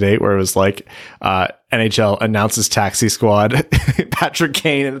Twitter today where it was like NHL announces taxi squad, Patrick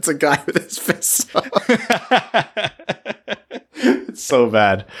Kane, and it's a guy with his fists up. It's so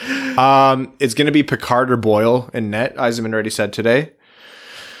bad. It's going to be Picard or Boyle in net, Eisenman already said today.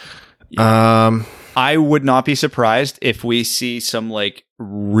 I would not be surprised if we see some like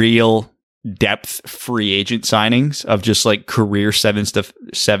real depth free agent signings of just like career seventh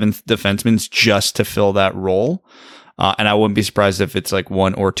defensemen just to fill that role. And I wouldn't be surprised if it's like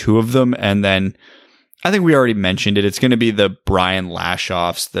one or two of them. And then I think we already mentioned it. It's going to be the Brian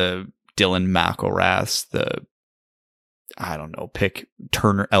Lashoffs, the Dylan McElraths, pick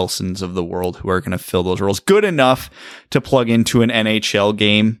Turner Elsons of the world who are going to fill those roles. Good enough to plug into an NHL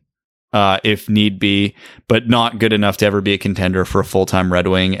game if need be, but not good enough to ever be a contender for a full-time Red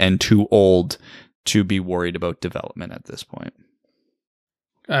Wing and too old to be worried about development at this point.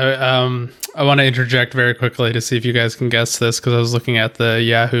 I want to interject very quickly to see if you guys can guess this, because I was looking at the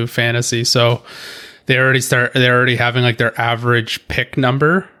Yahoo Fantasy. So they're already having like their average pick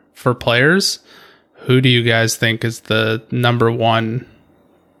number for players. Who do you guys think is the number one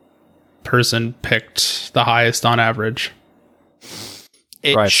person picked the highest on average?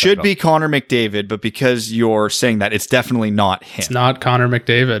 It should be Connor McDavid, but because you're saying that, it's definitely not him. It's not Connor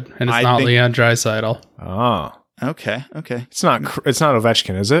McDavid, and it's not Leon Draisaitl. Oh. Okay. It's not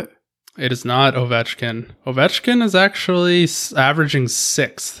Ovechkin, is it? It is not Ovechkin. Ovechkin is actually averaging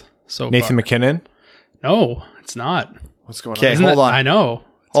 6th so far. Nathan McKinnon? No, it's not. What's going on? Okay, hold on. I know.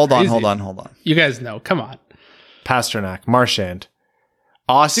 Hold on. You guys know. Come on. Pasternak, Marchand,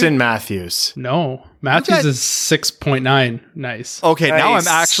 Austin Matthews. No, Matthews is 6.9. Nice. Okay, now I'm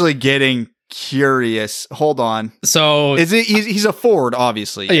actually getting curious. Hold on. So is it? He's a forward,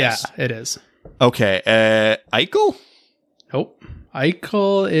 obviously. Yes. Yeah, it is. Okay, Eichel? Nope.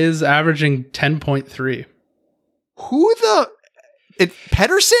 Eichel is averaging 10.3.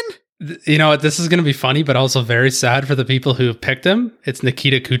 Pedersen? You know what? This is going to be funny, but also very sad for the people who have picked him. It's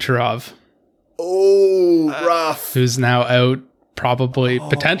Nikita Kucherov. Oh, rough. Who's now out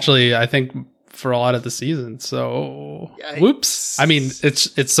potentially, I think, for a lot of the season. So, whoops. I mean,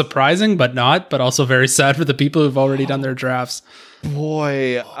 it's surprising, but also very sad for the people who've already done their drafts.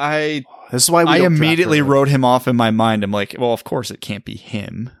 Boy, this is why I immediately wrote him off in my mind. I'm like, well, of course it can't be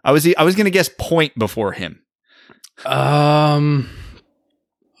him. I was going to guess Point before him.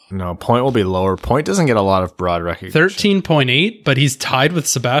 No, Point will be lower. Point doesn't get a lot of broad recognition. 13.8, but he's tied with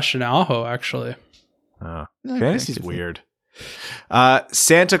Sebastian Aho, actually. Fantasy's weird.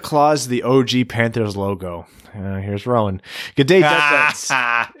 Santa Claus, the OG Panthers logo. Here's Rowan. Good day, Death.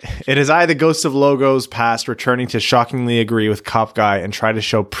 It is I, the ghost of logos past, returning to shockingly agree with Cop Guy and try to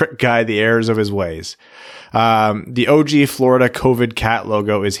show Prick Guy the errors of his ways. The OG Florida COVID cat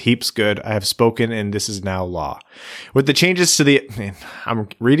logo is heaps good. I have spoken and this is now law. With the changes to I'm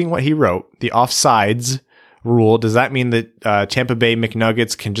reading what he wrote, the offsides rule, does that mean that Tampa Bay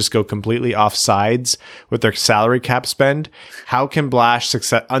McNuggets can just go completely offsides with their salary cap spend? How can Blash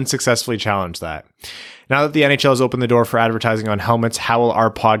unsuccessfully challenge that? Now that the NHL has opened the door for advertising on helmets, how will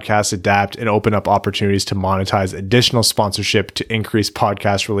our podcast adapt and open up opportunities to monetize additional sponsorship to increase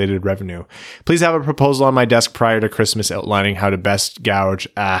podcast-related revenue? Please have a proposal on my desk prior to Christmas outlining how to best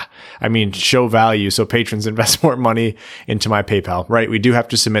show value so patrons invest more money into my PayPal. Right, we do have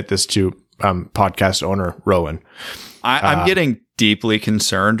to submit this to podcast owner Rowan. I'm getting deeply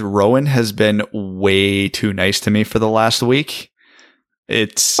concerned. Rowan has been way too nice to me for the last week.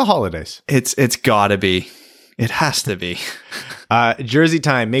 It's the holidays. It's gotta be. It has to be. Jersey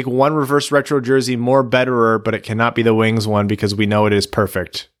time. Make one reverse retro jersey more betterer, but it cannot be the Wings one because we know it is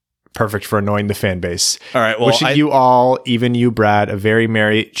perfect. Perfect for annoying the fan base. All right. Well, wishing you all, even you, Brad, a very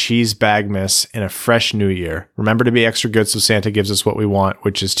merry cheese bagmas and a fresh new year. Remember to be extra good so Santa gives us what we want,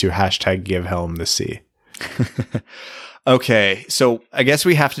 which is to hashtag give Helm the sea. Okay. So I guess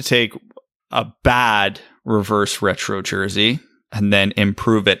we have to take a bad reverse retro jersey and then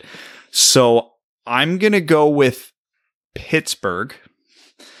improve it. So I'm going to go with Pittsburgh.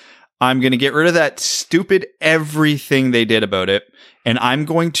 I'm going to get rid of that stupid everything they did about it. And I'm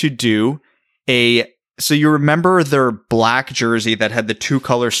going to do so you remember their black jersey that had the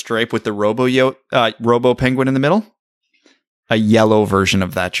 2-color stripe with the Robo Penguin in the middle? A yellow version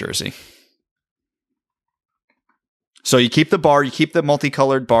of that jersey. So you keep the bar, you keep the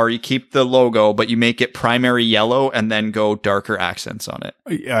multicolored bar, you keep the logo, but you make it primary yellow and then go darker accents on it.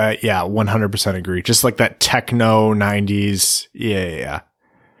 Yeah, 100% agree. Just like that techno 90s. Yeah.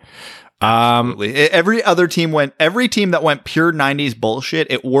 Absolutely. Every team that went pure 90s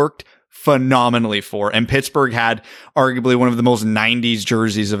bullshit, it worked phenomenally for. And Pittsburgh had arguably one of the most 90s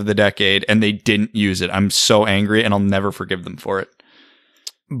jerseys of the decade, and they didn't use it. I'm so angry, and I'll never forgive them for it.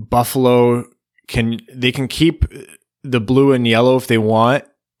 Buffalo can keep the blue and yellow if they want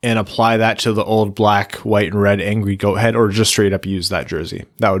and apply that to the old black, white, and red angry goat head, or just straight up use that jersey.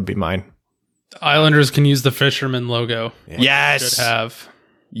 That would be mine. Islanders can use the fisherman logo. Yes. Should have.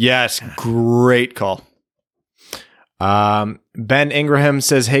 Yes. Great call. Ben Ingraham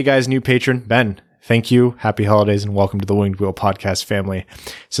says, hey guys, new patron. Ben, thank you. Happy holidays and welcome to the Winged Wheel podcast family.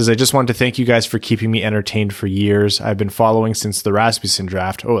 Says, I just want to thank you guys for keeping me entertained for years. I've been following since the Rasmussen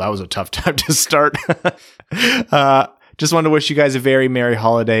draft. Oh, that was a tough time to start. Just wanted to wish you guys a very merry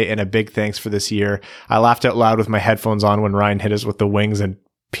holiday and a big thanks for this year. I laughed out loud with my headphones on when Ryan hit us with the Wings and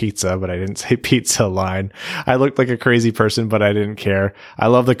pizza, but I didn't say pizza line. I looked like a crazy person, but I didn't care. I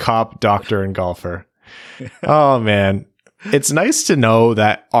love the cop, doctor, and golfer. Oh man. It's nice to know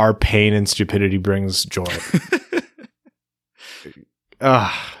that our pain and stupidity brings joy.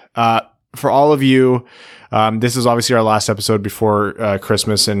 For all of you, this is obviously our last episode before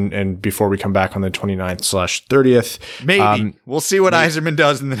Christmas and before we come back on the 29th/30th. Maybe. We'll see what Yzerman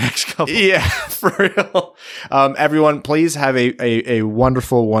does in the next couple. Yeah, for real. Everyone, please have a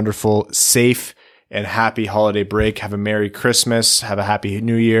wonderful, wonderful, safe, and happy holiday break. Have a Merry Christmas. Have a Happy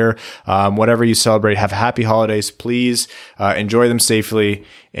New Year. Whatever you celebrate, have happy holidays. Please enjoy them safely.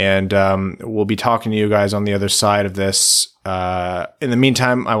 And we'll be talking to you guys on the other side of this. In the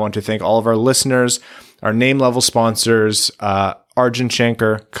meantime, I want to thank all of our listeners, our name level sponsors, Arjun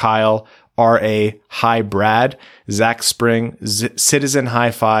Shankar, Kyle, R.A., Hi Brad, Zach Spring, Citizen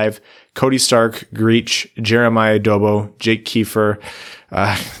High Five, Cody Stark, Greach, Jeremiah Dobo, Jake Kiefer.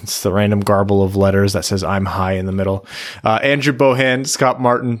 It's the random garble of letters that says I'm high in the middle. Andrew Bohan, Scott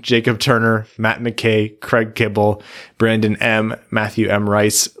Martin, Jacob Turner, Matt McKay, Craig Kibble, Brandon M., Matthew M.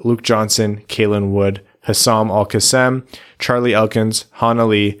 Rice, Luke Johnson, Kaylin Wood, Hassam Al-Qassem, Charlie Elkins, Hannah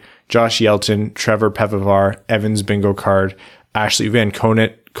Lee, Josh Yelton, Trevor Pevavar, Evans Bingo Card, Ashley Van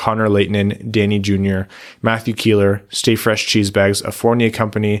Conant, Connor Leighton, Danny Jr., Matthew Keeler, Stay Fresh Cheese Bags, A Fournier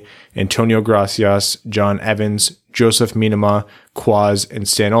Company, Antonio Gracias, John Evans, Joseph Minama, Quaz, and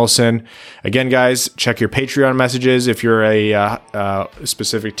Stan Olson. Again, guys, check your Patreon messages if you're a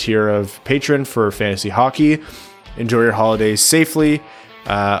specific tier of patron for fantasy hockey. Enjoy your holidays safely.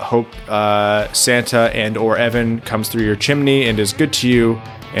 Hope Santa and or Evan comes through your chimney and is good to you.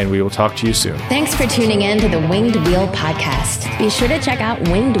 and we will talk to you soon. Thanks for tuning in to the Winged Wheel Podcast. Be sure to check out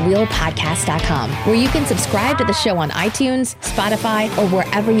wingedwheelpodcast.com, where you can subscribe to the show on iTunes, Spotify, or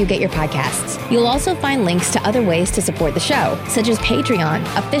wherever you get your podcasts. You'll also find links to other ways to support the show, such as Patreon,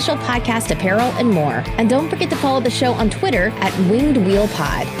 official podcast apparel, and more. And don't forget to follow the show on Twitter at Winged Wheel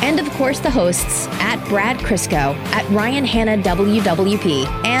Pod. And of course, the hosts at Brad Crisco, at Ryan Hanna WWP,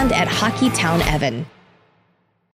 and at Hockey Town Evan.